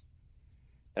vague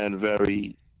and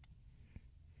very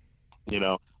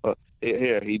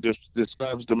here, he just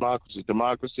describes democracy.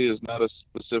 Democracy is not a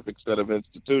specific set of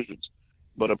institutions,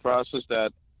 but a process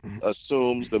that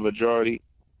assumes the majority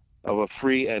of a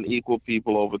free and equal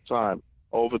people over time,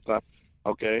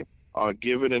 okay, are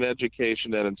given an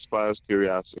education that inspires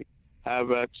curiosity,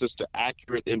 have access to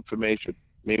accurate information.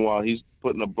 Meanwhile, he's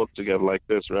putting a book together like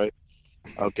this, right?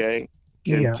 Okay,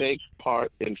 can take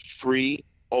part in free,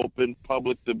 open,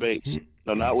 public debates.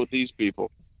 No, not with these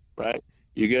people, right?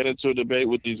 You get into a debate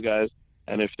with these guys,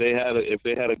 and if they had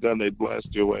a gun, they'd blast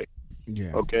you away.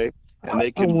 Yeah. Okay, and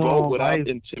they can vote without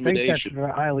intimidation. I think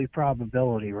that's a highly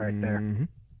probability right there.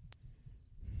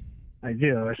 I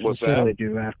do. I What's sincerely that?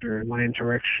 do after my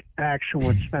interaction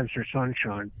with Spencer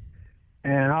Sunshine.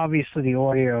 And obviously the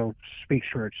audio speaks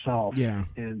for itself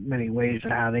in many ways of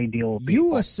how they deal with people.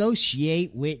 You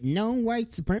associate with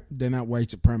non-white supremacists. They're not white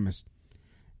supremacists.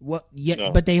 Well, yeah,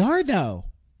 No. but they are, though.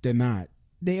 They're not.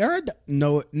 They are.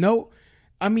 No.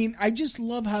 I mean, I just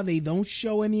love how they don't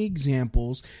show any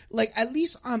examples. Like, at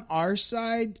least on our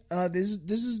side, this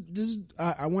is.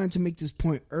 I wanted to make this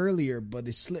point earlier, but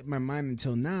it slipped my mind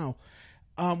until now.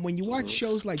 When you watch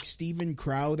shows like Steven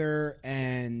Crowder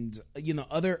and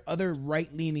other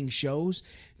right-leaning shows,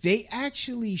 they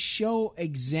actually show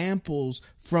examples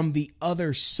from the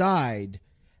other side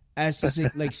as to say,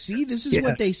 like, see, this is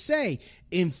what they say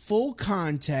in full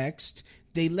context.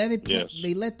 They let it.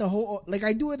 They let the whole. Like,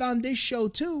 I do it on this show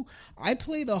too. I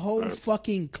play the whole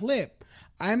fucking clip.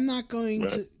 I'm not going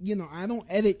to. I don't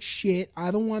edit shit.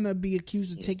 I don't want to be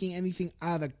accused of taking anything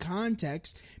out of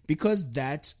context because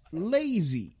that's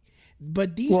lazy.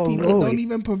 But these people don't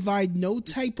even provide no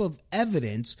type of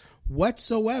evidence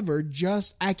whatsoever,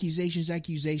 just accusations.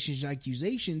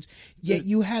 Yet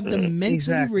you have the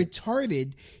mentally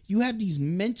retarded. You have these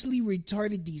mentally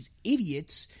retarded, these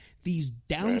idiots, these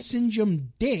Down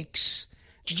syndrome dicks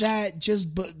that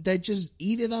just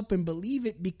eat it up and believe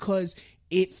it because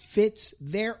it fits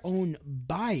their own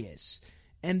bias,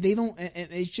 and they don't.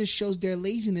 And it just shows their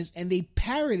laziness, and they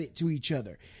parrot it to each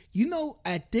other.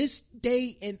 At this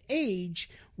day and age,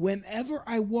 whenever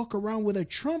I walk around with a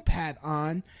Trump hat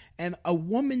on, and a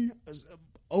woman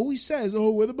always says, "Oh,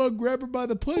 what about grab her by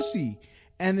the pussy?"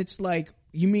 And it's like,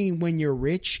 you mean when you're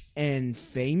rich and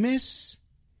famous?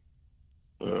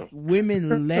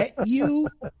 Women let you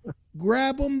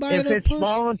grab them by the pussy? If it's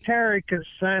voluntary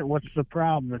consent, what's the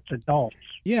problem? It's adults.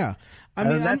 Yeah. I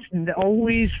mean, that's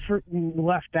always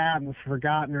left out and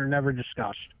forgotten or never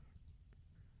discussed.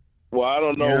 Well, I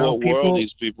don't know what world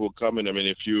these people come in. I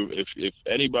mean, if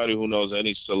anybody who knows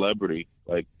any celebrity,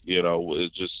 like,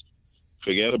 is just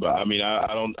forget about it. I mean,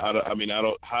 I don't.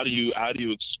 How do you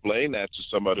explain that to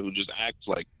somebody who just acts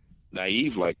like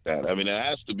naive like that? I mean, it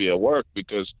has to be at work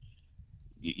because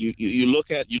you look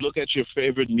at your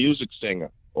favorite music singer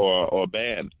or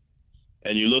band,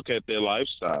 and you look at their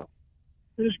lifestyle.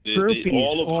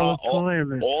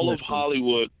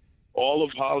 All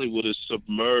of Hollywood is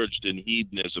submerged in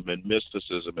hedonism and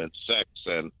mysticism and sex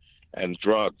and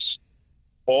drugs.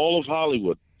 All of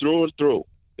Hollywood, through and through,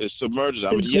 is submerged.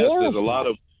 I mean, yes, there's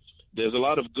a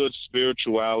lot of good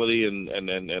spirituality and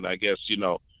I guess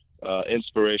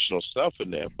inspirational stuff in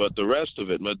there, but the rest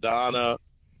of it, Madonna,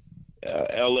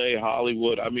 L.A.,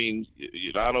 Hollywood. I mean,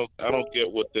 I don't get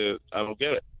I don't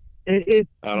get it.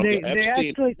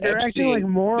 They're acting like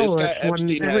moralists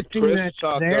when everything that's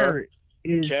there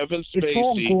is Kevin Spacey. It's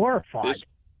all glorified.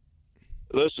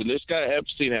 Listen, this guy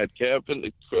Epstein had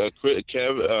Kevin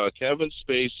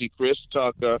Spacey, Chris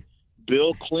Tucker,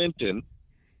 Bill Clinton,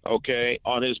 okay,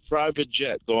 on his private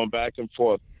jet, going back and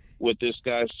forth with this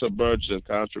guy submerged in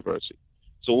controversy.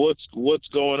 So what's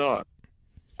going on?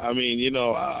 I mean,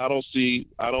 I don't see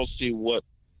what.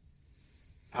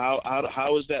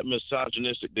 How is that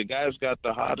misogynistic? The guy's got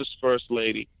the hottest first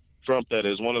lady, Trump, that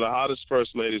is one of the hottest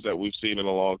first ladies that we've seen in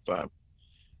a long time.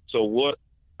 So what?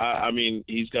 I mean,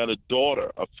 he's got a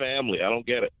daughter, a family. I don't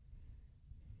get it.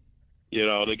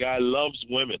 The guy loves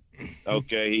women.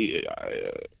 Okay,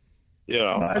 I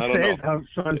don't know.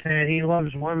 Suntan, he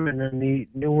loves women, and the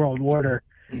New World Order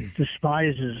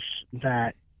despises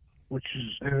that. Which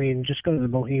is, I mean, just go to the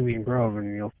Bohemian Grove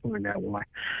and you'll find out why.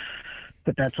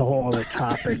 But that's a whole other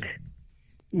topic.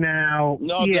 Now, this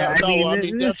is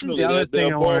the other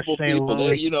thing I want to say,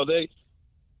 Louis.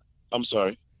 I'm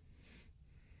sorry.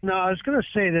 No, I was going to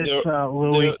say this,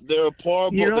 Louis. They're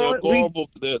horrible.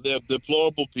 They're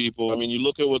deplorable people. I mean, you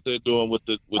look at what they're doing with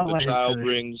the child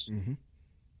rings. Mm-hmm.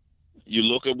 You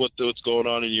look at what's going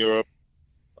on in Europe.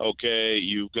 Okay,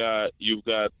 you've got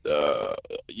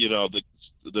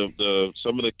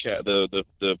some of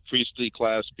the priestly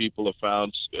class people have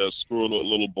found screwing with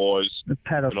little boys the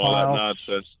pedophiles. and all that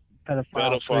nonsense.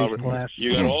 pedophile class.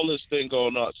 You got all this thing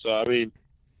going on. So I mean,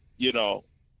 you know,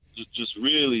 just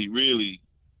really, really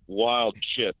wild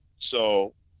shit.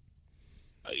 So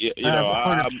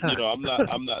I'm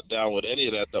not down with any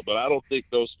of that stuff. But I don't think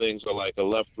those things are like a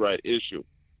left-right issue.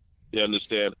 You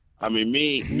understand? I mean,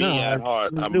 me at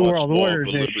heart, I'm much more of a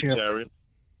libertarian.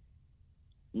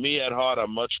 Me at heart,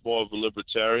 I'm much more of a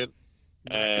libertarian,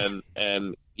 and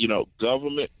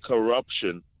government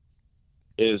corruption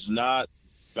is not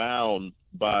bound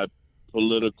by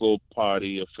political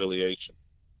party affiliation.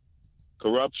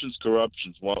 Corruption's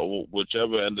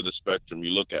whichever end of the spectrum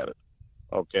you look at it.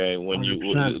 Okay,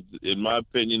 in my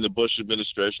opinion, the Bush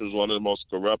administration was one of the most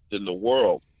corrupt in the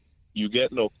world. You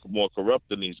get no more corrupt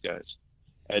than these guys,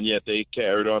 and yet they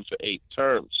carried on for 8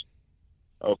 terms.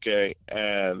 Okay,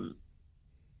 and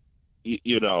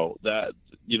that's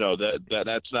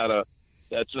not a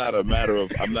matter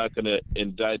of. I'm not going to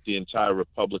indict the entire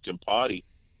Republican Party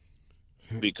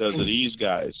because of these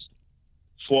guys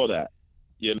for that.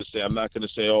 You understand? I'm not going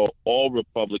to say all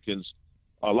Republicans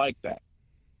are like that.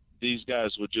 These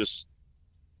guys were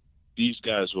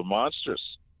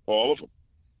monsters, all of them.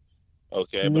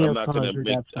 Okay, but I'm not going to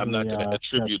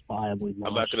attribute. I'm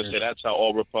not going to say that's how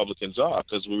all Republicans are,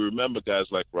 because we remember guys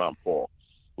like Ron Paul.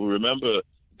 We remember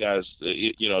guys,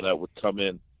 that would come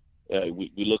in.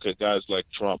 We look at guys like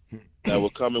Trump that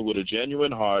would come in with a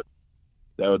genuine heart,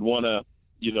 that would want to,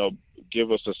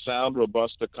 give us a sound,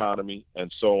 robust economy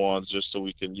and so on, just so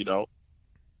we can,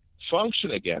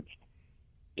 function again.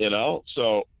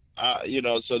 So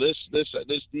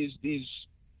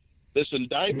this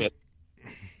indictment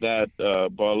that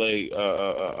Barley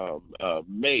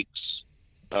makes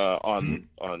on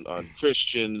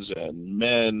Christians and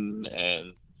men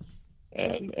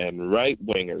and right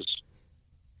wingers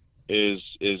is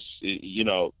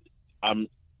I'm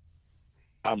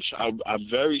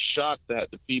very shocked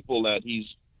that the people that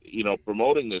he's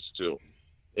promoting this to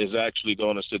is actually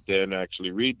going to sit there and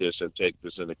actually read this and take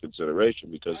this into consideration,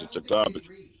 because it's a garbage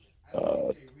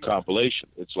compilation.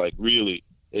 It's like really,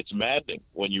 it's maddening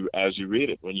as you read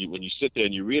it. When you sit there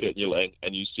and you read it,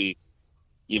 and you see,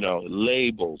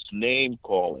 labels, name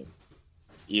calling,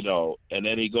 and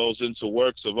then he goes into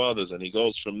works of others and he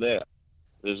goes from there.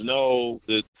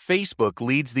 Facebook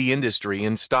leads the industry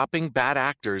in stopping bad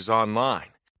actors online.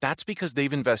 That's because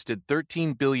they've invested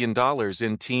 $13 billion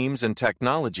in teams and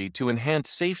technology to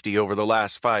enhance safety over the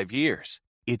last 5 years.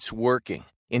 It's working.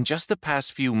 In just the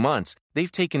past few months,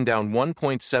 they've taken down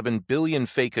 1.7 billion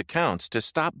fake accounts to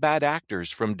stop bad actors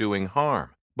from doing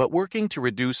harm. But working to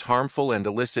reduce harmful and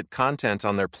illicit content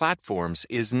on their platforms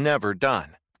is never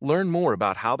done. Learn more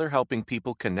about how they're helping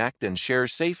people connect and share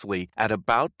safely at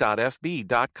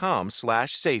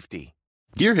about.fb.com/safety.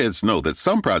 Gearheads know that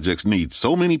some projects need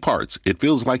so many parts, it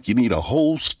feels like you need a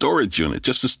whole storage unit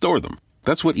just to store them.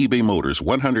 That's what eBay Motors'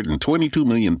 122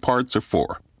 million parts are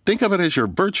for. Think of it as your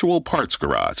virtual parts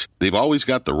garage. They've always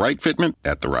got the right fitment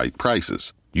at the right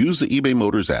prices. Use the eBay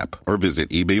Motors app or visit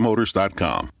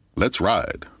ebaymotors.com. Let's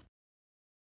ride.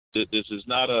 This is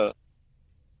not an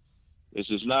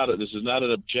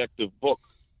objective book.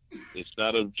 It's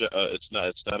not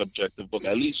objective book.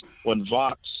 At least when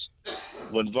Vox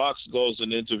goes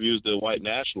and interviews the white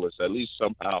nationalists, at least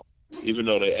somehow, even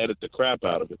though they edit the crap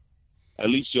out of it, at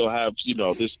least you'll have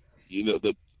the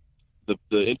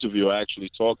interviewer actually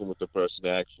talking with the person to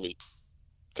actually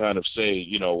kind of say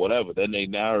whatever. Then they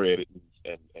narrate it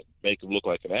and make him look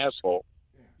like an asshole.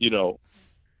 The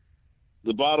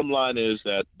bottom line is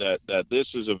that this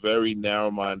is a very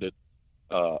narrow-minded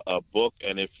book,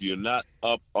 and if you're not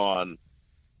up on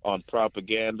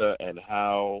propaganda and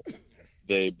how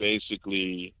they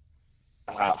basically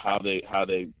how they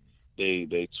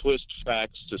twist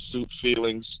facts to suit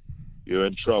feelings, you're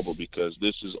in trouble, because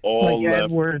this is all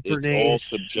left. It's all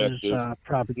subjective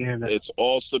propaganda. It's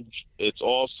all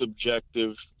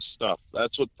subjective stuff.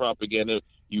 That's what propaganda.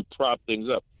 You prop things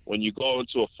up. When you go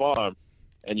into a farm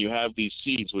and you have these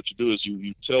seeds, what you do is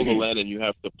you till the land and you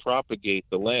have to propagate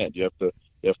the land. You have to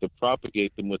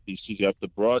propagate them with these seeds. You have to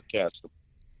broadcast them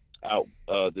out,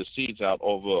 the seeds out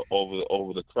over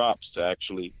the crops to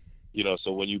actually,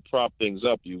 so when you prop things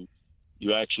up, you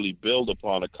actually build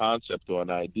upon a concept or an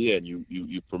idea, and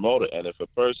you promote it. And if a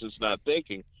person's not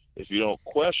thinking, if you don't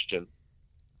question,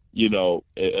 a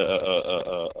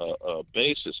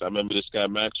basis. I remember this guy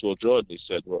Maxwell Jordan. He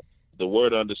said, "Well, the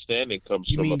word understanding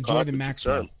comes from a Jordan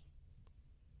Maxwell." Term.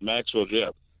 Maxwell,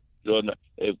 yeah, Jordan.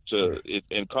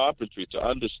 In carpentry, to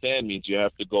understand means you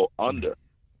have to go under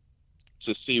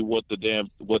to see what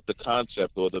the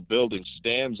concept or the building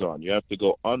stands on. You have to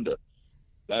go under.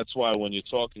 That's why when you're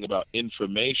talking about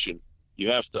information, you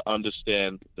have to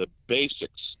understand the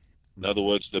basics In other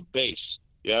words, the base.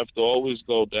 You have to always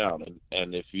go down,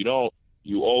 and if you don't,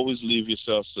 you always leave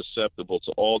yourself susceptible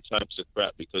to all types of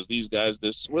crap because these guys,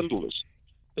 they're swindlers.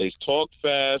 They talk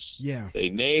fast, they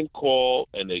name call,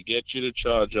 and they get you to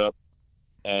charge up,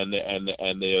 and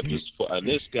they are just. And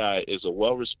this guy is a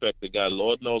well-respected guy.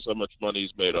 Lord knows how much money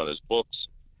he's made on his books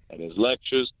and his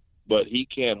lectures, but he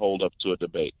can't hold up to a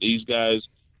debate. These guys,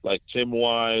 like Tim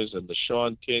Wise and the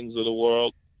Sean Kings of the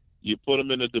world, you put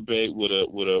them in a debate with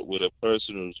a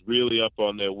person who's really up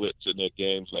on their wits in their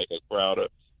games, like a Crowder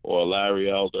or a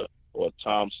Larry Elder or a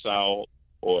Tom Sowell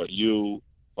or you.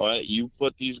 All right, you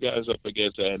put these guys up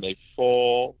against it, and they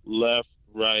fall left,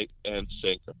 right, and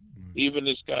center. Even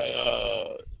this guy,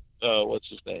 what's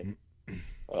his name?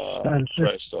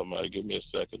 Christ Almighty, give me a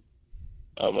second.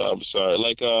 I'm sorry,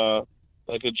 like a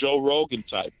Joe Rogan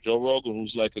type. Joe Rogan,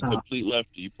 who's like a complete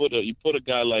lefty. You put a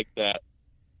guy like that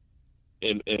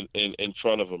in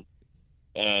front of him,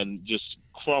 and just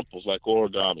crumples like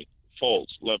origami,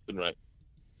 folds left and right.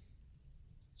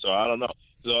 So I don't know.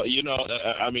 So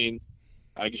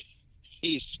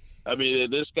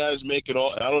this guy's making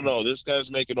all. I don't know. This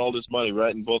guy's making all this money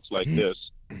writing books like this,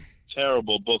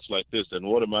 terrible books like this. And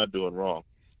what am I doing wrong?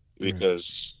 Because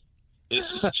this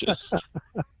is just.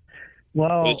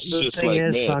 Well, the thing like,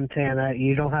 is, Santana,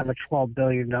 you don't have a $12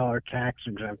 billion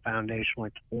tax-exempt foundation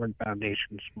like the Ford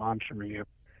Foundation sponsoring you,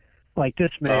 like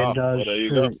this man does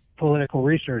through Political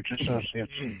Research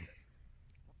Associates.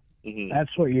 That's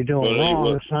what you're doing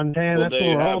wrong, Santana. That's what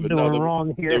we're all doing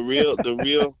wrong here. The real.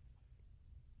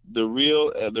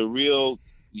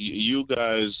 You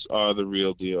guys are the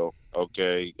real deal,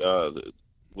 okay?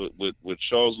 With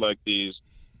shows like these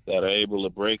that are able to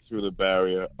break through the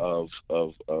barrier of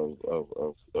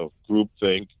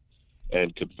groupthink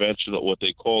and conventional, what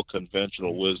they call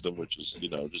conventional wisdom, which is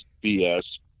just BS,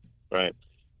 right?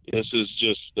 This is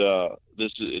just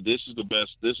this is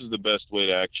the best way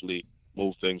to actually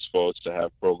move things forward, to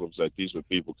have programs like these where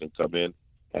people can come in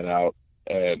and out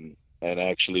and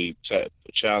actually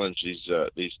challenge these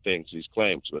things, these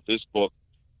claims. But this book,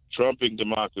 Trumping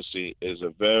Democracy, is a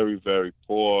very, very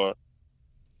poor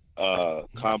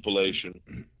compilation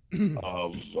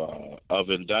of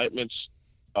indictments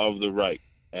of the right,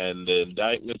 and the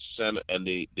indictments and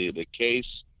the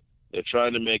case. They're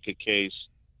trying to make a case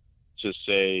to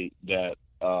say that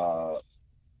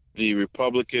the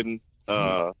Republican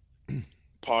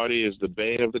Party is the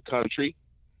bane of the country,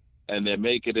 and they're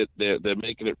making it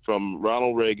from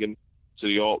Ronald Reagan to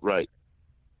the alt-right.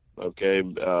 Okay,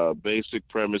 basic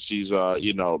premises are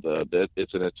that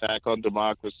it's an attack on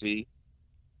democracy.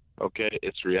 Okay,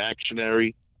 it's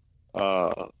reactionary.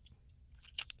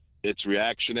 It's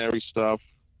reactionary stuff.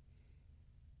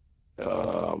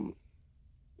 When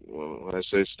I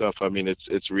say stuff, I mean it's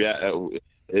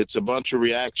a bunch of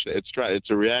reaction. It's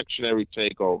a reactionary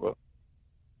takeover.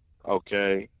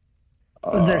 Okay.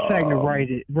 They're saying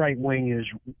the right wing is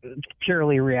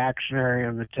purely reactionary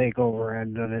on the takeover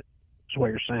end of it. That's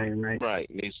what you're saying, right? Right.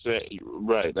 And he's saying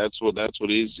right. That's what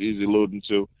he's alluding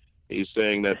to. He's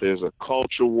saying that there's a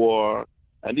culture war,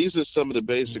 and these are some of the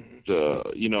basic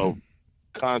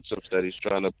concepts that he's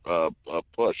trying to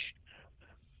push.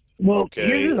 Well,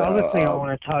 here's another thing I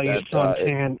want to tell you,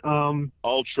 Suntan.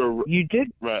 Ultra. You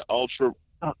did right. Ultra.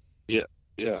 Yeah.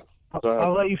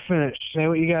 I'll let you finish. Say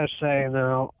what you got to say, and then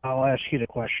I'll ask you the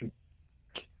question.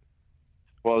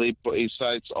 Well, he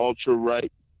cites ultra right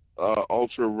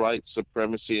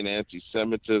supremacy and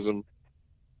anti-Semitism.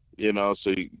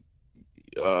 So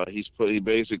he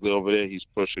basically over there he's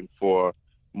pushing for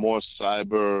more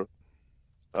cyber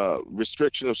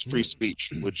restriction of free speech,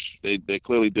 which they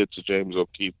clearly did to James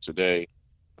O'Keefe today.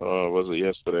 Was it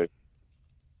yesterday?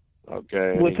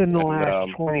 Okay. Within the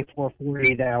last 24,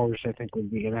 48 hours, I think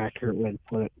would be an accurate way to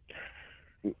put it.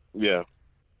 Yeah.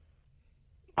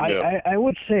 I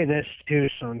would say this too,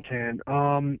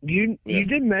 Suntan. You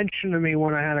did mention to me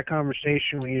when I had a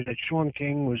conversation with you that Sean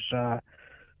King was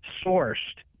sourced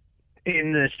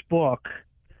in this book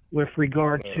with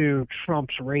regard to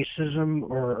Trump's racism,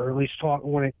 or at least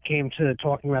when it came to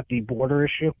talking about the border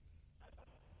issue.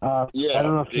 I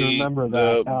don't know if you remember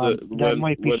that. That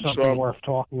might be something Trump, worth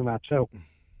talking about too.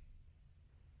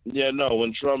 Yeah, no.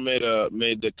 When Trump made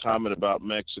the comment about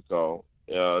Mexico,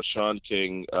 Sean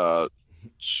King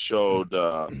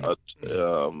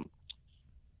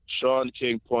Sean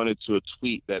King pointed to a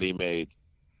tweet that he made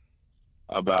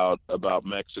about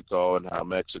Mexico and how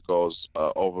Mexico's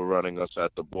overrunning us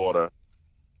at the border.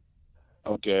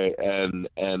 Okay, and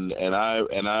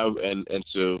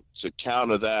to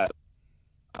counter that,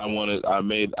 I went to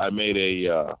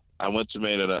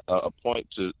make a point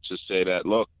to say that,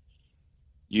 look,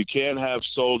 You can't have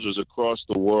soldiers across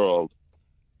the world,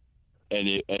 and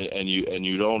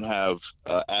you don't have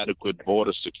adequate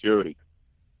border security.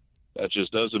 That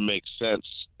just doesn't make sense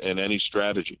in any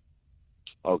strategy.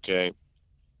 Okay,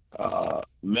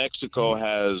 Mexico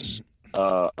has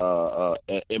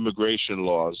immigration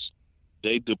laws.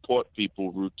 They deport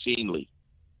people routinely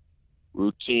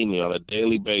on a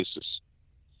daily basis.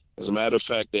 As a matter of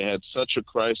fact, they had such a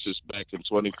crisis back in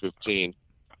 2015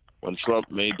 when Trump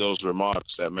made those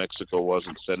remarks that Mexico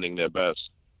wasn't sending their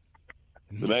best.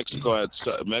 Mexico had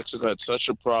such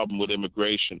a problem with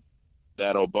immigration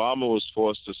that Obama was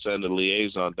forced to send a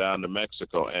liaison down to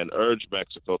Mexico and urge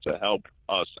Mexico to help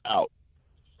us out.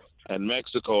 And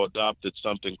Mexico adopted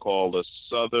something called a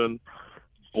Southern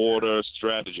Border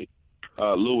Strategy.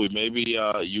 Louis, maybe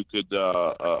you could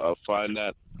find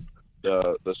that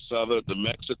the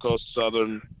Mexico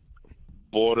Southern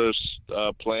Borders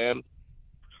Plan.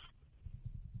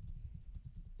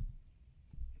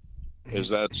 Is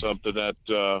that something that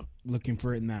looking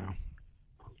for it now?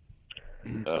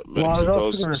 Well, I was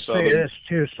also going to say this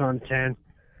too, Suntan.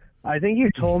 I think you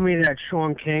told me that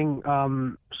Sean King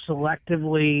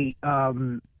selectively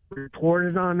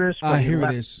reported on this, but he here it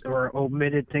left is. or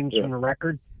omitted things from the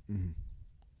record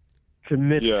to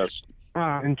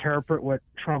interpret what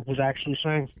Trump was actually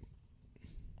saying.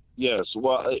 Yes.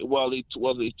 Well, he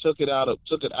took it out of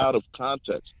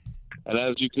context, and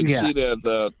as you can see there,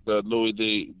 the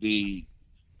Louis,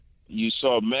 you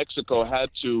saw Mexico had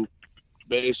to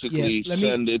basically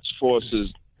send its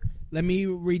forces. Let me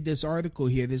read this article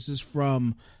here. This is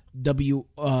from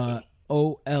WOLA.org.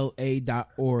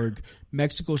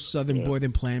 Mexico's Southern Border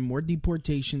Plan, more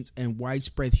deportations and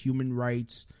widespread human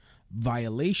rights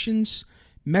violations.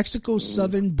 Mexico's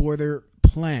Southern Border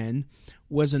Plan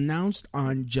was announced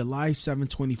on July 7,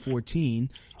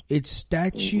 2014. Its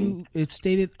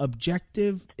stated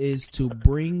objective is to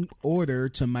bring order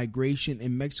to migration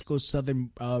in Mexico's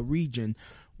southern region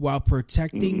while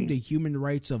protecting the human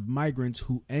rights of migrants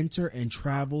who enter and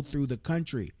travel through the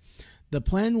country. The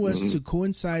plan was to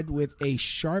coincide with a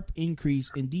sharp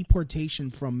increase in deportation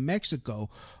from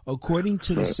Mexico. According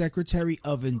to the Secretary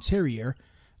of Interior,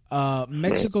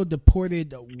 Mexico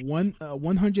deported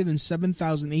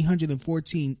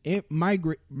 107,814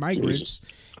 migrants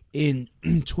in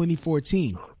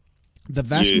 2014, the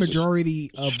vast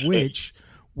majority of which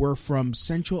were from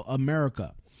Central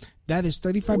America. That is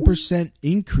 35%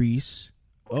 increase.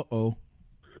 I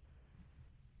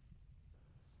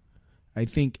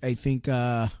think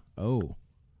I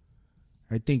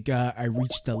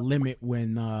reached the limit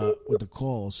when with the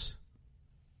calls.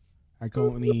 I can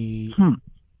only. I'm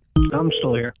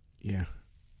still here. Yeah.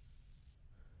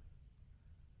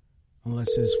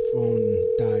 Unless his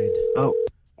phone died. Oh.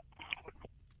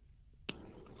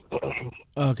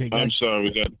 Okay. Good. I'm sorry,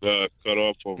 we got cut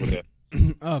off over there.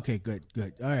 Okay, good.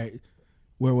 All right.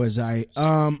 Where was I?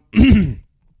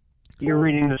 You're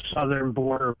reading the Southern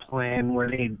Border Plan where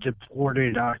they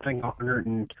deported, I think, 100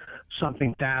 and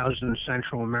something thousand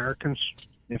Central Americans.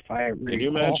 If I recall. Can you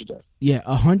imagine that? Yeah,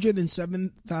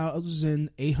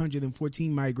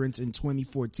 107,814 migrants in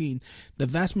 2014. The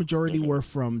vast majority were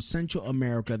from Central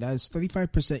America. That is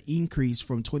 35% increase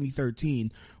from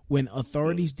 2013, when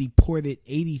authorities deported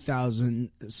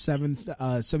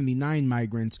 80,079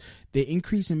 migrants. The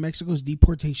increase in Mexico's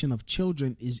deportation of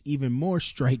children is even more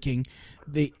striking.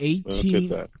 The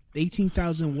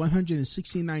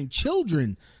 18,169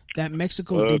 children that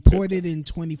Mexico deported in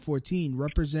 2014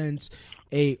 represents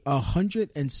a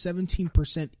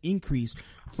 117% increase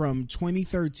from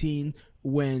 2013,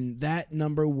 when that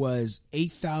number was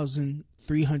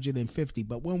 8,350.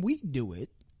 But when we do it,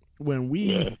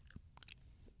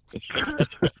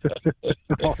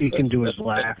 all you can do is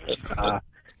laugh.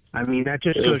 I mean, that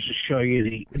just goes to show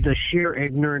you the sheer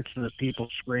ignorance of the people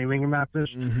screaming about this.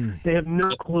 They have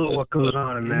no clue what goes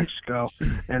on in Mexico,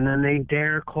 and then they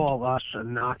dare call us a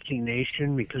Nazi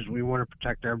nation because we want to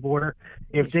protect our border.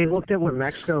 If they looked at what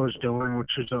Mexico is doing,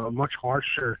 which is a much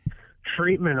harsher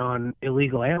treatment on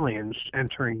illegal aliens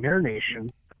entering their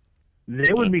nation,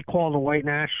 they would be called a white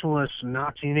nationalist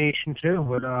Nazi nation too.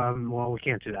 But well, we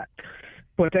can't do that.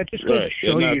 But that just goes to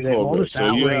show you that all this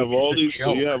outrage is a joke.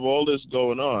 So you have all this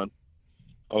going on,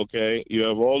 okay? You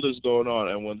have all this going on,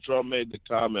 and when Trump made the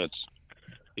comments,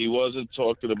 he wasn't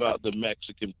talking about the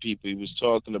Mexican people. He was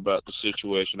talking about the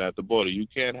situation at the border. You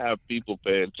can't have people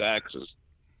paying taxes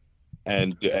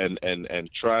and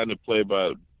trying to play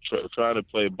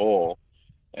ball,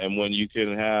 and when you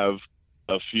can have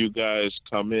a few guys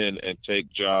come in and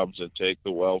take jobs and take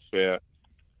the welfare.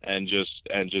 And just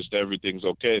everything's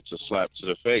okay. It's a slap to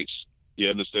the face. You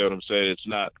understand what I'm saying?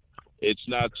 It's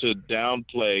not to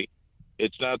downplay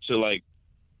it's not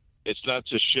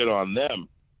to shit on them.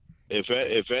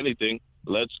 If anything,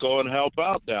 let's go and help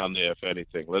out down there. If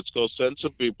anything, let's go send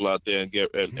some people out there and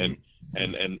get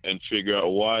and figure out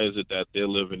why is it that they're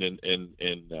living in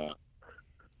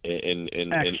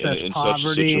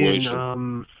poverty such a situation.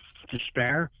 and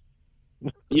despair.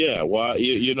 Yeah, well,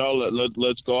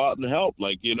 let's go out and help.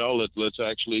 Like, let's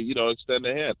actually, extend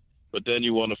a hand. But then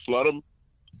you want to flood them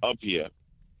up here.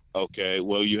 Okay,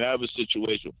 well, you have a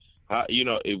situation.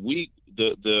 If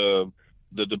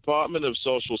the Department of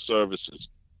Social Services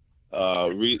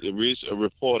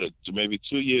reported to maybe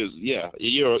 2 years, a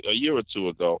year or two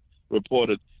ago,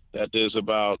 reported that there's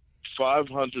about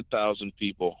 500,000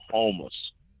 people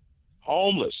homeless,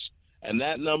 and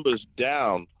that number's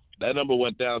down. That number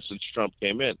went down since Trump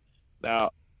came in.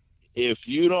 Now, if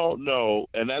you don't know,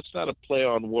 and that's not a play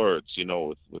on words,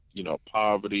 with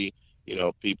poverty,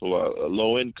 people are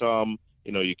low income,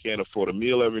 you can't afford a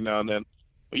meal every now and then.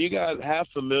 But you got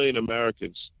 500,000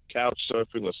 Americans couch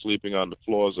surfing or sleeping on the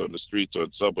floors or in the streets or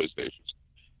in subway stations,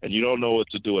 and you don't know what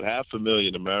to do with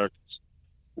 500,000 Americans.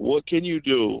 What can you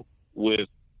do with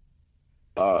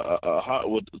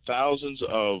thousands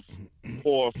of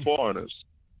poor foreigners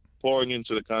pouring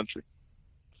into the country?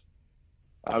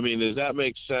 I mean, does that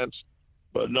make sense?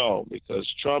 But no, because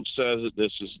Trump says that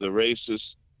this is the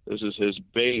racist, this is his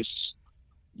base.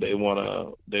 They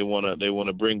wanna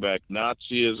bring back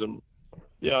Nazism,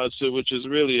 which is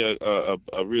really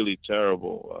a really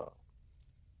terrible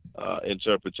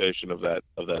interpretation of that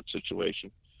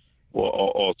situation,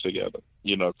 altogether.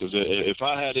 Because if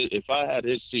I had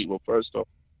his seat, well, first off,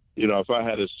 if I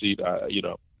had his seat,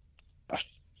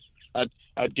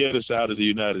 I'd get us out of the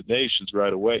United Nations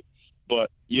right away. But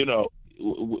we're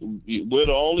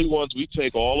the only ones. We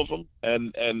take all of them,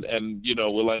 and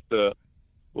we're like the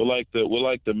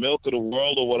milk of the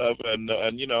world or whatever, and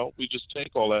we just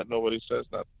take all that. Nobody says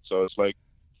nothing. So it's like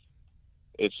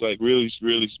really,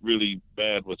 really, really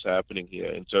bad what's happening here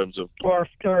in terms of. Or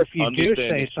if you do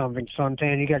say something,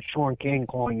 Suntan, you got Sean King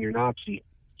calling you Nazi.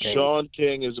 Okay. Sean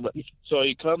King so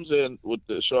he comes in with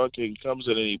Sean King comes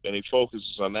in and he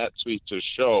focuses on that tweet to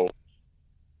show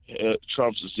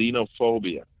Trump's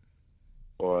xenophobia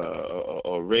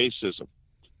or racism,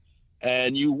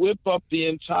 and you whip up the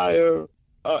entire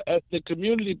ethnic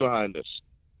community behind this.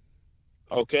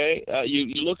 Okay,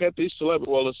 you look at these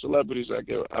celebrities. Well, the celebrities,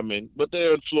 but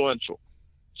they're influential.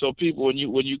 So people, when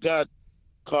you got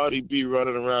Cardi B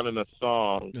running around in a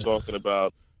thong talking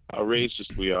about how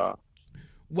racist we are.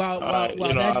 Well,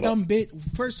 that dumb bit.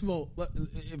 First of all,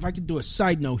 if I could do a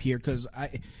side note here, because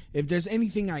if there's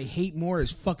anything I hate more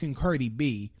is fucking Cardi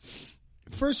B.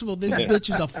 First of all, this bitch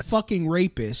is a fucking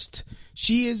rapist.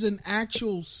 She is an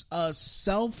actual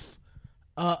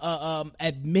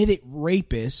admitted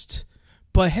rapist.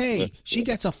 But hey, she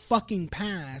gets a fucking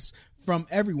pass from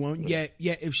everyone. Yet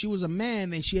if she was a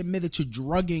man and she admitted to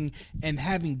drugging and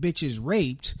having bitches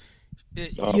raped,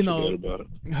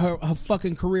 her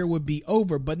fucking career would be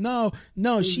over. But no,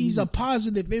 she's a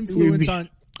positive influence on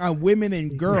women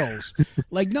and girls.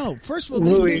 Like, no, first of all,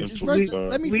 this bitch.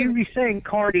 Let me be saying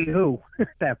Cardi who at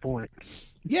that point.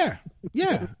 Yeah.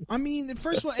 I mean,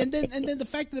 first of all, and then the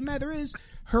fact of the matter is,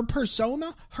 her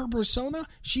persona,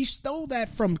 she stole that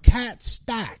from Kat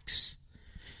Stacks.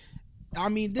 I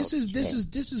mean, this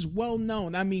is well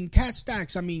known. I mean, Kat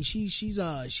Stacks. I mean, she's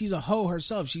a hoe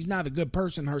herself. She's not a good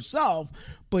person herself,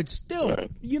 but still, right.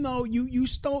 You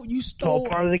stole all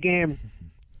part of the game.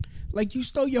 Like, you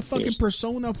stole your fucking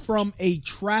persona from a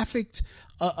trafficked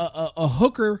a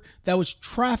hooker that was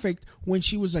trafficked when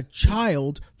she was a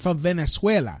child from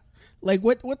Venezuela. Like,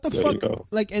 what the fuck?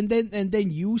 Like, and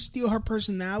then you steal her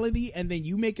personality, and then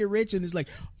you make it rich, and it's like,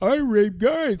 I rape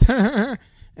guys.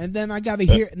 And then I gotta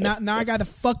hear now I gotta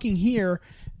fucking hear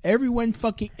everyone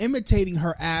fucking imitating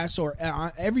her ass, or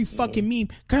every fucking meme,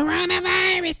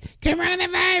 coronavirus.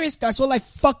 That's all I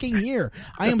fucking hear.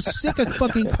 I am sick of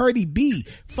fucking Cardi B.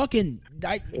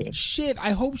 Shit.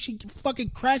 I hope she fucking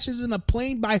crashes in a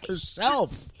plane by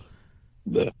herself.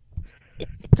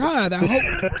 God,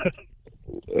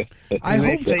 I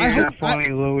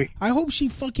hope she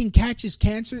fucking catches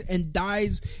cancer and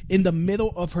dies in the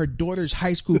middle of her daughter's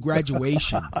high school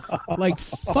graduation. Like,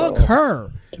 fuck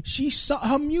her.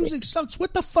 Her music sucks.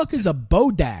 What the fuck is a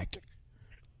Bodak?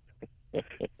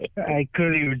 I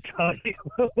couldn't even tell you.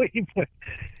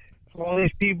 All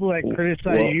these people that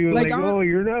criticize you,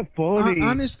 you're not funny.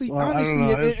 Honestly,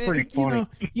 it's pretty funny.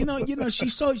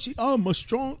 I'm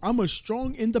a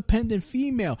strong, independent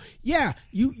female. Yeah,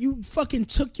 you fucking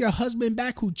took your husband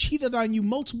back who cheated on you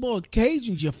multiple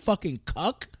occasions. You fucking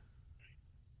cuck.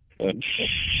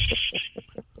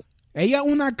 Ella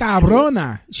una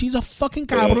cabrona. She's a fucking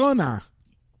cabrona.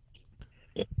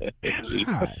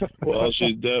 Well,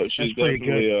 she's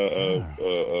definitely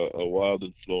a wild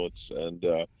influence,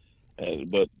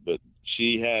 but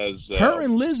she has her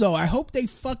and Lizzo. I hope they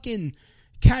fucking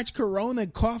catch corona,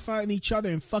 cough on each other,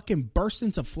 and fucking burst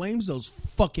into flames. Those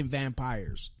fucking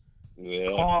vampires.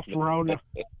 Yeah. Cough Rona.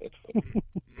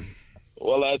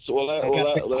 That's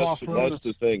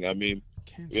the thing. I mean,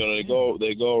 they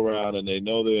go around and they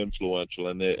know they're influential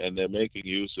and they're making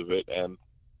use of it, and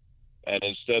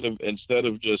instead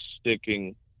of just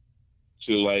sticking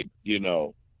to like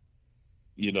that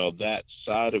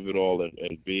side of it all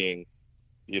and being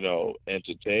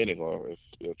entertaining, or if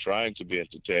you're trying to be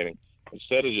entertaining,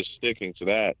 instead of just sticking to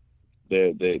that,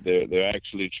 they're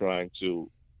actually trying to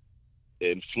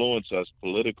influence us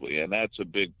politically, and that's a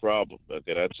big problem.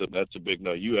 Okay, that's a big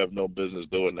no. You have no business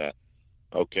doing that.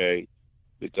 Okay,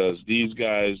 because these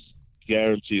guys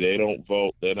guarantee they don't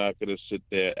vote. They're not going to sit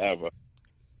there ever.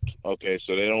 Okay,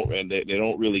 so they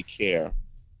don't really care.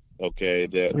 Okay,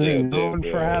 they're known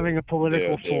for having a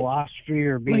political philosophy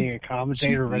or being a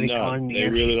commentator of any kind. They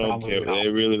really don't care. They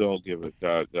really don't give it.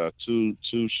 Got two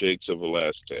shakes of a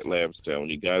lamb's tail. When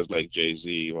you guys like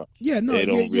Jay-Z, they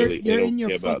don't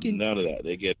care about none of that.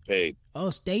 They get paid.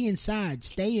 Oh, stay inside.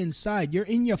 Stay inside. You're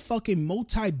in your fucking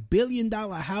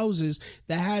multi-billion-dollar houses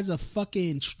that has a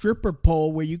fucking stripper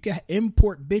pole where you can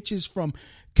import bitches from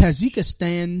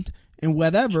Kazakhstan and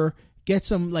whatever. Get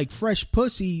some like fresh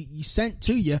pussy sent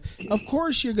to you. Of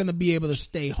course, you're gonna be able to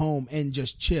stay home and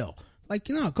just chill. Like,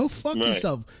 go fuck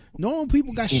yourself. Normal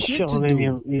people got shit to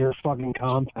do. In your fucking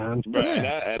compound. Right.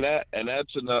 Yeah. And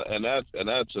that's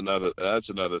another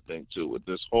thing too with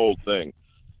this whole thing.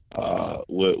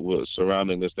 With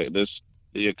surrounding this thing,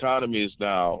 the economy is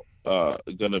now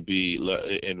going to be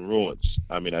in ruins.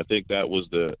 I mean, I think that was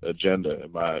the agenda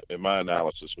in my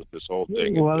analysis with this whole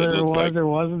thing. Whether it was or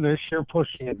wasn't, they're sure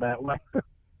pushing it that way.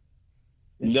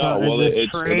 No, well,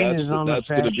 that's going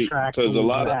to be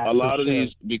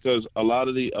because a lot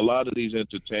of these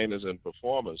entertainers and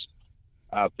performers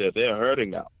out there, they're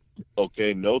hurting now.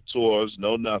 Okay, no tours,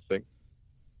 no nothing.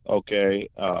 Okay,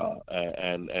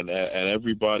 and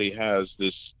everybody has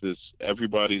this.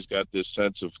 Everybody's got this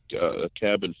sense of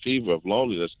cabin fever of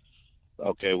loneliness.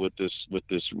 Okay, with this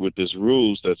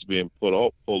ruse that's being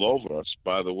pulled over us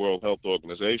by the World Health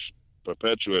Organization,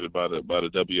 perpetuated by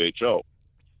the WHO.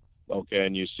 Okay,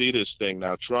 and you see this thing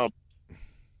now. Trump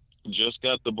just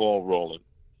got the ball rolling,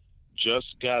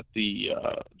 just got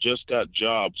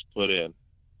jobs put in.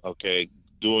 Okay,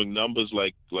 doing numbers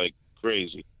like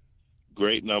crazy.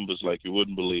 Great numbers like you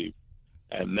wouldn't believe,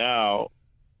 and now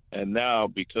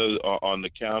because on the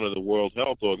count of the World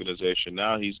Health Organization,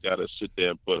 now he's got to sit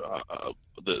there and put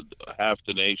half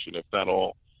the nation, if not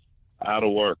all, out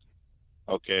of work.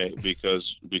 Okay,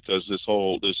 because this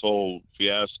whole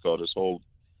fiasco, this whole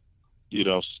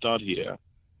stunt here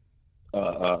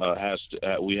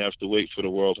we have to wait for the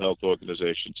World Health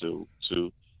Organization to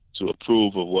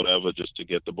approve of whatever just to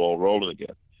get the ball rolling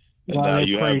again. And now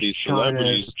you have these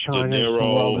celebrities, De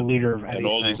Niro, and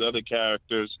all these other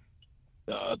characters,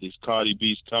 these Cardi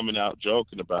B's coming out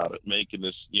joking about it, making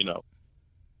this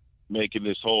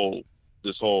whole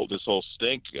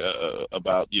stink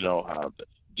about how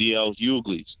D.L.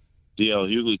 Hughley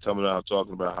coming out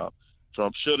talking about how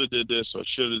Trump should have did this or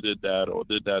should have did that or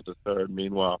did that the third.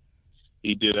 Meanwhile,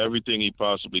 he did everything he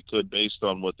possibly could based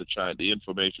on what the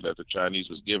information that the Chinese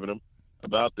was giving him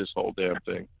about this whole damn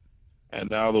thing. And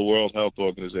now the World Health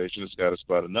Organization has got us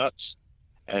by the nuts,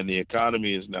 and the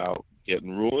economy is now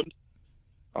getting ruined.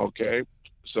 Okay,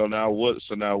 so now where's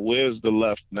the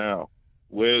left now?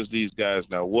 Where's these guys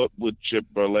now? What would Chip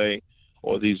Burley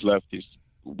or these lefties?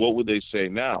 What would they say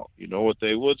now? You know what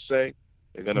they would say?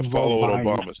 They're going to follow what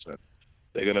Obama said.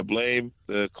 They're going to blame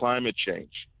the climate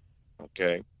change.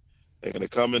 Okay, they're going to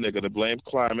come in. They're going to blame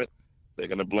climate. They're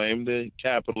going to blame the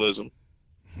capitalism.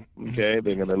 Okay,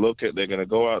 they're going to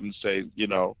go out and say,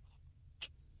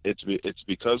 it's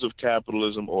because of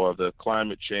capitalism or the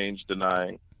climate change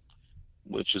denying,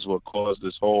 which is what caused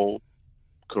this whole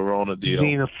corona deal.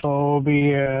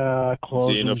 Xenophobia,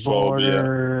 closing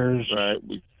borders. Right.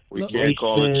 We can't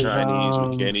call it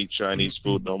Chinese. We can't eat Chinese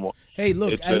food no more. Hey,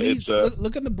 look,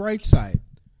 look at the bright side.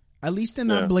 At least they're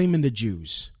not blaming the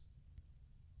Jews.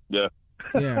 Yeah.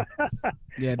 Yeah.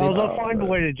 Yeah. They'll find a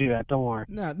way to do that. Don't worry.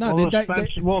 No.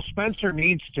 Spencer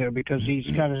needs to because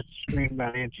he's got to scream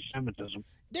about anti-Semitism.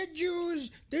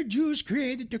 The Jews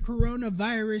created the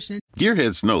coronavirus.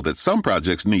 Gearheads know that some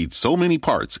projects need so many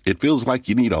parts, it feels like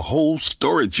you need a whole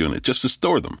storage unit just to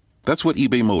store them. That's what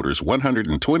eBay Motors'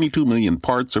 122 million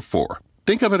parts are for.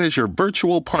 Think of it as your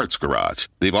virtual parts garage.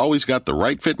 They've always got the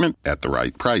right fitment at the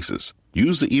right prices.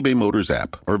 Use the eBay Motors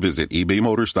app or visit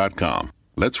ebaymotors.com.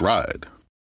 Let's ride.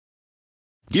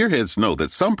 Gearheads know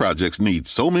that some projects need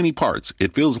so many parts,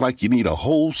 it feels like you need a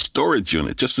whole storage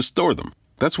unit just to store them.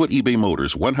 That's what eBay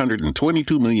Motors'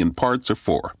 122 million parts are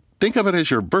for. Think of it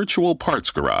as your virtual parts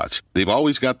garage. They've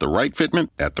always got the right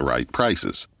fitment at the right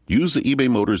prices. Use the eBay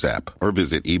Motors app or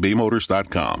visit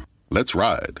ebaymotors.com. Let's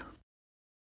ride.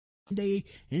 They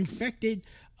infected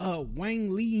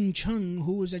Wang Ling-chung,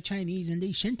 who was a Chinese, and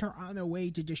they sent her on her way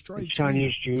to destroy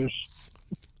Chinese Jews.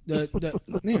 They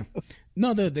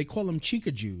call them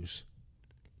Chica Jews.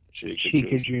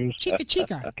 Chica Jews. Chica.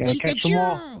 Gotta catch them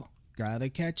all. Gotta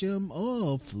catch them.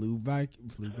 Oh, flu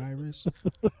virus.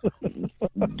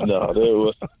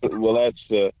 No, that's.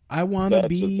 I want to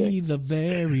be the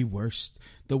very worst.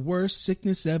 The worst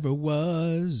sickness ever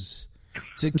was.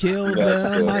 To kill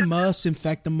them, I must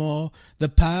infect them all. The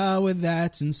power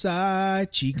that's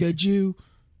inside Chica Jew.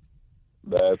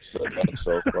 That's so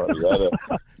funny.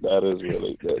 That is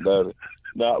really good.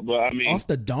 No, but I mean, off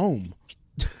the dome.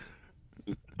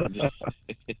 That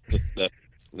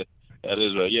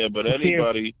is right. Yeah, but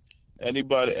anybody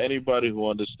who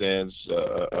understands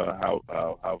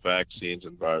how vaccines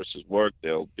and viruses work,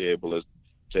 they'll be able to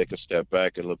take a step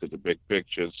back and look at the big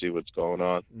picture and see what's going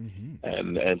on,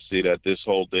 and see that this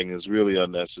whole thing is really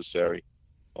unnecessary.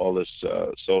 All this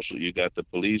social, you got the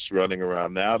police running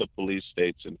around now. The police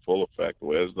state's in full effect.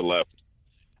 Where's the left?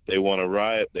 They want to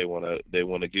riot. They want to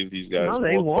give these guys. No,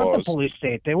 they want the police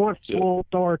state. They want full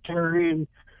authoritarian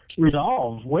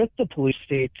resolve with the police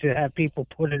state to have people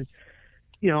put in,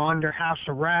 under house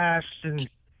arrest and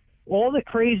all the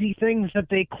crazy things that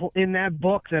they in that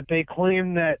book that they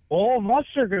claim that all of us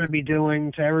are going to be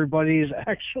doing to everybody is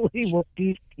actually what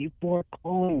these people are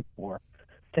calling for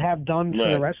to have done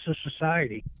for the rest of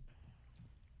society.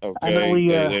 Okay,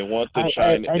 they want the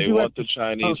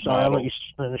Chinese model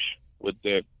with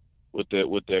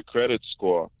their credit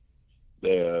score.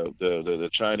 The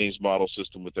Chinese model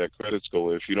system with their credit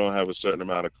score. If you don't have a certain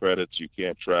amount of credits, you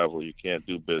can't travel, you can't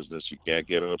do business, you can't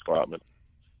get an apartment,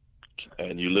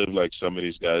 and you live like some of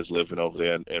these guys living over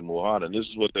there in Wuhan. And this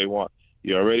is what they want.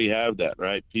 You already have that,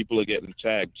 right? People are getting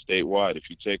tagged statewide. If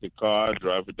you take a car,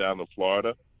 drive it down to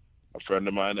Florida. A friend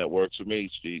of mine that works with me,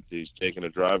 he's taking a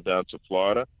drive down to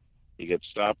Florida. He gets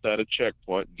stopped at a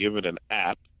checkpoint, given an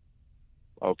app,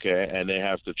 okay, and they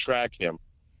have to track him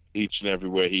each and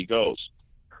everywhere he goes.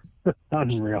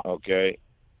 Unreal. Okay.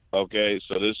 So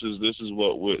this is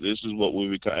what we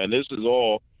become, and this is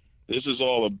all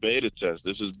a beta test.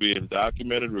 This is being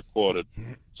documented, recorded,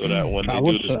 so that when they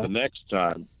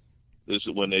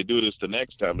do this the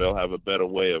next time, they'll have a better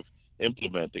way of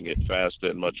implementing it faster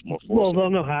and much more forceful. Well, they'll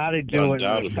know how to do it in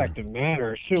an effective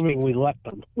manner, assuming we let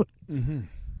them.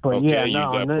 But okay,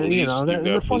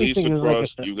 the funny thing is,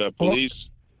 you got police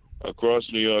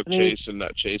across New York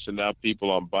chasing out people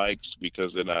on bikes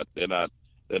because they're not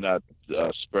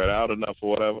spread out enough or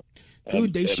whatever.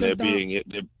 Dude,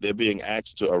 they're being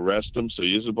asked to arrest them. So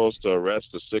you're supposed to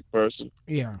arrest a sick person,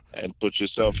 and put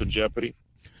yourself in jeopardy.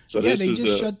 So they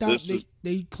just shut down.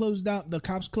 They closed down. The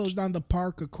cops closed down the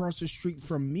park across the street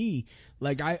from me.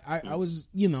 Like I was,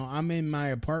 I'm in my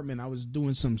apartment. I was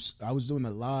doing a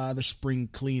lot of spring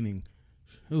cleaning.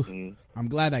 I'm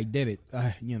glad I did it.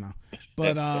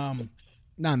 But now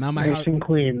my nice house and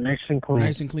clean.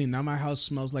 Nice and clean. Now my house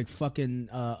smells like fucking.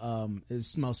 It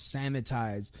smells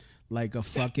sanitized like a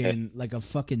fucking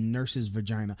nurse's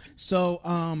vagina. So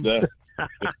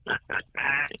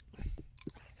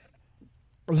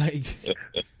like.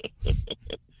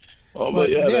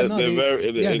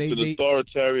 It's an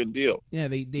authoritarian deal. Yeah,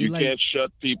 you can't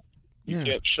shut people. You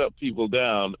can't shut people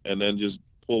down and then just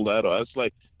pull that off.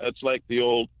 That's like the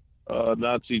old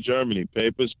Nazi Germany.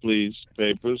 Papers, please.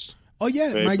 Papers. Oh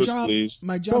yeah, papers,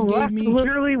 my job gave me.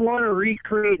 Literally want to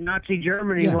recreate Nazi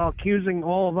Germany while accusing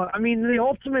all of us. I mean, the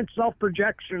ultimate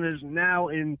self-projection is now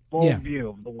in full view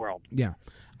of the world. Yeah,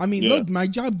 I mean, look, my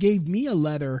job gave me a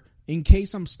letter in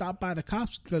case I'm stopped by the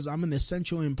cops because I'm an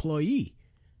essential employee.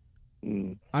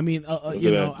 I mean,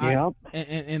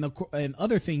 and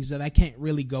other things that I can't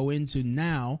really go into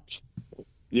now.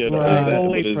 Yeah, is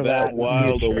that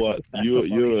wild or what?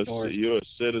 You're a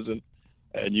citizen,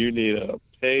 and you need a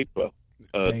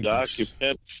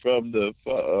document from my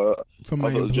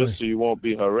employer, just so you won't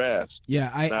be harassed. Yeah,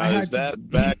 is that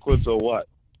backwards or what?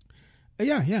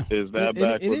 Yeah. Is that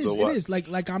backwards or what? It is.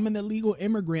 Like I'm an illegal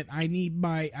immigrant. I need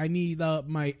my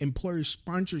employer's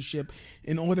sponsorship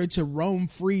in order to roam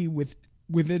free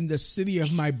within the city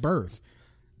of my birth.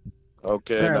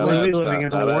 Okay, Yeah, now was that's he living not- in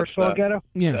now the that's Warsaw not- ghetto?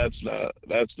 Yeah.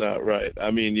 That's not right.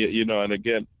 I mean, you know, and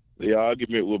again, the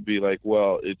argument would be like,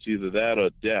 well, it's either that or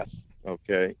death.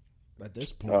 Okay. At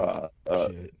this point,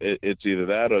 it's either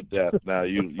that or death. Now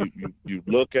you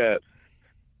look at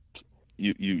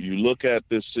you look at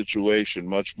this situation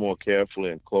much more carefully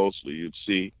and closely. You'd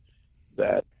see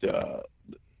that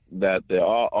that there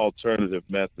are alternative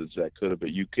methods that could have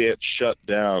been. You can't shut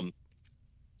down.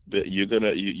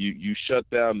 You shut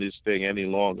down this thing any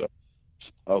longer.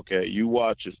 Okay, you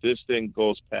watch if this thing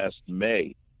goes past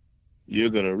May, you're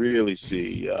gonna really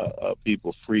see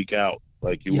people freak out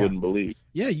like you wouldn't believe.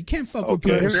 Yeah, you can't fuck with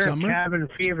Okay. people's summer. Cabin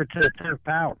fever to the 10th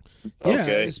power. Yeah,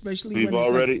 Okay. especially we've when it's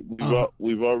already like,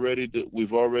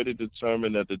 we've already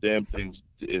determined that the damn thing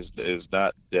is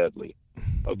not deadly.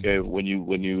 Okay, when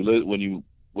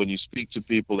you speak to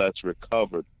people that's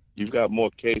recovered, you've got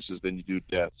more cases than you do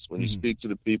deaths. When you speak to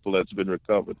the people that's been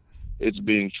recovered, it's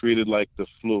being treated like the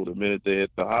flu. The minute they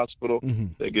hit the hospital,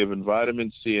 they're given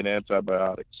vitamin C and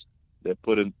antibiotics. They're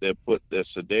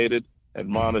sedated and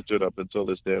monitored up until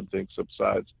this damn thing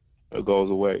subsides or goes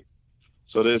away.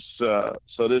 So this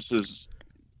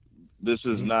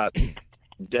is not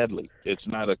deadly. It's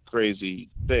not a crazy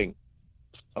thing.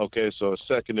 Okay, so a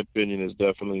second opinion is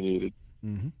definitely needed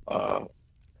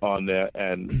on there,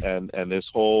 and this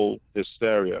whole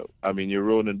hysteria. I mean, you're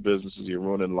ruining businesses, you're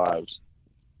ruining lives.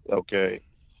 Okay,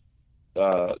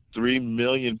 3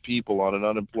 million people on an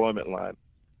unemployment line.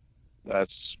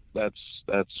 That's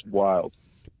wild.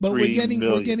 but 3 we're getting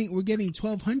million.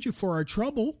 1,200 for our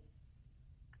trouble.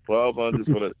 1,200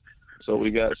 for the. So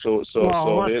we got so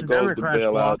Well, there unless the goes the Democrats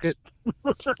block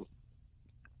bailouts. it.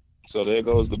 So there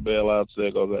goes the bailouts.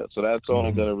 There goes that. So that's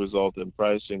only going to result in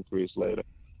price increase later.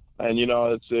 And you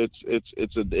know,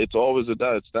 it's always a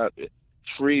doubt. It's not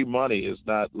free money. Is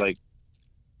not like,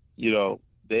 you know,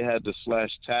 they had to slash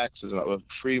taxes.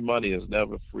 Free money is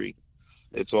never free.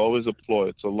 It's always a ploy.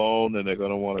 It's a loan, and they're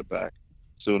going to want it back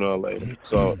sooner or later.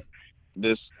 So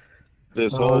this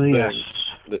whole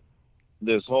thing,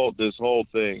 this whole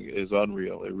thing is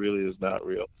unreal. It really is not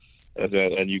real.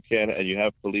 And you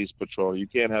have police patrol. You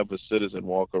can't have a citizen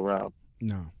walk around.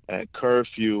 No. And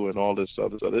curfew and all this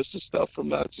other stuff. This is stuff from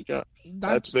Nazi Germany.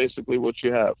 That's basically what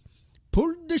you have.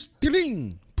 Pull the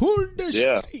string. Pull the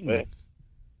string. Man.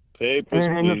 Papers,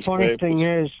 And the please, funny papers. thing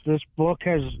is, this book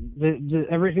has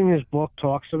everything this book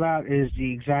talks about is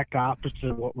the exact opposite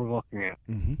of what we're looking at.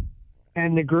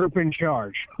 And the group in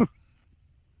charge,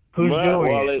 who's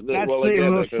doing it? That's the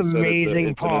again, most like I said, amazing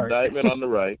it's part. an indictment on the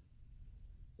right.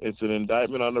 It's an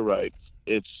indictment on the right.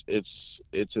 It's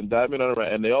indictment on the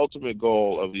right. And the ultimate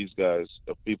goal of these guys,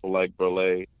 of people like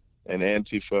Burley and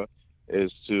Antifa,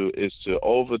 is to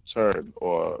overturn,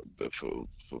 or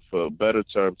for a better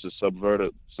term, to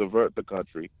subvert the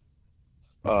country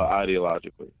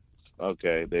ideologically.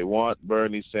 Okay, they want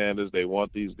Bernie Sanders. They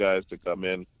want these guys to come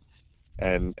in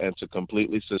and to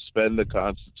completely suspend the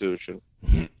Constitution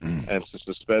and to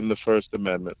suspend the First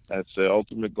Amendment. That's their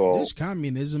ultimate goal. This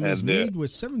communism is made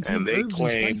with 17 and they herbs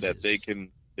claim and that spices.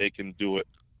 they can do it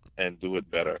and do it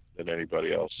better than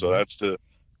anybody else. So that's the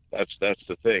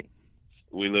thing.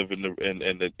 We live in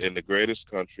the greatest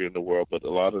country in the world, but a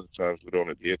lot of the times we don't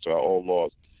adhere to our own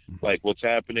laws. Like what's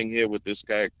happening here with this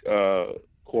guy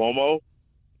Cuomo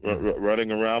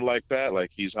running around like that,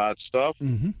 like he's hot stuff.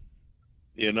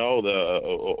 You know,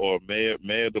 or Mayor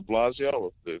de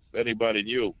Blasio. If anybody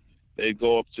knew, they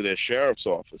go up to their sheriff's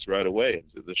office right away.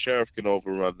 The sheriff can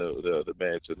overrun the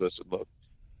mayor. To listen, look,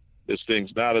 this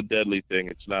thing's not a deadly thing.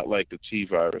 It's not like the T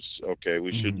virus. Okay,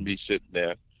 we shouldn't be sitting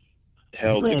there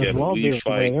held together. We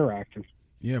fight.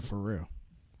 Yeah, for real.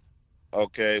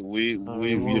 Okay, we you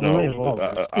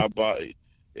know, our body.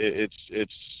 It's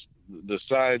the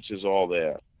science is all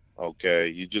there. Okay,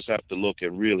 you just have to look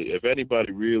and really, if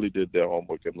anybody really did their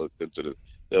homework and looked into this,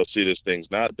 they'll see this thing's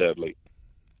not deadly.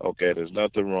 Okay, there's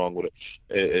nothing wrong with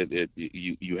it.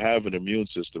 You have an immune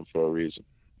system for a reason,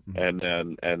 and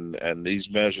these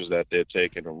measures that they're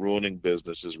taking are ruining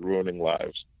businesses, ruining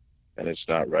lives, and it's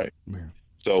not right.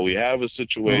 So we have a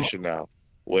situation now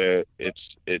where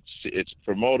it's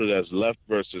promoted as left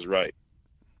versus right,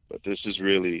 but this is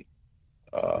really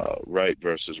right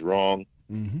versus wrong.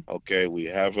 Okay, we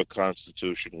have a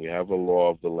constitution, we have a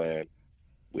law of the land,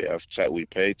 we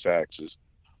pay taxes.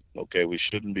 Okay, we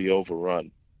shouldn't be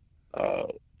overrun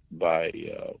by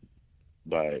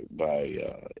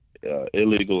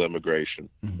illegal immigration.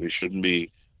 We shouldn't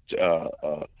be.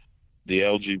 The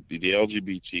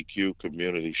LGBTQ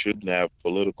community shouldn't have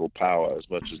political power as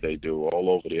much as they do all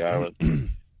over the island.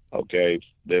 Okay,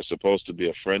 they're supposed to be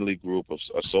a friendly group, a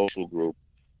social group,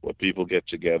 where people get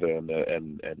together and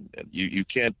you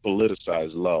can't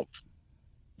politicize love.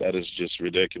 That is just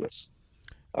ridiculous.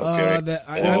 Okay.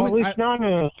 Well, it's not in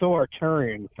an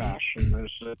authoritarian fashion.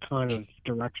 There's a kind of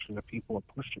direction that people are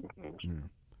pushing things.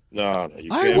 No,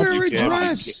 I wear a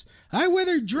dress. I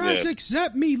wear a dress.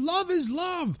 Accept me. Love is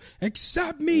love.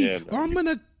 Accept me, or I'm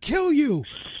gonna kill you.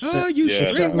 You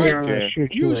straight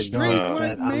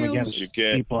white males. You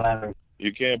can't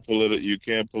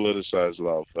politicize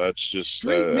love. That's just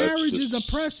straight marriage is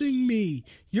oppressing me.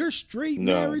 Your straight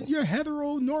marriage, your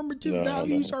heteronormative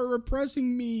values are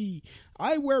oppressing me.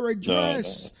 I wear a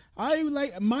dress. I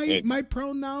like my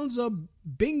pronouns are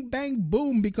bing bang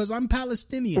boom because I'm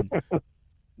Palestinian.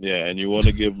 Yeah, and you want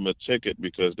to give them a ticket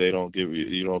because they don't give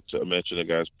you don't mention the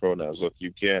guy's pronouns. Look,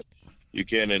 you can't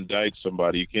indict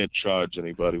somebody. You can't charge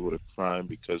anybody with a crime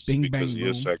because of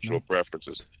your sexual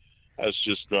preferences. That's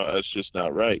just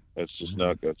not right. That's just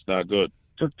not good.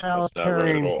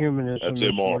 Totalitarian humanism. That's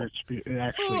immoral.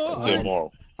 That's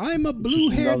immoral. I'm a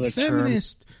blue-haired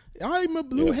feminist. I'm a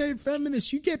blue-haired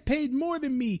feminist. You get paid more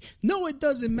than me. No, it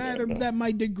doesn't matter that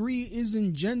my degree is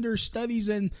in gender studies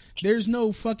and there's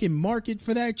no fucking market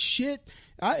for that shit.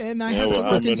 I have to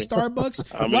work in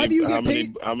Starbucks. Why do you get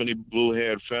paid? How many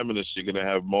blue-haired feminists you're gonna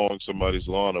have mowing somebody's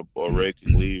lawn or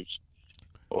raking leaves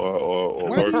or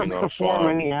working on a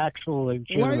farm?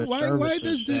 Why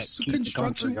does this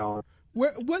construction?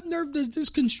 What nerve does this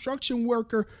construction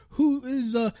worker who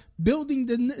is building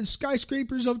the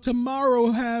skyscrapers of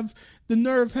tomorrow have the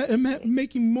nerve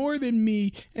making more than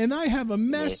me? And I have a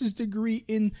master's degree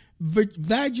in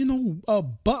vaginal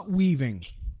butt weaving.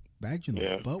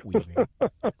 Vaginal butt weaving.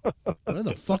 Where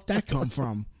the fuck that come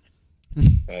from?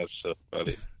 That's so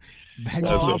funny.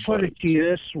 I'll put it to you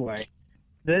this way.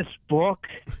 This book,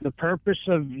 the purpose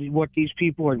of what these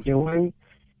people are doing,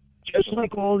 just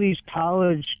like all these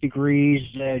college degrees,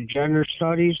 gender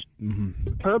studies,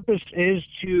 the purpose is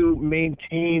to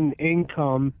maintain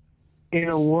income in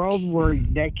a world where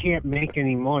they can't make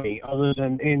any money other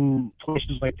than in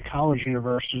places like the college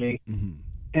university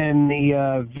and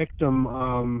the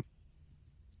victim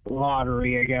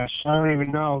lottery, I guess. I don't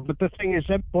even know. But the thing is,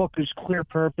 that book is clear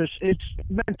purpose. It's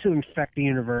meant to infect the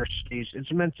universities.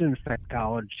 It's meant to infect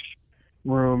college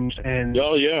rooms and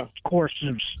courses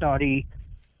of study,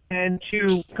 and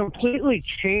to completely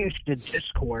change the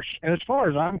discourse, as far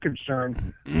as I'm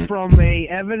concerned, from a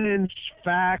evidence,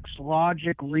 facts,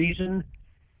 logic,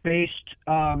 reason-based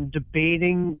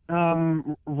debating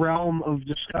realm of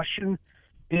discussion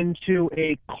into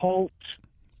a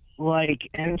cult-like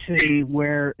entity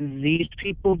where these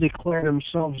people declare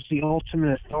themselves the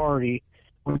ultimate authority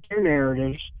with their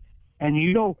narratives, and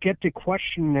you don't get to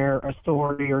question their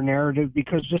authority or narrative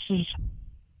because this is,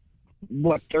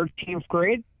 13th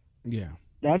grade? Yeah.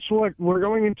 That's what we're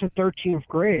going into 13th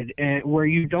grade, where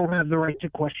you don't have the right to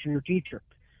question your teacher.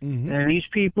 And these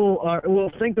people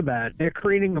think about it. They're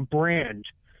creating a brand.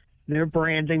 They're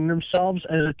branding themselves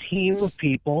as a team of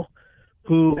people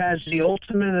who has the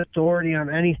ultimate authority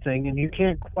on anything, and you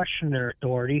can't question their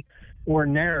authority or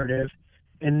narrative,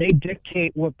 and they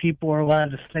dictate what people are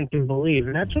allowed to think and believe.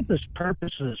 And that's what this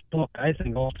purpose of this book, I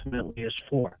think, ultimately is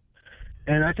for.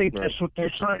 And I think that's what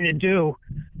they're trying to do,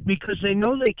 because they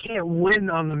know they can't win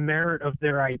on the merit of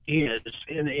their ideas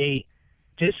in a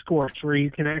discourse where you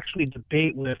can actually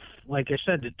debate with, like I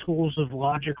said, the tools of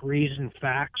logic, reason,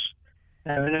 facts,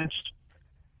 evidence.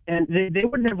 And they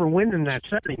would never win in that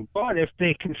setting. But if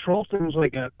they control things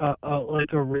like a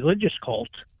religious cult,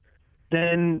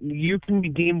 then you can be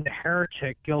deemed a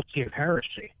heretic guilty of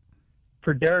heresy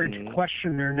for daring to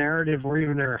question their narrative or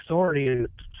even their authority in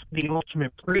the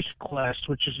ultimate priest class,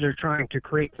 which is they're trying to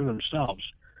create for themselves.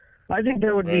 I think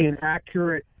that would be an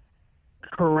accurate,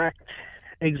 correct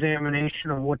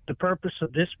examination of what the purpose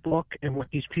of this book and what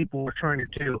these people are trying to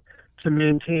do to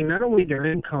maintain not only their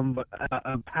income, but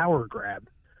a power grab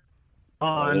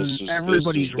on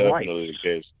everybody's right. Definitely the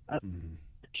case.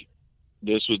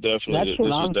 This was definitely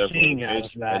the case,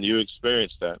 and you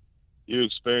experienced that. You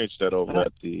experienced that over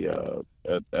at the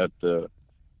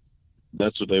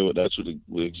That's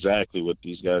exactly what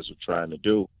these guys were trying to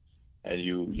do, and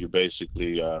you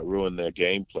basically ruined their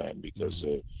game plan because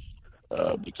you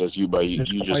just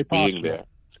being there.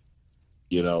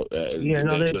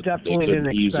 They definitely didn't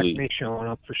expect me showing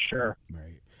up for sure.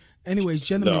 Right. Anyways,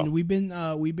 gentlemen, we've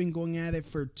been going at it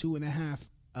for 2.5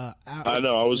 hours. I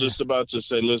know. I was just about to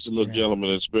say, listen, look, gentlemen,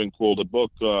 it's been cool. The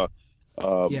book,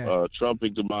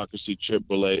 Trumping Democracy, Chip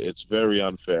Bolle, it's very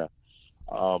unfair.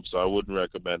 So I wouldn't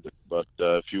recommend it. But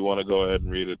if you want to go ahead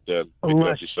and read it, then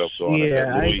because yourself so on it.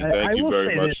 Louis, thank you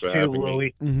very much for having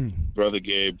me. Brother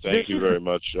Gabe, thank you very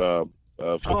much.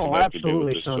 for connecting me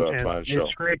with this fine show.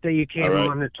 It's great that you came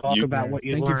on to talk about what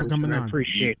you learned. Thank you for coming on. I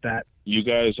appreciate that. You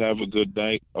guys have a good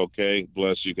night, okay?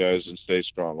 Bless you guys and stay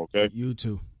strong, okay? You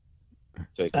too.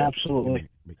 Take care. Absolutely.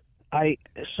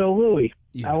 So Louis,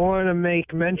 I want to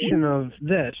make mention of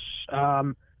this.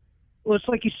 Well, it's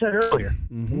like you said earlier.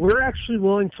 Mm-hmm. We're actually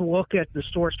willing to look at the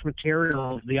source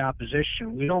material of the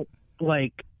opposition.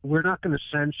 We're not going to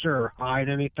censor or hide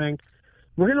anything.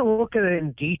 We're going to look at it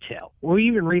in detail. We'll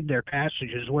even read their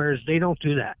passages, whereas they don't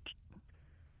do that.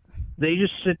 They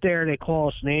just sit there, they call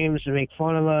us names, they make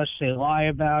fun of us, they lie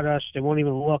about us, they won't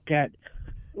even look at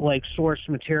source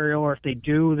material, or if they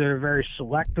do, they're very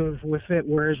selective with it,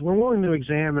 whereas we're willing to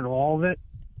examine all of it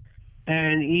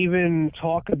and even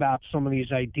talk about some of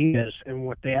these ideas and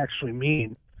what they actually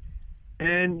mean.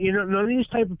 And, none of these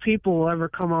type of people will ever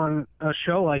come on a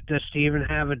show like this to even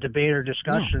have a debate or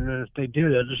discussion. No. And if they do,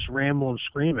 they'll just ramble and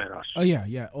scream at us. Oh,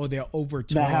 yeah. Or they'll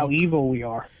overtalk. About how evil we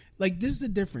are. Like, this is the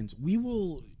difference. We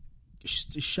will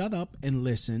shut up and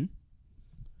listen,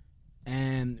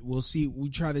 and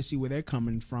we try to see where they're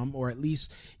coming from, or at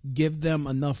least give them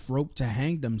enough rope to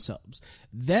hang themselves.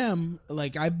 Them,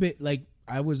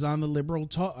 I was on the liberal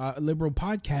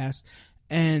podcast,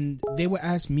 and they would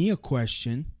ask me a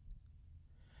question,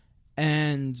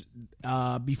 and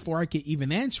before I could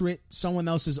even answer it, someone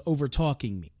else is over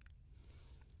talking me,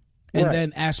 and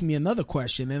then ask me another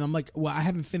question, and I'm like, well, I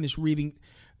haven't finished reading.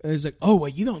 It's like, oh, well,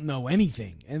 you don't know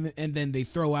anything, and then they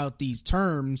throw out these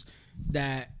terms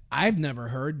that I've never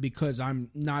heard because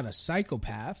I'm not a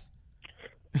psychopath.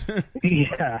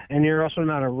 Yeah, and you're also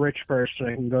not a rich person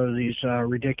that can go to these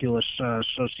ridiculous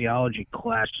sociology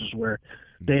classes where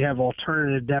they have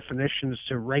alternative definitions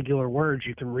to regular words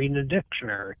you can read in a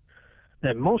dictionary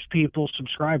that most people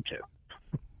subscribe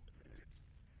to.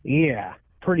 Yeah,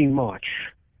 pretty much.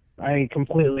 I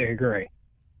completely agree.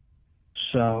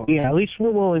 So, yeah, at least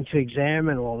we're willing to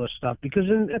examine all this stuff because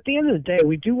at the end of the day,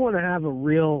 we do want to have a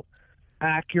real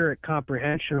accurate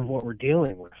comprehension of what we're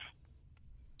dealing with.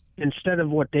 Instead of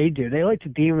what they do, they like to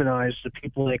demonize the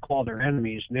people they call their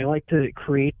enemies, and they like to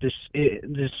create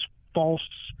this false,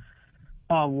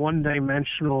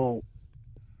 one-dimensional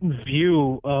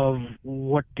view of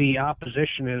what the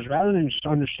opposition is, rather than just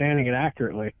understanding it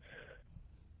accurately,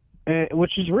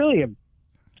 which is really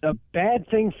a bad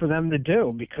thing for them to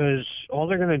do, because all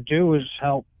they're going to do is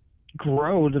help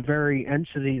grow the very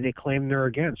entity they claim they're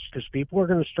against, because people are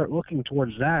going to start looking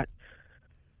towards that.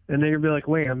 And then you'll be like,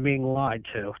 wait, I'm being lied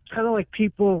to. It's kind of like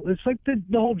people, it's like the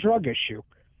whole drug issue.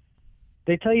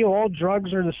 They tell you all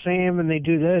drugs are the same and they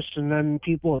do this, and then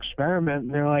people experiment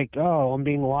and they're like, oh, I'm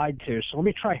being lied to, so let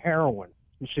me try heroin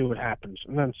and see what happens.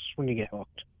 And that's when you get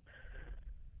hooked.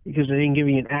 Because they didn't give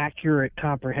you an accurate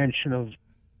comprehension of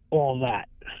all that.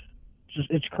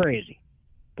 It's crazy.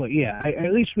 But yeah,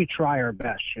 at least we try our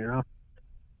best, That's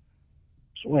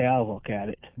the way I look at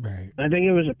it. Right. I think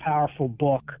it was a powerful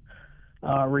book.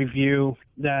 Review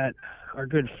that our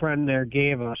good friend there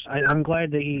gave us. I'm glad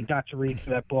that he got to read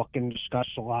through that book and discuss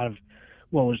a lot of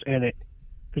what was in it,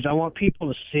 because I want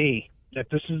people to see that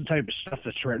this is the type of stuff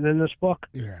that's written in this book,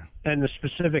 and the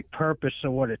specific purpose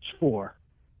of what it's for.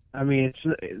 I mean,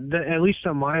 it's at least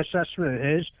on my assessment,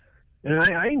 it is, and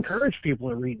I encourage people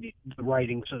to read the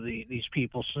writings of these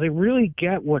people so they really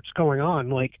get what's going on.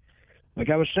 Like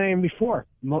I was saying before,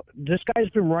 this guy's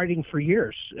been writing for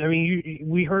years. I mean,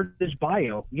 we heard his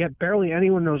bio, yet barely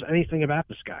anyone knows anything about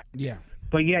this guy. Yeah.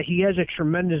 But yet he has a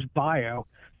tremendous bio,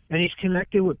 and he's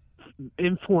connected with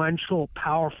influential,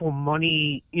 powerful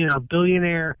money,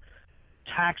 billionaire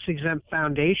tax-exempt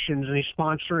foundations, and he's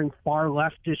sponsoring far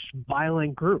leftist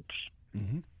violent groups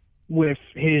with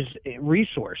his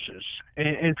resources.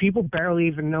 And people barely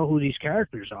even know who these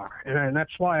characters are. And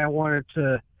that's why I wanted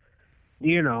to,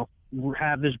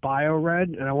 have his bio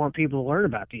read, and I want people to learn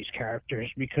about these characters,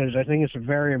 because I think it's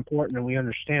very important that we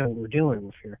understand what we're dealing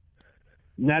with here.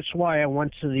 And that's why I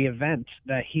went to the event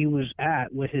that he was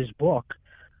at with his book,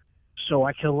 so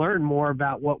I can learn more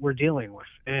about what we're dealing with.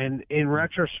 And in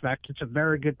retrospect, it's a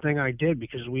very good thing I did,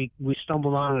 because we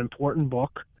stumbled on an important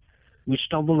book. We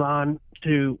stumbled on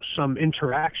to some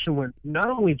interaction with not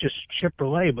only just Chip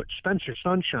Relay, but Spencer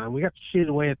Sunshine. We got to see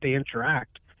the way that they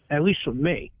interact, at least with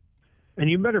me. And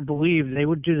you better believe they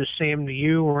would do the same to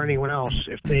you or anyone else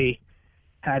if they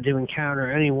had to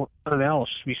encounter anyone else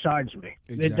besides me.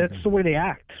 Exactly. That's the way they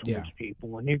act towards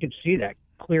people, and you can see that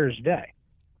clear as day.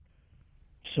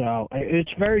 So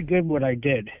it's very good what I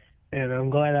did, and I'm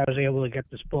glad I was able to get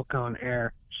this book on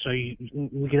air so we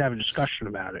could have a discussion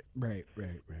about it. Right.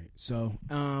 So,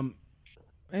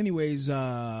 anyways, any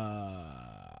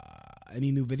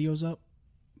new videos up?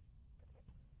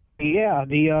 Yeah,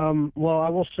 well, I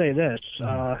will say this,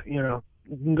 you know,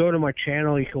 you can go to my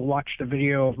channel, you can watch the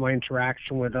video of my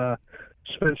interaction with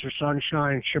Spencer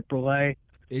Sunshine, Chip Relay,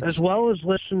 as well as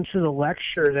listen to the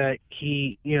lecture that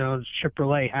Chip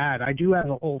Relay had. I do have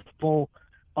a whole full,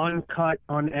 uncut,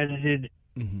 unedited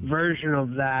version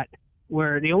of that,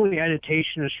 where the only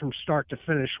editation is from start to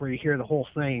finish, where you hear the whole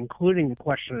thing, including the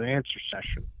question and answer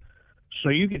session. So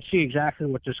you can see exactly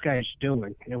what this guy's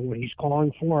doing and what he's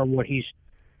calling for and what he's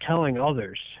telling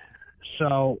others.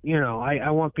 So, you know,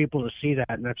 I want people to see that,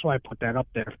 and that's why I put that up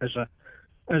there as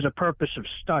a purpose of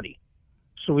study,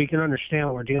 so we can understand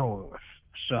what we're dealing with.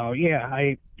 So, yeah,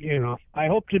 I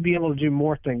hope to be able to do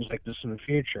more things like this in the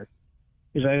future,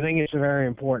 because I think it's very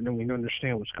important that we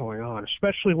understand what's going on,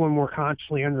 especially when we're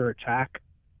constantly under attack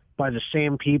by the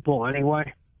same people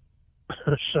anyway.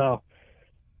 So,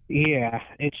 yeah,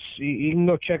 you can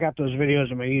go check out those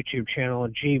videos on my YouTube channel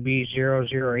at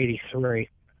GB0083,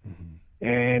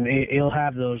 and it'll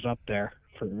have those up there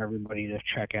for everybody to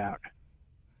check out.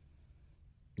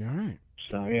 All right.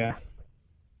 So, yeah.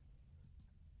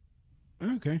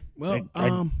 Okay. Well,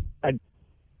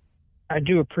 I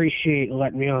do appreciate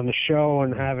letting me on the show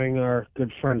and having our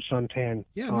good friend Suntan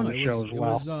on the show as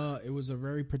well. It was a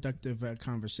very productive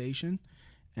conversation,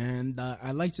 and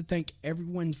I'd like to thank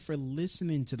everyone for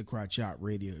listening to the Crotch Shot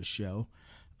Radio Show.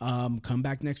 Come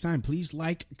back next time. Please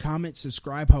like, comment,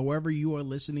 subscribe, however you are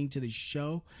listening to the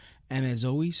show. And as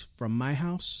always, from my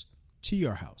house to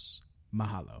your house,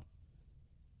 mahalo.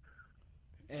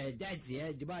 That's the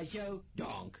end of my show.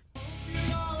 Donk.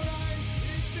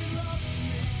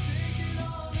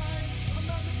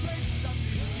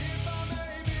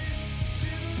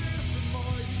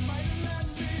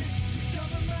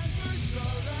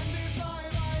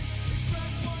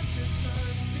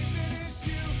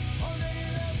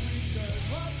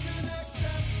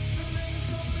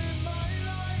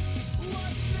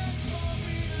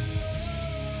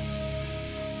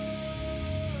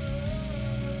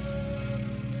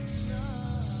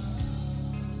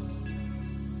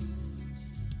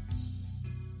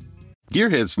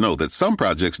 Gearheads know that some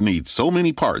projects need so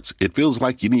many parts, it feels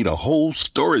like you need a whole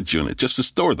storage unit just to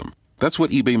store them. That's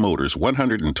what eBay Motors'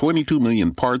 122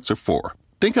 million parts are for.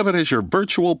 Think of it as your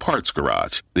virtual parts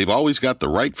garage. They've always got the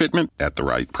right fitment at the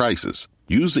right prices.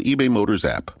 Use the eBay Motors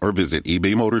app or visit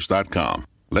ebaymotors.com.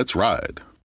 Let's ride.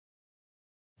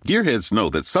 Gearheads know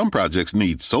that some projects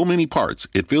need so many parts,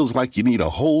 it feels like you need a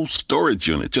whole storage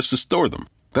unit just to store them.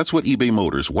 That's what eBay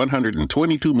Motors'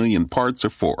 122 million parts are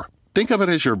for. Think of it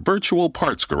as your virtual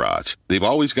parts garage. They've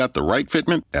always got the right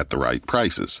fitment at the right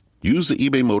prices. Use the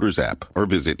eBay Motors app or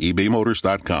visit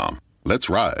ebaymotors.com. Let's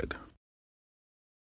ride.